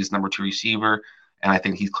clearly is number 2 receiver, and I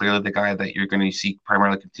think he's clearly the guy that you're going to see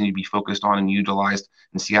primarily continue to be focused on and utilized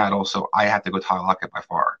in Seattle. So I have to go Tyler Lockett by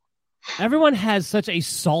far. Everyone has such a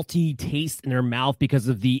salty taste in their mouth because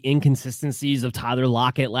of the inconsistencies of Tyler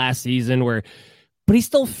Lockett last season, but he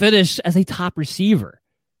still finished as a top receiver.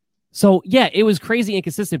 So yeah, it was crazy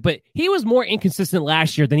inconsistent, but he was more inconsistent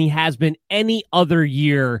last year than he has been any other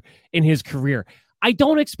year in his career. I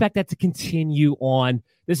don't expect that to continue on.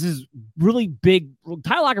 This is really big.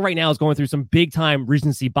 Tyler Lockett right now is going through some big time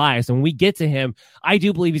recency bias. And when we get to him, I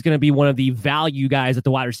do believe he's going to be one of the value guys at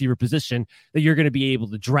the wide receiver position that you're going to be able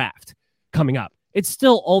to draft coming up. It's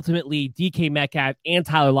still ultimately DK Metcalf and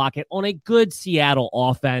Tyler Lockett on a good Seattle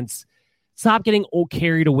offense. Stop getting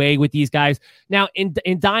carried away with these guys. Now, in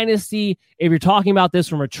Dynasty, if you're talking about this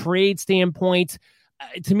from a trade standpoint,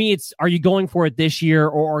 to me, it's, are you going for it this year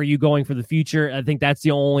or are you going for the future? I think that's the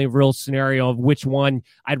only real scenario of which one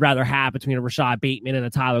I'd rather have between a Rashad Bateman and a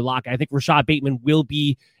Tyler Lockett. I think Rashad Bateman will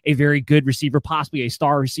be a very good receiver, possibly a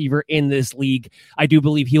star receiver in this league. I do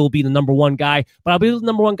believe he will be the number 1 guy, but I'll be the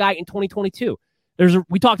number 1 guy in 2022.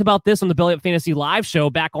 We talked about this on the Belly Up Fantasy live show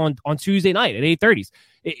back on Tuesday night at 8:30.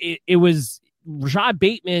 It was Rashad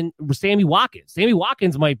Bateman with Sammy Watkins. Sammy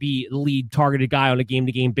Watkins might be the lead targeted guy on a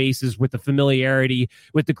game-to-game basis with the familiarity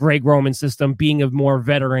with the Greg Roman system, being a more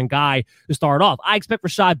veteran guy to start off. I expect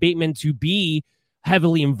Rashad Bateman to be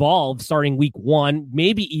heavily involved starting week 1,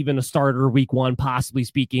 maybe even a starter week 1, possibly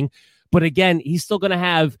speaking. But again, he's still going to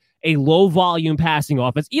have a low-volume passing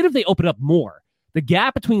offense, even if they open up more. The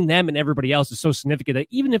gap between them and everybody else is so significant that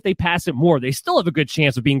even if they pass it more, they still have a good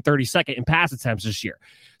chance of being 32nd in pass attempts this year.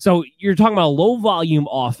 So you're talking about a low-volume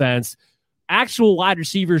offense, actual wide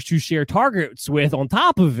receivers to share targets with on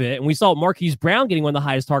top of it. And we saw Marquise Brown getting one of the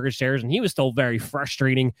highest target shares, and he was still very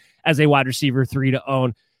frustrating as a wide receiver 3 to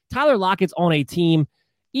own. Tyler Lockett's on a team,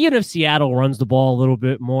 even if Seattle runs the ball a little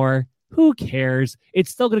bit more, who cares?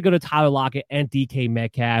 It's still going to go to Tyler Lockett and DK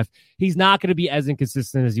Metcalf. He's not going to be as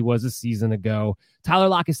inconsistent as he was a season ago. Tyler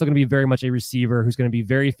Lockett's still going to be very much a receiver who's going to be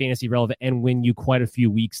very fantasy relevant and win you quite a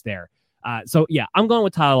few weeks there. So yeah, I'm going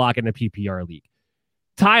with Tyler Lockett in a PPR league.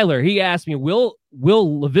 Tyler, he asked me, will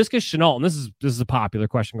Laviska Shenault, and this is a popular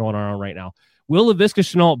question going on right now, will Laviska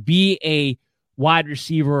Shenault be a wide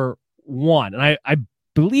receiver 1? And I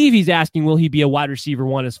believe he's asking, will he be a wide receiver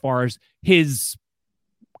 1 as far as his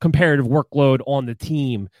comparative workload on the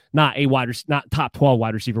team, not top 12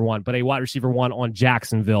 wide receiver 1, but a wide receiver 1 on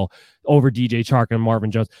Jacksonville over DJ Chark and Marvin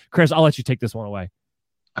Jones. Chris, I'll let you take this one away.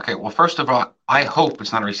 Okay, well, first of all, I hope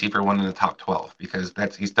it's not a receiver 1 in the top 12 because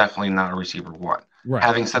he's definitely not a receiver 1. Right.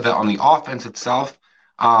 Having said that, on the offense itself,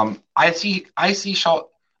 I see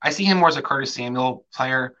him more as a Curtis Samuel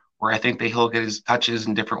player, where I think that he'll get his touches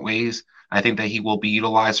in different ways. I think that he will be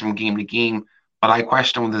utilized from game to game, but I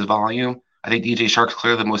question with his volume. I think DJ Chark's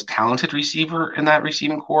clearly the most talented receiver in that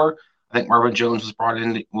receiving core. I think Marvin Jones was brought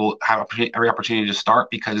in, will have every opportunity to start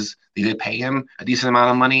because they did pay him a decent amount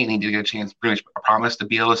of money, and he did get a chance, pretty much a promise to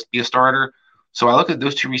be able to be a starter. So I look at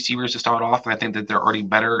those 2 receivers to start off, and I think that they're already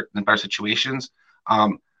better in better situations. I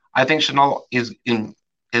think Shenault has been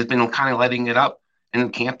kind of letting it up in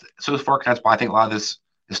camp so far. That's why I think a lot of this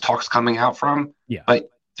talk's coming out from. Yeah. But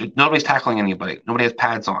nobody's tackling anybody. Nobody has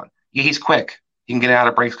pads on. Yeah, he's quick. He can get out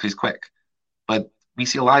of breaks because he's quick. But we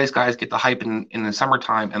see a lot of these guys get the hype in the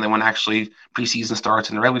summertime, and then when actually preseason starts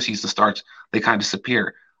and the regular season starts, they kind of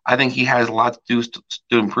disappear. I think he has a lot to do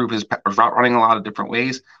to improve his route running a lot of different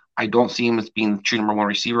ways. I don't see him as being the true number one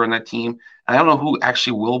receiver on that team. And I don't know who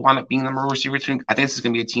actually will wind up being the number one receiver team. I think this is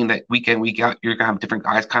going to be a team that week in, week out, you're going to have different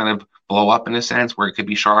guys kind of blow up in a sense, where it could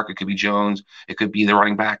be Shark, it could be Jones, it could be the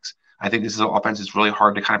running backs. I think this is an offense that's really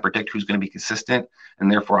hard to kind of predict who's going to be consistent,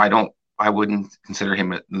 and therefore I wouldn't consider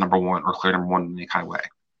him a number one or clear number one in any kind of way.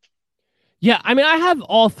 Yeah, I mean, I have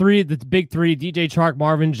all three, the big three, DJ Chark,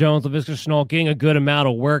 Marvin Jones, Laviska Shenault, getting a good amount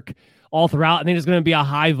of work all throughout. I think it's going to be a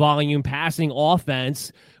high-volume passing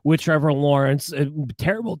offense with Trevor Lawrence.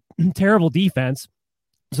 Terrible defense.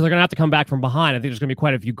 So they're going to have to come back from behind. I think there's going to be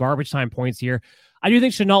quite a few garbage time points here. I do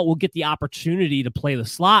think Shenault will get the opportunity to play the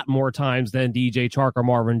slot more times than DJ Chark or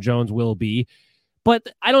Marvin Jones will be. But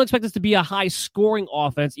I don't expect this to be a high-scoring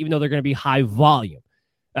offense, even though they're going to be high volume.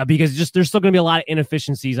 Because there's still going to be a lot of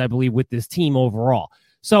inefficiencies, I believe, with this team overall.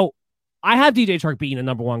 So I have DJ Chark being the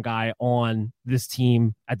number one guy on this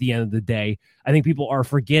team at the end of the day. I think people are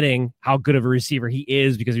forgetting how good of a receiver he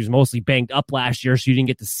is because he was mostly banged up last year, so you didn't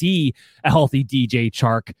get to see a healthy DJ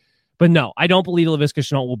Chark. But no, I don't believe Laviska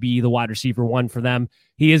Shenault will be the wide receiver one for them.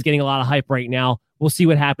 He is getting a lot of hype right now. We'll see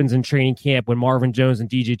what happens in training camp when Marvin Jones and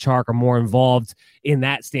DJ Chark are more involved in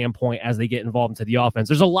that standpoint as they get involved into the offense.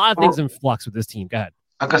 There's a lot of things in flux with this team. Go ahead.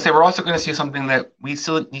 I'm going to say we're also going to see something that we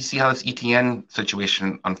still need to see how this ETN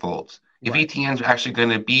situation unfolds. If ETN's actually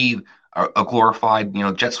going to be a glorified,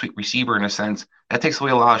 jet sweep receiver in a sense, that takes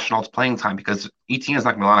away a lot of Shenault's playing time because ETN's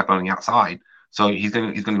not going to line up on the outside. So he's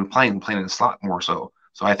going to be playing in the slot more so.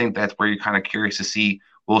 So I think that's where you're kind of curious to see,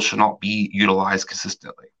 will Shenault be utilized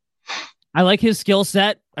consistently? I like his skill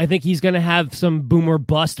set. I think he's going to have some boomer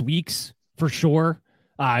bust weeks for sure.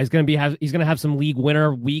 He's going to have some league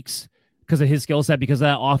winner weeks because of his skill set, because of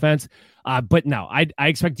that offense. But no, I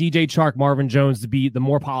expect DJ Chark, Marvin Jones to be the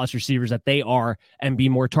more polished receivers that they are and be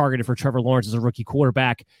more targeted for Trevor Lawrence as a rookie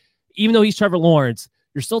quarterback. Even though he's Trevor Lawrence,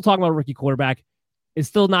 you're still talking about a rookie quarterback. It's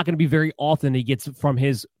still not going to be very often he gets from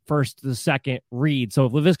his first to the second read. So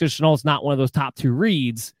if Laviska Shenault's not one of those top two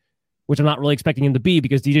reads, which I'm not really expecting him to be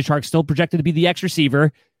because DJ Chark's still projected to be the X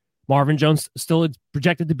receiver, Marvin Jones still is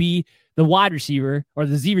projected to be the wide receiver or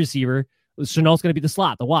the Z receiver, Shenault's going to be the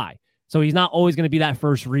slot, the Y. So he's not always going to be that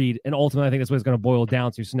first read, and ultimately I think that's what it's going to boil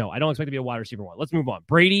down to. So no, I don't expect to be a wide receiver one. Let's move on.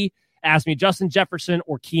 Brady asked me Justin Jefferson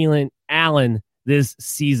or Keenan Allen this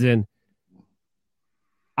season.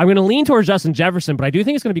 I'm going to lean towards Justin Jefferson, but I do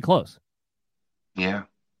think it's going to be close. Yeah.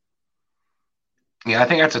 Yeah, I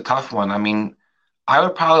think that's a tough one. I mean, I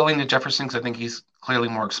would probably lean to Jefferson because I think he's clearly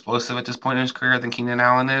more explosive at this point in his career than Keenan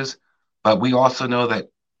Allen is. But we also know that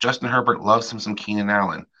Justin Herbert loves him some Keenan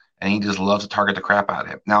Allen, and he just loves to target the crap out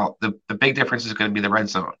of him. Now, the big difference is going to be the red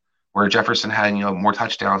zone, where Jefferson had more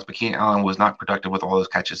touchdowns, but Keenan Allen was not productive with all those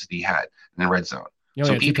catches that he had in the red zone.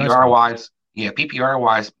 So PPR-wise,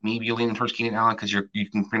 maybe you're leaning towards Keenan Allen because you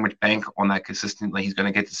can pretty much bank on that consistently. He's going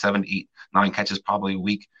to get to 7, 8, 9 catches probably a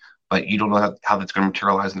week, but you don't know how that's going to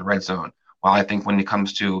materialize in the red zone. While I think when it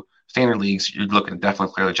comes to standard leagues, you're looking at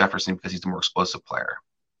definitely clearly Jefferson because he's the more explosive player.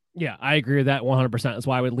 Yeah, I agree with that 100%. That's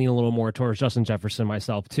why I would lean a little more towards Justin Jefferson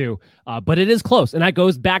myself too. But it is close. And that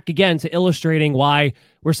goes back again to illustrating why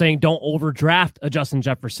we're saying don't overdraft a Justin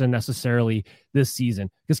Jefferson necessarily this season.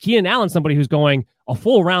 Because Keenan Allen's somebody who's going a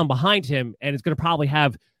full round behind him and is going to probably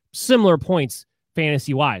have similar points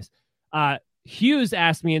fantasy-wise. Hughes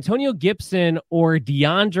asked me, Antonio Gibson or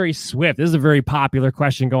DeAndre Swift? This is a very popular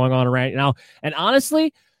question going on right now. And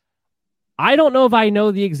honestly, I don't know if I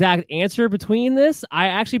know the exact answer between this. I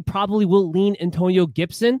actually probably will lean Antonio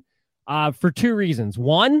Gibson for two reasons.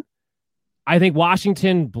 One, I think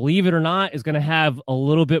Washington, believe it or not, is going to have a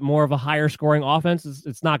little bit more of a higher scoring offense.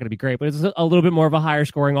 It's not going to be great, but it's a little bit more of a higher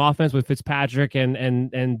scoring offense with Fitzpatrick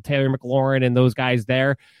and Taylor McLaurin and those guys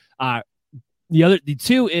there. The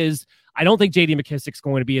two is I don't think J.D. McKissick's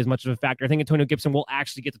going to be as much of a factor. I think Antonio Gibson will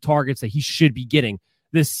actually get the targets that he should be getting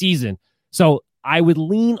this season. So I would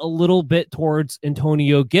lean a little bit towards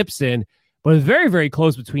Antonio Gibson, but very, very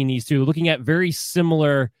close between these two, looking at very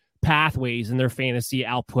similar pathways in their fantasy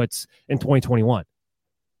outputs in 2021.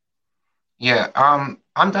 Yeah,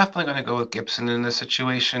 I'm definitely going to go with Gibson in this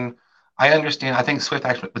situation. I understand. I think Swift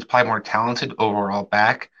actually was probably more talented overall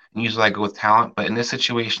back, and usually I go with talent. But in this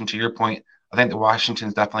situation, to your point, I think the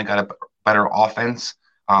Washington's definitely got a better offense.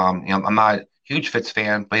 I'm not a huge Fitz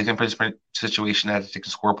fan, but he's in a different situation that to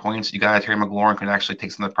score points. You got Terry McLaurin can actually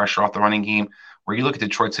take some of the pressure off the running game. Where you look at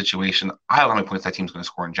Detroit's situation, I don't know how many points that team's going to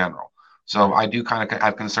score in general. So I do kind of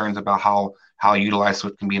have concerns about how utilized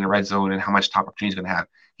Swift can be in the red zone and how much top opportunity he's going to have.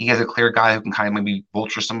 He has a clear guy who can kind of maybe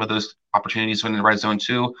vulture some of those opportunities in the red zone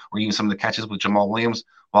too, or even some of the catches with Jamal Williams.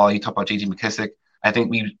 While you talk about J.D. McKissick, I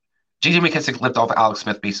think J.D. McKissick lived off Alex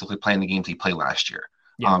Smith basically playing the games he played last year.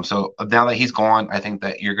 Yeah. So now that he's gone, I think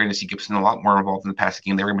that you're going to see Gibson a lot more involved in the passing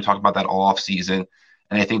game. They were going to be talking about that all off season.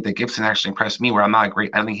 And I think that Gibson actually impressed me where I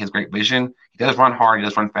don't think he has great vision. He does run hard. He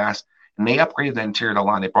does run fast. And they upgraded the interior of the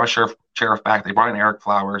line. They brought Sheriff back. They brought in Eric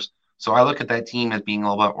Flowers. So I look at that team as being a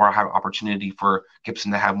little bit more have opportunity for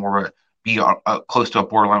Gibson to have more of be close to a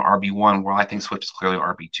borderline RB1, where I think Swift is clearly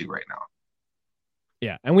RB2 right now.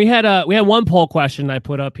 Yeah, and we had one poll question I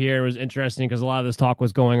put up here. It was interesting because a lot of this talk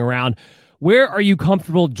was going around. Where are you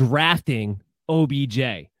comfortable drafting OBJ?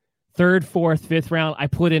 3rd, 4th, 5th round. I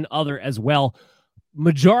put in other as well.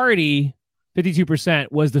 Majority,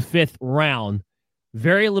 52%, was the 5th round.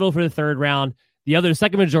 Very little for the 3rd round. The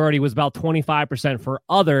second majority was about 25% for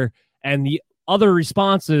other, and the other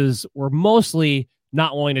responses were mostly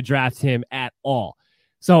not wanting to draft him at all.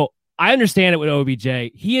 So I understand it with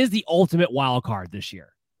OBJ. He is the ultimate wild card this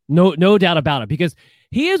year. No doubt about it, because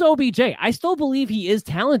he is OBJ. I still believe he is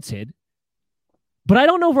talented, but I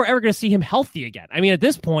don't know if we're ever going to see him healthy again. I mean, at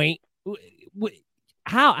this point,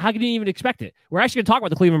 how can you even expect it? We're actually going to talk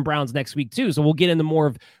about the Cleveland Browns next week too, so we'll get into more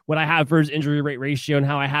of what I have for his injury rate ratio and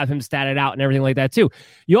how I have him statted out and everything like that too.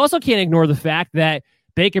 You also can't ignore the fact that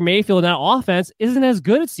Baker Mayfield and that offense isn't as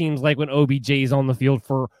good, it seems like, when OBJ is on the field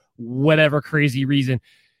for whatever crazy reason.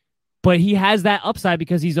 But he has that upside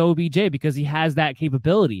because he's OBJ, because he has that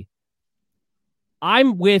capability.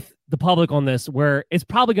 I'm with the public on this, where it's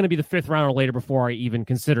probably going to be the 5th round or later before I even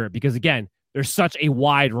consider it, because, again, there's such a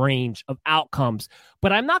wide range of outcomes.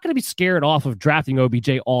 But I'm not going to be scared off of drafting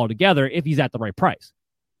OBJ altogether if he's at the right price.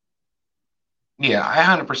 Yeah, I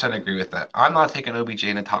 100% agree with that. I'm not taking OBJ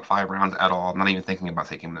in the top 5 rounds at all. I'm not even thinking about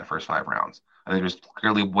taking him in the first 5 rounds. I think there's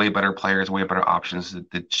clearly way better players, way better options,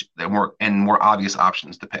 more obvious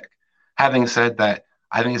options to pick. Having said that,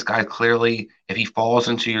 I think this guy clearly, if he falls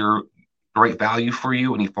into your right value for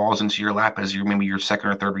you and he falls into your lap as maybe your 2nd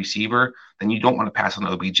or 3rd receiver, then you don't want to pass on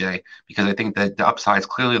OBJ, because I think that the upside is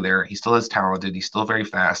clearly there. He still is talented. He's still very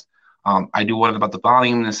fast. I do worry about the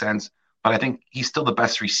volume in a sense, but I think he's still the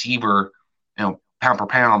best receiver, pound for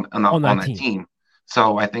pound on that team.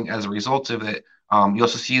 So I think as a result of it, you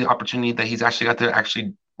also see the opportunity that he's actually got to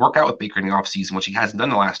actually work out with Baker in the offseason, which he hasn't done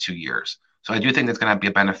the last 2 years. So I do think that's going to be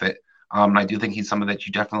a benefit. And I do think he's something that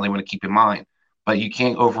you definitely want to keep in mind. But you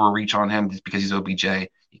can't overreach on him just because he's OBJ.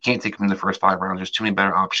 You can't take him in the first 5 rounds. There's too many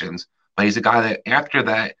better options. But he's a guy that after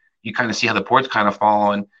that, you kind of see how the board's kind of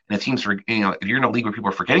falling. And the teams, if you're in a league where people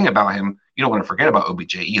are forgetting about him, you don't want to forget about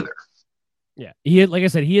OBJ either. Yeah, like I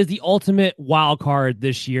said, he is the ultimate wild card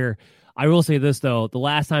this year. I will say this, though. The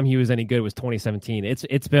last time he was any good was 2017.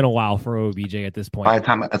 It's been a while for OBJ at this point.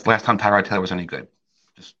 That's the last time Tyrod Taylor was any good.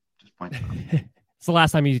 Just point out. It's the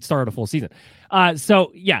last time he started a full season.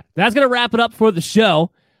 So, yeah, that's going to wrap it up for the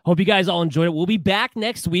show. Hope you guys all enjoyed it. We'll be back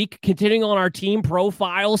next week, continuing on our team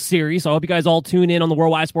profile series. So I hope you guys all tune in on the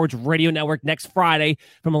Worldwide Sports Radio Network next Friday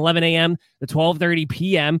from 11 a.m. to 12:30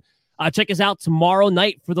 p.m. Check us out tomorrow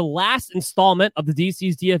night for the last installment of the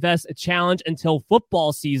DC's DFS Challenge until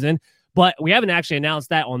football season. But we haven't actually announced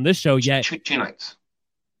that on this show yet. 2 nights.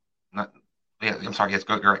 I'm sorry. Yes,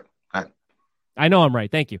 you're right. Go ahead. I know I'm right.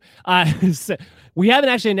 Thank you. So we haven't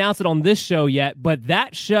actually announced it on this show yet, but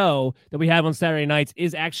that show that we have on Saturday nights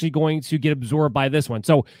is actually going to get absorbed by this one.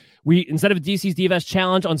 So we, instead of DC's DFS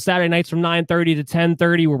Challenge on Saturday nights from 9:30 to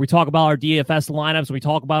 10:30, where we talk about our DFS lineups, we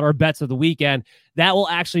talk about our bets of the weekend, that will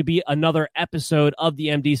actually be another episode of the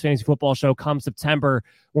MD's Fantasy Football Show come September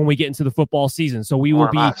when we get into the football season. So we will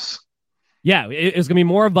be... Yeah, it's going to be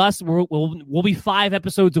more of us. We'll be 5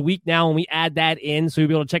 episodes a week now when we add that in, so you'll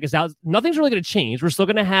be able to check us out. Nothing's really going to change. We're still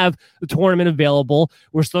going to have the tournament available.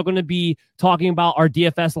 We're still going to be talking about our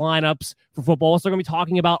DFS lineups for football. We're still going to be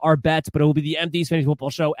talking about our bets, but it will be the MD's Fantasy Football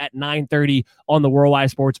Show at 9:30 on the Worldwide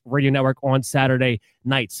Sports Radio Network on Saturday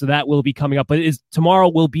nights. So that will be coming up. But tomorrow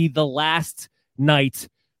will be the last night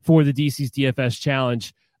for the DC's DFS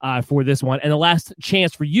Challenge. For this one, and the last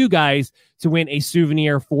chance for you guys to win a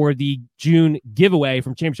souvenir for the June giveaway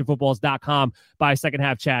from championshipfootballs.com by Second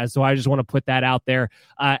Half Chaz. So I just want to put that out there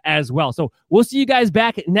as well. So we'll see you guys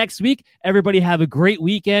back next week. Everybody have a great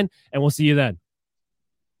weekend, and we'll see you then.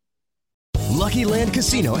 Lucky Land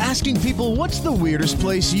Casino, asking people, what's the weirdest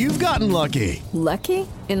place you've gotten lucky? Lucky?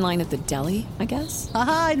 In line at the deli, I guess?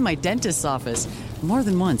 Aha, in my dentist's office. More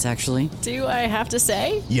than once, actually. Do I have to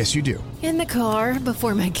say? Yes, you do. In the car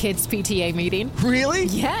before my kids' PTA meeting. Really?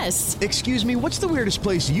 Yes. Excuse me, what's the weirdest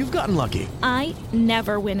place you've gotten lucky? I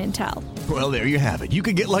never win and tell. Well, there you have it. You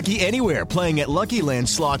can get lucky anywhere, playing at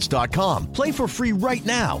LuckyLandSlots.com. Play for free right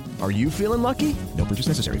now. Are you feeling lucky? No purchase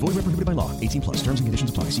necessary. Void where prohibited by law. 18+. Terms and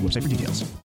conditions apply. See website for details.